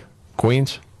LaCroix,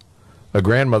 Queens, a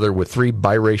grandmother with 3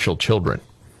 biracial children,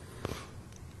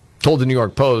 told the New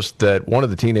York Post that one of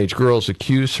the teenage girls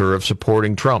accused her of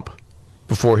supporting Trump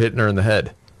before hitting her in the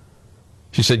head.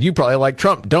 She said, "You probably like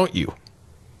Trump, don't you?"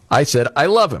 I said, "I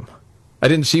love him. I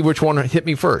didn't see which one hit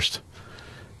me first."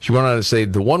 She went on to say,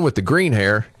 the one with the green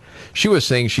hair, she was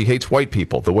saying she hates white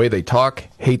people, the way they talk,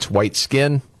 hates white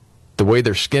skin, the way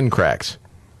their skin cracks.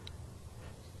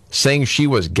 Saying she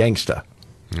was gangsta.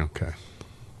 Okay.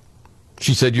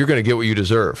 She said, "You're going to get what you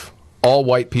deserve. All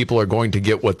white people are going to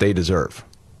get what they deserve."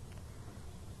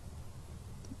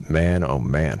 Man, oh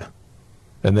man.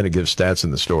 And then it gives stats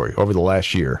in the story. Over the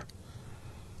last year,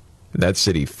 in that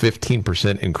city,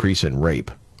 15% increase in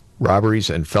rape, robberies,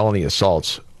 and felony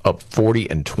assaults, up 40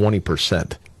 and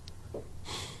 20%.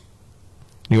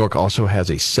 New York also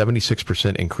has a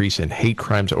 76% increase in hate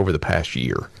crimes over the past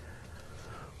year.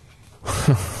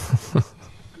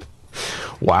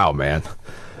 Wow, man.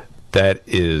 That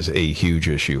is a huge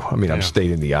issue. I mean, I'm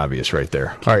stating the obvious right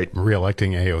there. All right.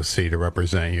 Re-electing AOC to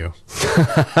represent you.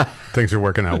 Things are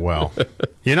working out well.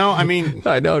 You know, I mean...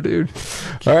 I know, dude.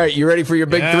 All right, you ready for your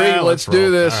big three? Let's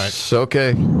do this. All right.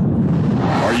 Okay.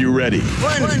 Are you ready?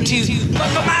 1, 2,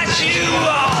 buckle my shoe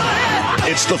on.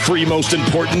 It's the 3 most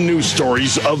important news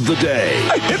stories of the day.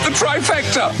 I hit the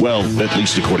trifecta. Well, at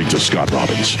least according to Scott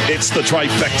Robbins. It's the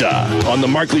trifecta on the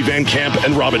Markley, Van Camp,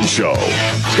 and Robbins Show.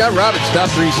 Scott Robbins, top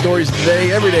 3 stories of the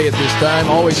day, every day at this time,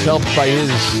 always helped by his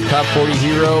top 40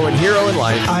 hero and hero in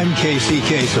life. I'm Casey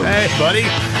Kasem. Hey, buddy.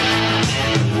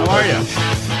 How are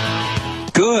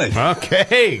you? Good.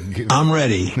 Okay. I'm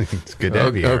ready. It's good to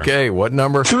have you here. Okay, what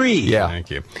number? 3. Yeah. Thank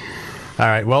you. All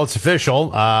right, well, it's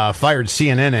official. Fired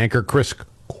CNN anchor Chris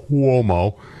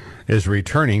Cuomo is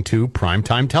returning to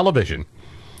primetime television.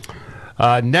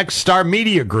 Next Star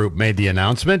Media Group made the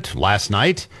announcement last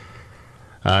night.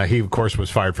 He, of course,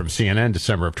 was fired from CNN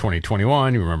December of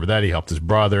 2021. You remember that? He helped his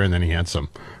brother, and then he had some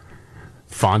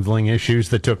fondling issues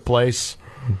that took place.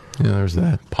 Yeah, there's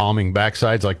that. Palming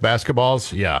backsides like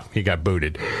basketballs. Yeah, he got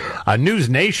booted. News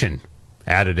Nation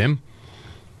added him.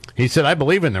 He said, I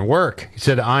believe in their work. He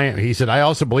said, I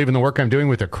also believe in the work I'm doing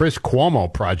with the Chris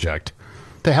Cuomo Project.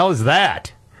 The hell is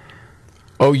that?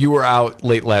 Oh, you were out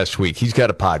late last week. He's got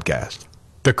a podcast.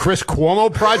 The Chris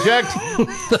Cuomo Project?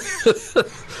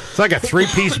 It's like a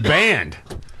 3-piece band.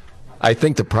 I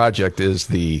think the project is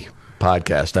the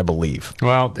podcast, I believe.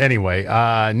 Well, anyway,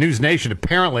 News Nation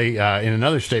apparently, in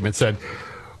another statement, said,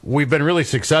 we've been really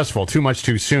successful. Too much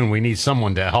too soon. We need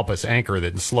someone to help us anchor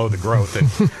that and slow the growth.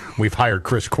 And we've hired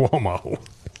Chris Cuomo.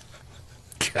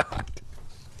 God.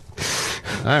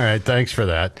 All right. Thanks for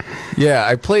that. Yeah,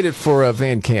 I played it for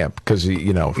Van Camp because,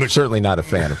 certainly not a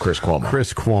fan of Chris Cuomo.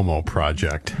 Chris Cuomo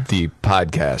Project. The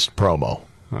podcast promo.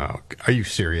 Oh, are you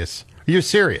serious? Are you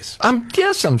serious? I'm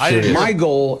serious. My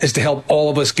goal is to help all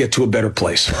of us get to a better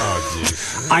place. Oh,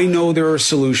 geez. I know there are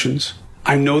solutions.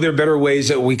 I know there are better ways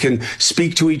that we can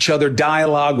speak to each other,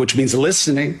 dialogue, which means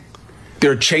listening.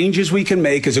 There are changes we can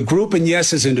make as a group and,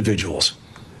 yes, as individuals.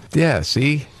 Yeah,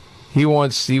 see? He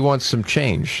wants some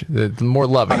change, more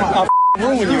loving. I'll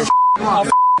ruin you. I'll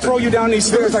throw you down these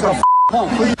stairs like a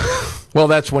punk. Well,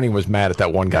 that's when he was mad at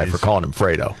that one guy for calling him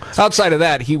Fredo. Outside of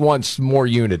that, he wants more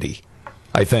unity,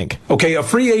 I think. Okay, a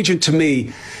free agent to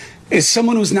me is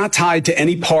someone who's not tied to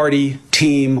any party,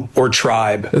 team, or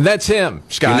tribe. That's him,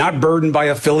 Scott. You're not burdened by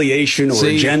affiliation or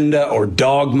agenda or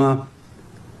dogma.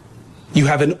 You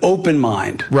have an open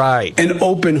mind. Right. An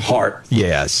open heart.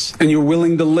 Yes. And you're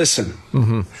willing to listen.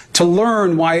 To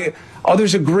learn why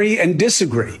others agree and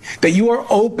disagree. That you are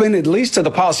open at least to the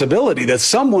possibility that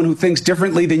someone who thinks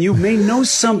differently than you may know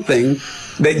something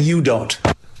that you don't.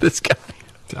 This guy.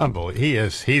 It's unbelievable. He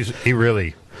is. He's a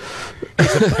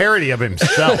parody of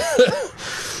himself.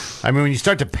 I mean, when you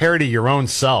start to parody your own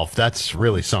self, that's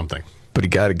really something. But he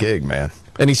got a gig, man.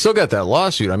 And he still got that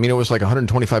lawsuit. I mean, it was like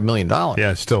 $125 million.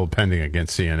 Yeah, it's still pending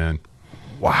against CNN.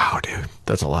 Wow, dude.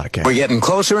 That's a lot of cash. We're getting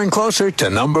closer and closer to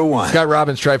number 1. Scott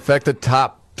Robbins trifecta,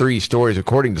 top 3 stories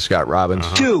according to Scott Robbins.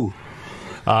 2.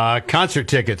 Concert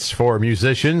tickets for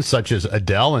musicians such as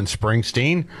Adele and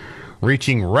Springsteen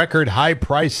reaching record high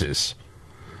prices.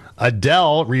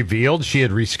 Adele revealed she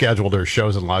had rescheduled her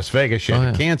shows in Las Vegas. She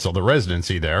had to cancel the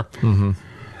residency there.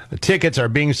 The tickets are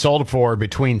being sold for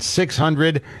between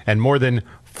 $600 and more than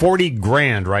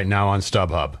 $40,000 right now on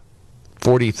StubHub.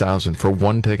 $40,000 for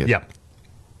one ticket? Yep.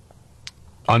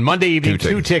 On Monday evening,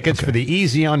 2 tickets for the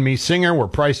Easy on Me singer were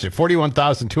priced at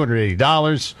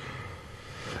 $41,280.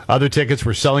 Other tickets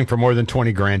were selling for more than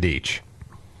 $20,000 each.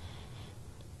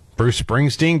 Bruce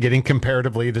Springsteen getting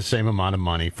comparatively the same amount of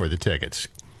money for the tickets.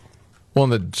 Well, in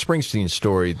the Springsteen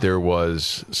story, there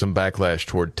was some backlash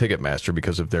toward Ticketmaster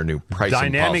because of their new pricing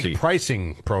Dynamic policy.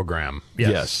 Pricing program.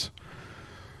 Yes.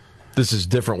 This is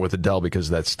different with Adele because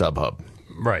that's StubHub.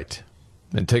 Right.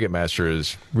 And Ticketmaster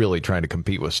is really trying to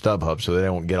compete with StubHub, so they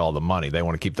don't get all the money. They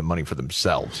want to keep the money for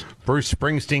themselves. Bruce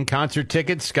Springsteen concert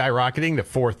tickets skyrocketing to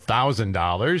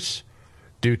 $4,000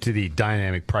 due to the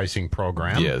dynamic pricing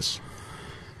program. Yes.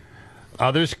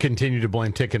 Others continue to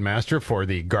blame Ticketmaster for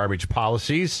the garbage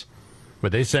policies.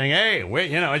 But they're saying, hey,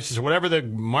 it's just whatever the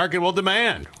market will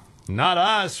demand. Not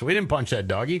us. We didn't punch that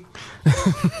doggy.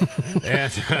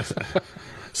 And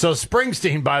so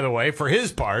Springsteen, by the way, for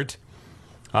his part,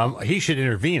 he should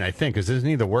intervene, I think, because isn't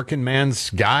he the working man's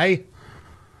guy?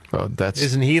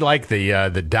 Isn't he like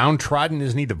the downtrodden?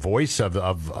 Isn't he the voice of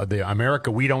the America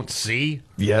we don't see?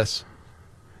 Yes.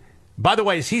 By the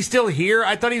way, is he still here?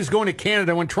 I thought he was going to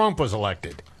Canada when Trump was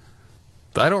elected.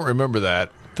 I don't remember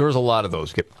that. There was a lot of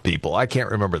those people. I can't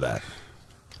remember that.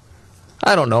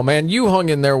 I don't know, man. You hung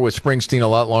in there with Springsteen a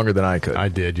lot longer than I could. I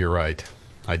did. You're right.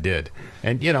 I did.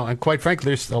 And, and quite frankly,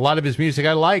 there's a lot of his music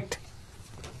I liked.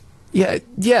 Yeah,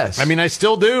 yes. I mean, I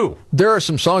still do. There are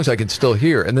some songs I can still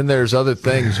hear, and then there's other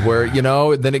things where,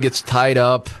 then it gets tied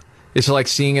up. It's like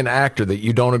seeing an actor that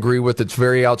you don't agree with that's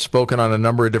very outspoken on a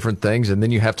number of different things, and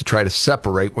then you have to try to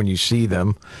separate when you see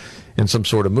them in some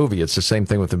sort of movie. It's the same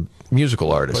thing with a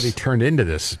musical artist. But he turned into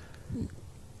this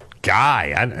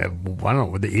guy, I don't know,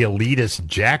 with the elitist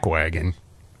jackwagon.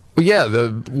 Well, yeah,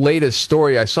 the latest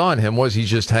story I saw on him was he's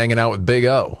just hanging out with Big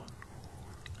O.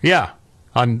 Yeah,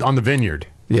 on the vineyard.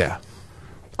 Yeah.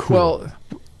 Cool. Well,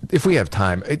 if we have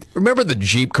time, remember the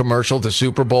Jeep commercial, the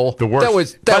Super Bowl? The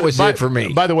worst. That was it for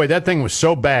me. By the way, that thing was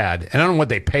so bad, and I don't know what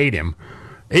they paid him.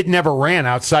 It never ran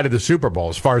outside of the Super Bowl,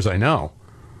 as far as I know.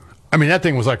 I mean, that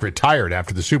thing was like retired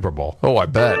after the Super Bowl. Oh, I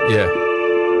bet, yeah.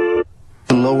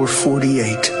 The lower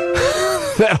 48.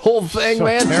 That whole thing, so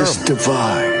man. This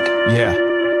divide. Yeah.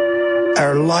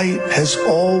 Our light has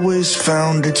always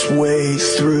found its way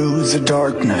through the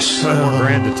darkness.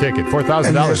 $4,000 a ticket,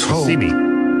 $4,000 to see me.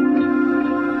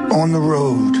 On the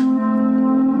road,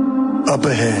 up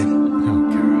ahead.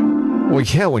 Oh, God. Well,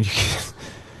 yeah, when you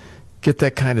get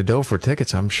that kind of dough for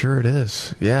tickets, I'm sure it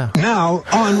is. Yeah. Now,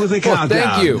 on with the countdown.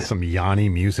 Thank you. Some Yanni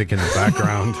music in the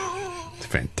background. It's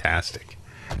fantastic.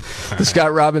 The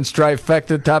Scott Robbins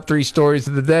trifecta, top 3 stories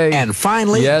of the day. And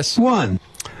finally, yes. one.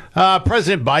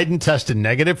 President Biden tested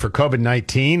negative for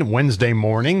COVID-19 Wednesday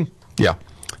morning. Yeah.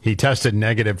 He tested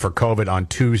negative for COVID on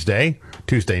Tuesday.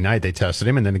 Tuesday night they tested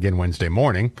him, and then again Wednesday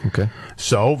morning. Okay.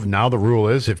 So now the rule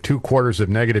is if 2 quarters of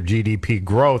negative GDP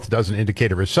growth doesn't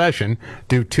indicate a recession,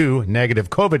 do 2 negative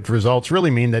COVID results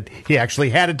really mean that he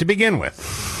actually had it to begin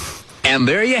with. And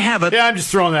there you have it. Yeah, I'm just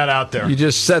throwing that out there. You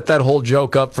just set that whole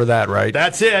joke up for that, right?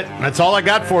 That's it. That's all I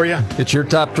got for you. It's your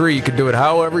top 3. You can do it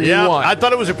however you want. I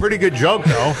thought it was a pretty good joke,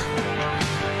 though.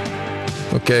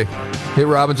 Okay. Hit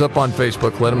Robbins up on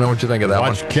Facebook. Let him know what you think of that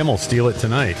one. Watch Kimmel steal it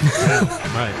tonight. Yeah,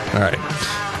 right. All right.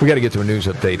 We got to get to a news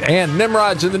update. And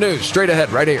Nimrod's in the news. Straight ahead,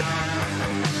 right here.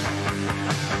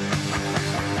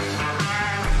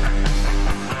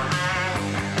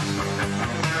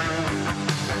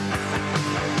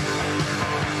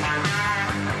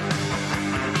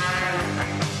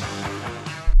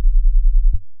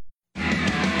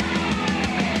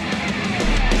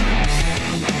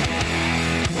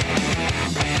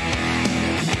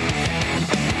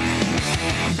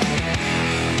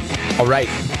 All right.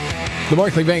 The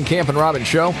Markley, Van Camp, and Robbins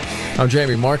Show. I'm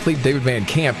Jamie Markley. David Van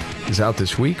Camp is out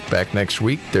this week. Back next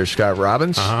week. There's Scott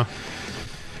Robbins.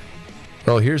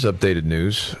 Well, here's updated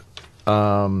news.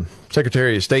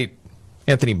 Secretary of State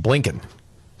Anthony Blinken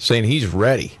saying he's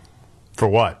ready. For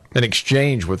what? An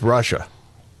exchange with Russia.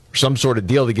 Some sort of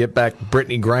deal to get back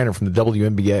Brittany Griner from the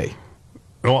WNBA.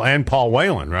 Well, and Paul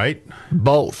Whelan, right?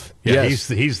 Both. Yeah, yes.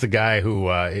 he's the guy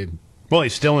who,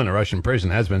 he's still in a Russian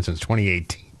prison, has been since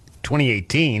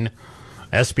 2018,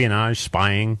 espionage,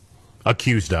 spying,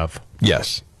 accused of.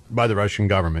 Yes. By the Russian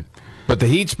government. But the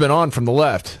heat's been on from the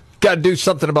left. Got to do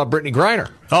something about Brittany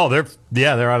Griner. Oh,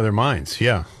 they're out of their minds,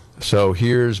 yeah. So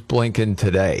here's Blinken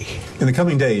today. In the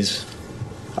coming days,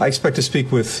 I expect to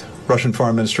speak with Russian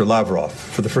Foreign Minister Lavrov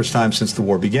for the first time since the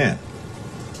war began.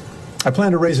 I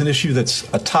plan to raise an issue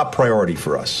that's a top priority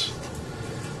for us.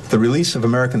 The release of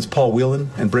Americans Paul Whelan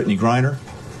and Brittany Griner,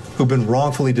 who've been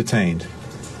wrongfully detained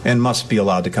and must be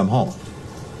allowed to come home.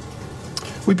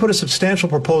 We put a substantial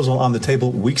proposal on the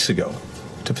table weeks ago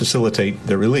to facilitate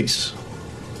their release.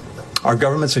 Our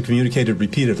governments have communicated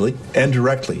repeatedly and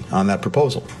directly on that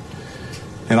proposal.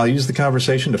 And I'll use the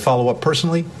conversation to follow up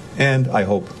personally and, I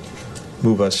hope,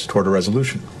 move us toward a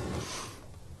resolution.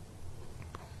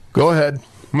 Go ahead.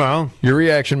 Well, your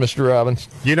reaction, Mr. Robbins.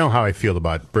 You know how I feel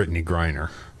about Brittany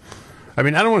Griner. I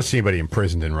mean, I don't want to see anybody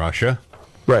imprisoned in Russia.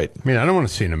 Right. I mean, I don't want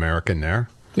to see an American there.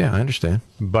 Yeah, I understand.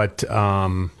 But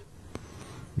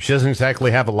she doesn't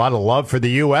exactly have a lot of love for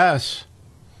the U.S.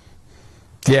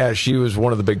 Yeah, she was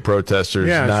one of the big protesters,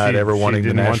 not ever wanting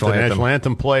the national anthem. National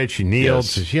anthem played. She kneeled,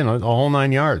 yes. The whole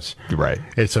 9 yards. Right.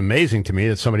 It's amazing to me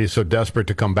that somebody is so desperate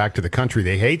to come back to the country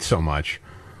they hate so much.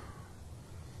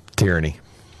 Tyranny.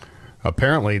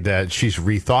 Apparently that she's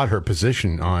rethought her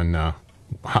position on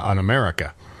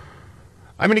America.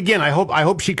 I mean, again, I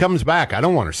hope she comes back. I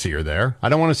don't want to see her there. I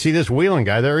don't want to see this Whelan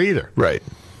guy there either. Right.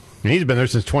 And he's been there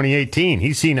since 2018.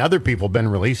 He's seen other people been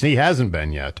released, and he hasn't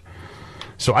been yet.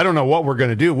 So I don't know what we're going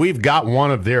to do. We've got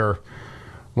one of their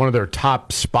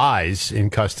top spies in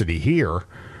custody here.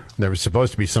 There was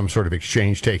supposed to be some sort of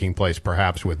exchange taking place,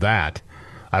 perhaps, with that.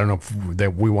 I don't know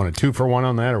if we want a 2-for-1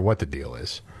 on that or what the deal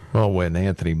is. Well, when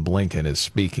Anthony Blinken is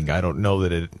speaking, I don't know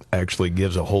that it actually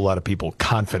gives a whole lot of people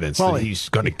confidence that he's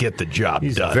going to get the job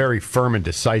He's done. very firm and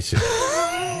decisive.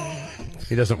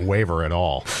 He doesn't waver at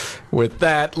all. With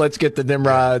that, let's get the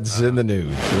Nimrods in the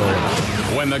news.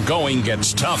 When the going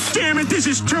gets tough, Damn it, this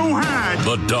is too hard.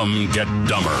 the dumb get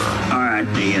dumber. All right,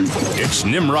 Ian. It's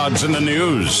Nimrods in the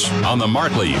News on the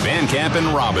Markley, Van Camp, and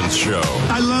Robbins Show.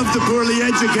 I love the poorly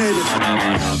educated.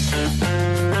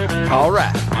 All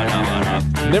right.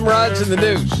 Nimrods in the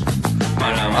news.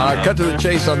 Cut to the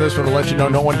chase on this one to let you know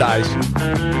no one dies.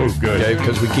 Oh, good. Okay,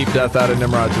 because we keep death out of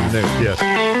Nimrods in the news. Yes.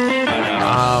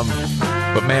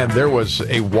 But, man, there was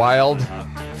a wild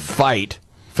fight,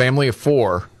 family of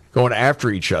four, going after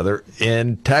each other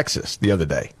in Texas the other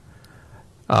day.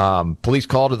 Police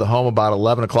called to the home about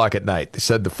 11 o'clock at night. They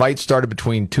said the fight started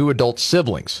between two adult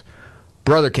siblings.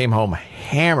 Brother came home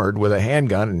hammered with a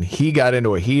handgun, and he got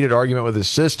into a heated argument with his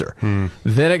sister.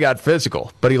 Then it got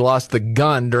physical, but he lost the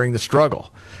gun during the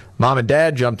struggle. Mom and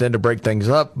Dad jumped in to break things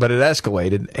up, but it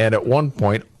escalated, and at one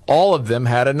point, all of them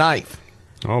had a knife.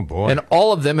 Oh, boy. And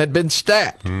all of them had been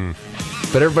stabbed.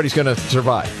 But everybody's going to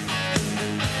survive.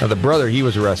 Now, the brother, he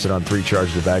was arrested on 3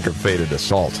 charges of aggravated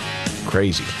assault.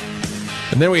 Crazy.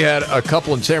 And then we had a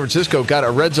couple in San Francisco got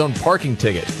a red zone parking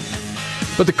ticket.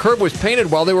 But the curb was painted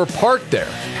while they were parked there.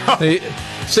 The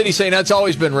city saying that's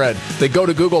always been red. They go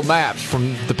to Google Maps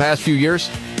from the past few years.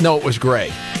 No, it was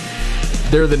gray.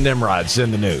 They're the Nimrods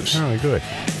in the news. Oh, good.